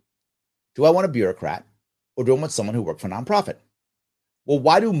trouble. Do I want a bureaucrat or do I want someone who works for a nonprofit? Well,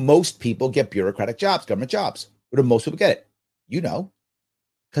 why do most people get bureaucratic jobs, government jobs? Where do most people get it? You know,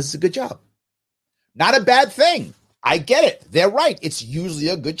 because it's a good job. Not a bad thing. I get it. They're right. It's usually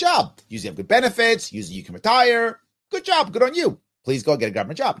a good job. Usually have good benefits. Usually you can retire. Good job. Good on you. Please go get a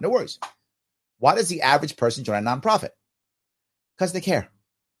government job. No worries. Why does the average person join a nonprofit? Because they care.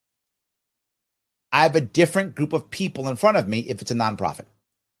 I have a different group of people in front of me if it's a nonprofit.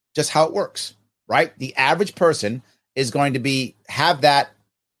 Just how it works, right? The average person is going to have that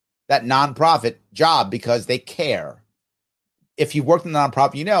nonprofit job because they care. If you work in a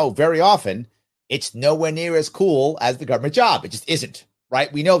nonprofit, you know very often it's nowhere near as cool as the government job. It just isn't,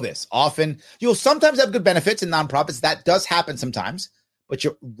 right? We know this. Often you'll sometimes have good benefits in nonprofits. That does happen sometimes, but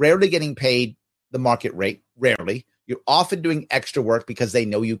you're rarely getting paid the market rate. Rarely. You're often doing extra work because they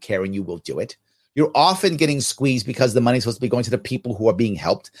know you care and you will do it. You're often getting squeezed because the money's supposed to be going to the people who are being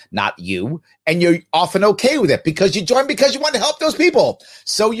helped, not you. And you're often okay with it because you joined because you want to help those people.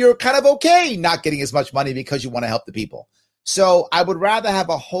 So you're kind of okay not getting as much money because you want to help the people. So I would rather have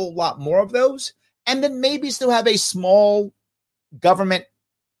a whole lot more of those and then maybe still have a small government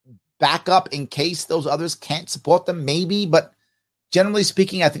backup in case those others can't support them, maybe. But generally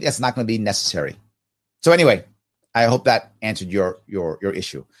speaking, I think that's not going to be necessary. So anyway, I hope that answered your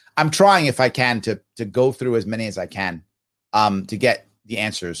issue. I'm trying, if I can, to go through as many as I can to get the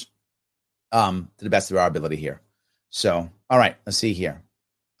answers to the best of our ability here. So, all right, let's see here.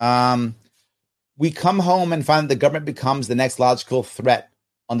 We come home and find the government becomes the next logical threat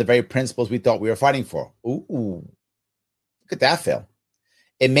on the very principles we thought we were fighting for. Ooh, look at that, Phil.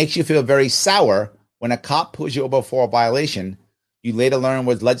 It makes you feel very sour when a cop pulls you over for a violation you later learn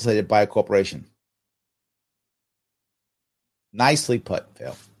was legislated by a corporation. Nicely put,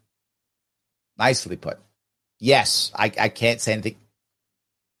 Phil. Nicely put. Yes, I can't say anything.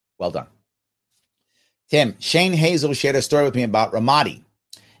 Well done. Tim, Shane Hazel shared a story with me about Ramadi.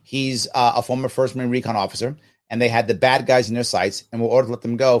 He's a former 1st Marine Recon officer, and they had the bad guys in their sights and were ordered to let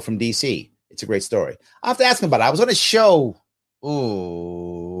them go from D.C. It's a great story. I'll have to ask him about it. I was on a show,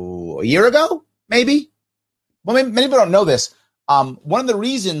 a year ago, maybe? Well, many people don't know this. One of the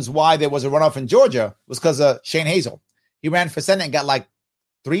reasons why there was a runoff in Georgia was because of Shane Hazel. He ran for Senate and got like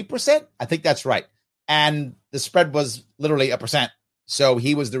 3%. I think that's right. And the spread was literally 1%. So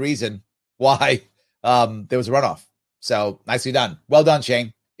he was the reason why there was a runoff. So nicely done. Well done,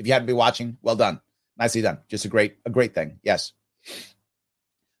 Shane. If you happen to be watching, well done. Nicely done. Just a great thing. Yes.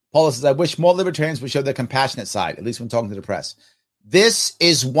 Paula says, I wish more libertarians would show their compassionate side, at least when talking to the press. This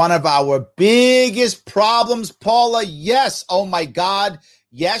is one of our biggest problems, Paula. Yes. Oh, my God.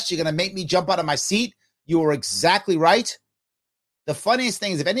 Yes, you're going to make me jump out of my seat. You are exactly right. The funniest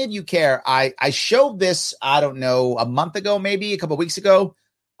thing is, if any of you care, I showed this, I don't know, a month ago, maybe a couple of weeks ago.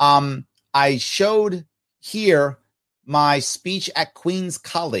 I showed here my speech at Queens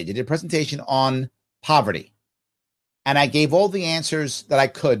College. I did a presentation on poverty. And I gave all the answers that I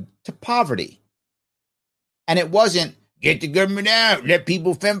could to poverty. And it wasn't, get the government out, let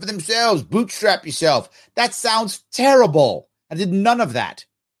people fend for themselves, bootstrap yourself. That sounds terrible. I did none of that.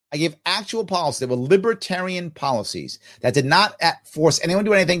 I gave actual policies. They were libertarian policies that did not force anyone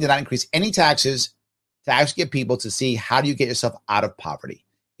to do anything, did not increase any taxes, to actually get people to see how do you get yourself out of poverty.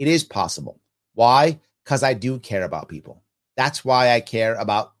 It is possible. Why? Because I do care about people. That's why I care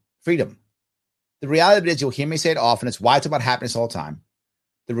about freedom. The reality of it is, you'll hear me say it often, it's why it's about happiness all the time.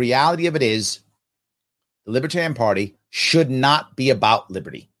 The reality of it is, the Libertarian Party should not be about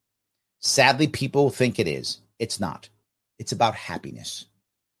liberty. Sadly, people think it is. It's not. It's about happiness.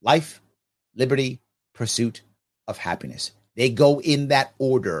 Life, liberty, pursuit of happiness. They go in that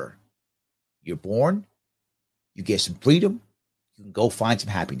order. You're born, you get some freedom, you can go find some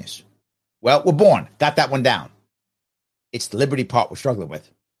happiness. Well, we're born, got that one down. It's the liberty part we're struggling with.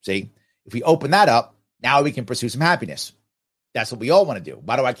 See, if we open that up, now we can pursue some happiness. That's what we all want to do.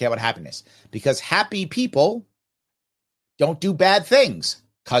 Why do I care about happiness? Because happy people don't do bad things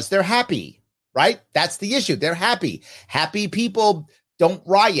because they're happy, right? That's the issue. They're happy. Happy people don't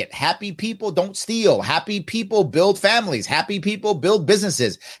riot. Happy people don't steal. Happy people build families. Happy people build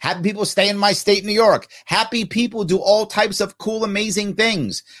businesses. Happy people stay in my state, New York. Happy people do all types of cool, amazing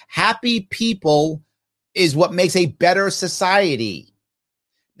things. Happy people is what makes a better society.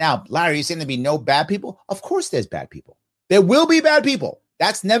 Now, Larry, you're saying there'll be no bad people? Of course there's bad people. There will be bad people.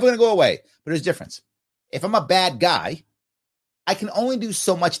 That's never going to go away. But there's a difference. If I'm a bad guy, I can only do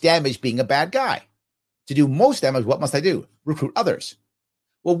so much damage being a bad guy. To do most damage, what must I do? Recruit others.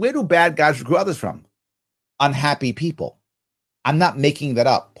 Well, where do bad guys recruit others from? Unhappy people. I'm not making that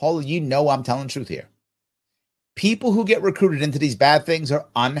up. Paula, you know I'm telling the truth here. People who get recruited into these bad things are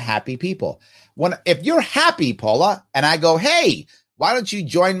unhappy people. If you're happy, Paula, and I go, hey, why don't you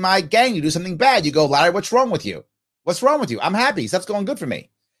join my gang? You do something bad. You go, Larry, what's wrong with you? What's wrong with you? I'm happy. Stuff's going good for me.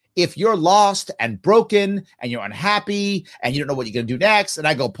 If you're lost and broken and you're unhappy and you don't know what you're going to do next, and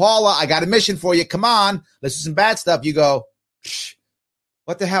I go, Paula, I got a mission for you. Come on, let's do some bad stuff. You go,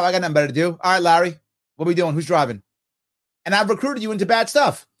 what the hell? I got nothing better to do. All right, Larry, what are we doing? Who's driving? And I've recruited you into bad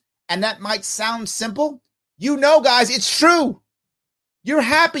stuff. And that might sound simple. You know, guys, it's true. You're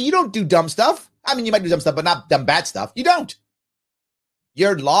happy. You don't do dumb stuff. I mean, you might do dumb stuff, but not dumb bad stuff. You don't.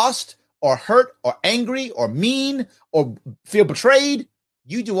 You're lost or hurt or angry or mean or feel betrayed.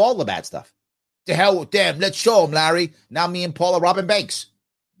 You do all the bad stuff. To hell with them. Let's show them, Larry. Now me and Paula robbing banks.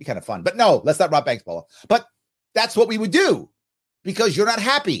 Be kind of fun. But no, let's not rob banks, Paula. But that's what we would do because you're not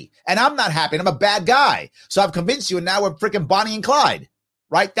happy. And I'm not happy. And I'm a bad guy. So I've convinced you, and now we're freaking Bonnie and Clyde.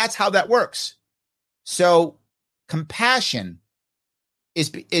 Right? That's how that works. So compassion is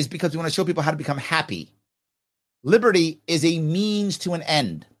because we want to show people how to become happy. Liberty is a means to an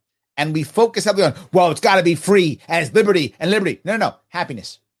end. And we focus heavily on, well, it's got to be free and it's liberty and liberty. No.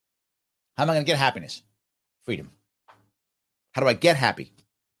 Happiness. How am I going to get happiness? Freedom. How do I get happy?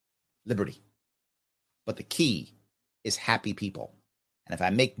 Liberty. But the key is happy people. And if I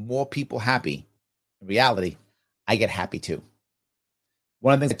make more people happy, in reality, I get happy too.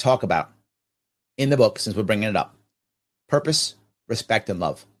 One of the things I talk about in the book, since we're bringing it up, purpose, respect, and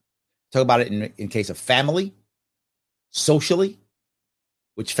love. Talk about it in case of family, socially,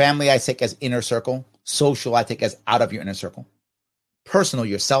 which family I take as inner circle, social I take as out of your inner circle, personal,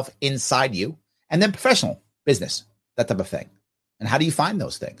 yourself inside you, and then professional, business, that type of thing. And how do you find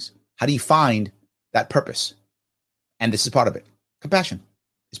those things? How do you find that purpose? And this is part of it. Compassion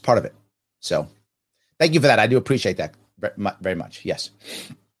is part of it. So thank you for that. I do appreciate that very much. Yes.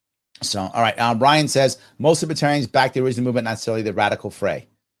 So, all right. Ryan says, most libertarians back the original movement, not necessarily the radical fray.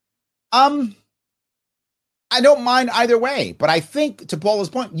 I don't mind either way, but I think to Paula's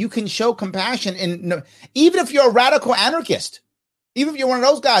point, you can show compassion even if you're a radical anarchist, even if you're one of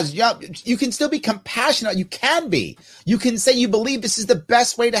those guys, you can still be compassionate. You can be. You can say you believe this is the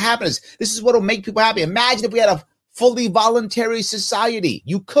best way to happiness. This is what will make people happy. Imagine if we had a fully voluntary society.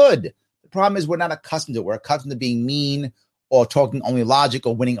 You could. The problem is we're not accustomed to it. We're accustomed to being mean or talking only logic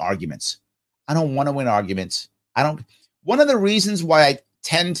or winning arguments. I don't want to win arguments. One of the reasons why I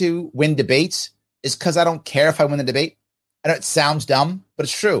tend to win debates is because I don't care if I win the debate. I know it sounds dumb, but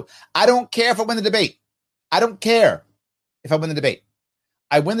it's true. I don't care if I win the debate. I don't care if I win the debate.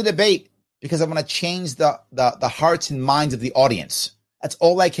 I win the debate because I want to change the hearts and minds of the audience. That's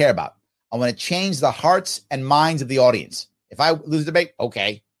all I care about. I want to change the hearts and minds of the audience. If I lose the debate,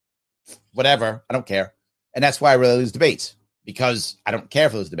 okay, whatever. I don't care. And that's why I really lose debates, because I don't care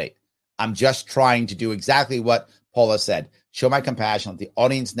for those debate. I'm just trying to do exactly what Paula said. Show my compassion. Let the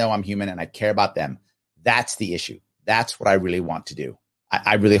audience know I'm human and I care about them. That's the issue. That's what I really want to do.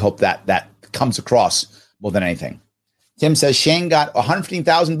 I really hope that comes across more than anything. Tim says, Shane got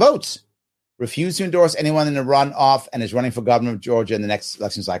 115,000 votes, refused to endorse anyone in the runoff, and is running for governor of Georgia in the next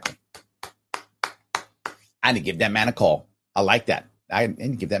election cycle. I need to give that man a call. I like that. I need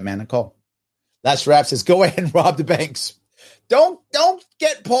to give that man a call. Last Rap says, go ahead and rob the banks. Don't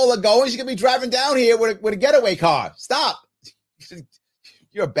get Paula going. She's going to be driving down here with a getaway car. Stop.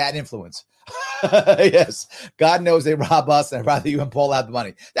 You're a bad influence. Yes. God knows they rob us, and I'd rather you and Paula have the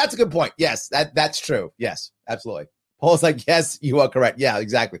money. That's a good point. Yes, that's true. Yes, absolutely. Paula's like, yes, you are correct. Yeah,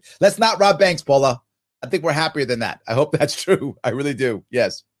 exactly. Let's not rob banks, Paula. I think we're happier than that. I hope that's true. I really do.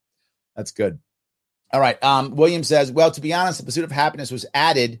 Yes, that's good. All right. William says, well, to be honest, the pursuit of happiness was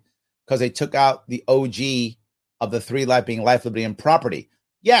added because they took out the OG of the three life being life, liberty, and property.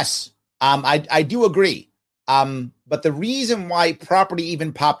 Yes, I do agree. But the reason why property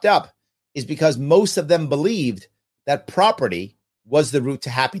even popped up is because most of them believed that property was the route to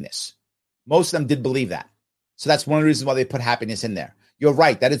happiness. Most of them did believe that. So that's one of the reasons why they put happiness in there. You're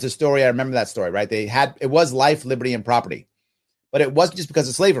right. That is the story. I remember that story, right? It was life, liberty, and property. But it wasn't just because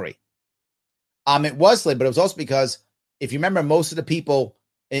of slavery. It was slavery, but it was also because, if you remember, most of the people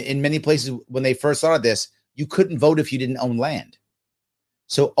in many places when they first started this, you couldn't vote if you didn't own land.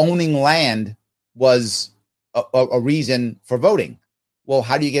 So owning land was a reason for voting. Well,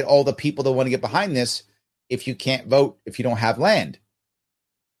 how do you get all the people that want to get behind this if you can't vote, if you don't have land?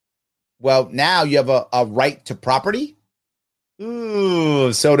 Well, now you have a right to property.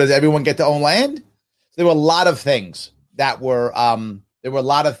 Ooh, so does everyone get to own land? There were a lot of things that were, there were a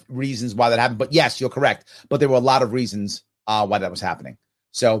lot of reasons why that happened. But yes, you're correct. But there were a lot of reasons why that was happening.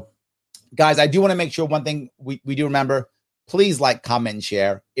 So, guys, I do want to make sure one thing we do remember, please like, comment, and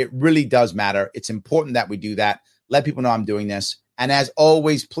share. It really does matter. It's important that we do that. Let people know I'm doing this. And as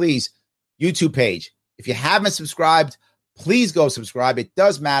always, please, YouTube page. If you haven't subscribed, please go subscribe. It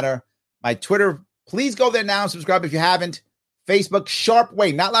does matter. My Twitter, please go there now and subscribe if you haven't. Facebook, Sharp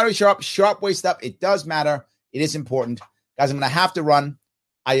Way, not Larry Sharp, Sharp Way stuff. It does matter. It is important. Guys, I'm going to have to run.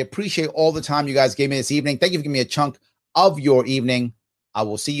 I appreciate all the time you guys gave me this evening. Thank you for giving me a chunk of your evening. I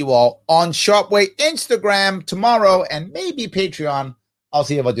will see you all on Sharp Way, Instagram tomorrow, and maybe Patreon. I'll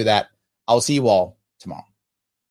see if I'll do that. I'll see you all tomorrow.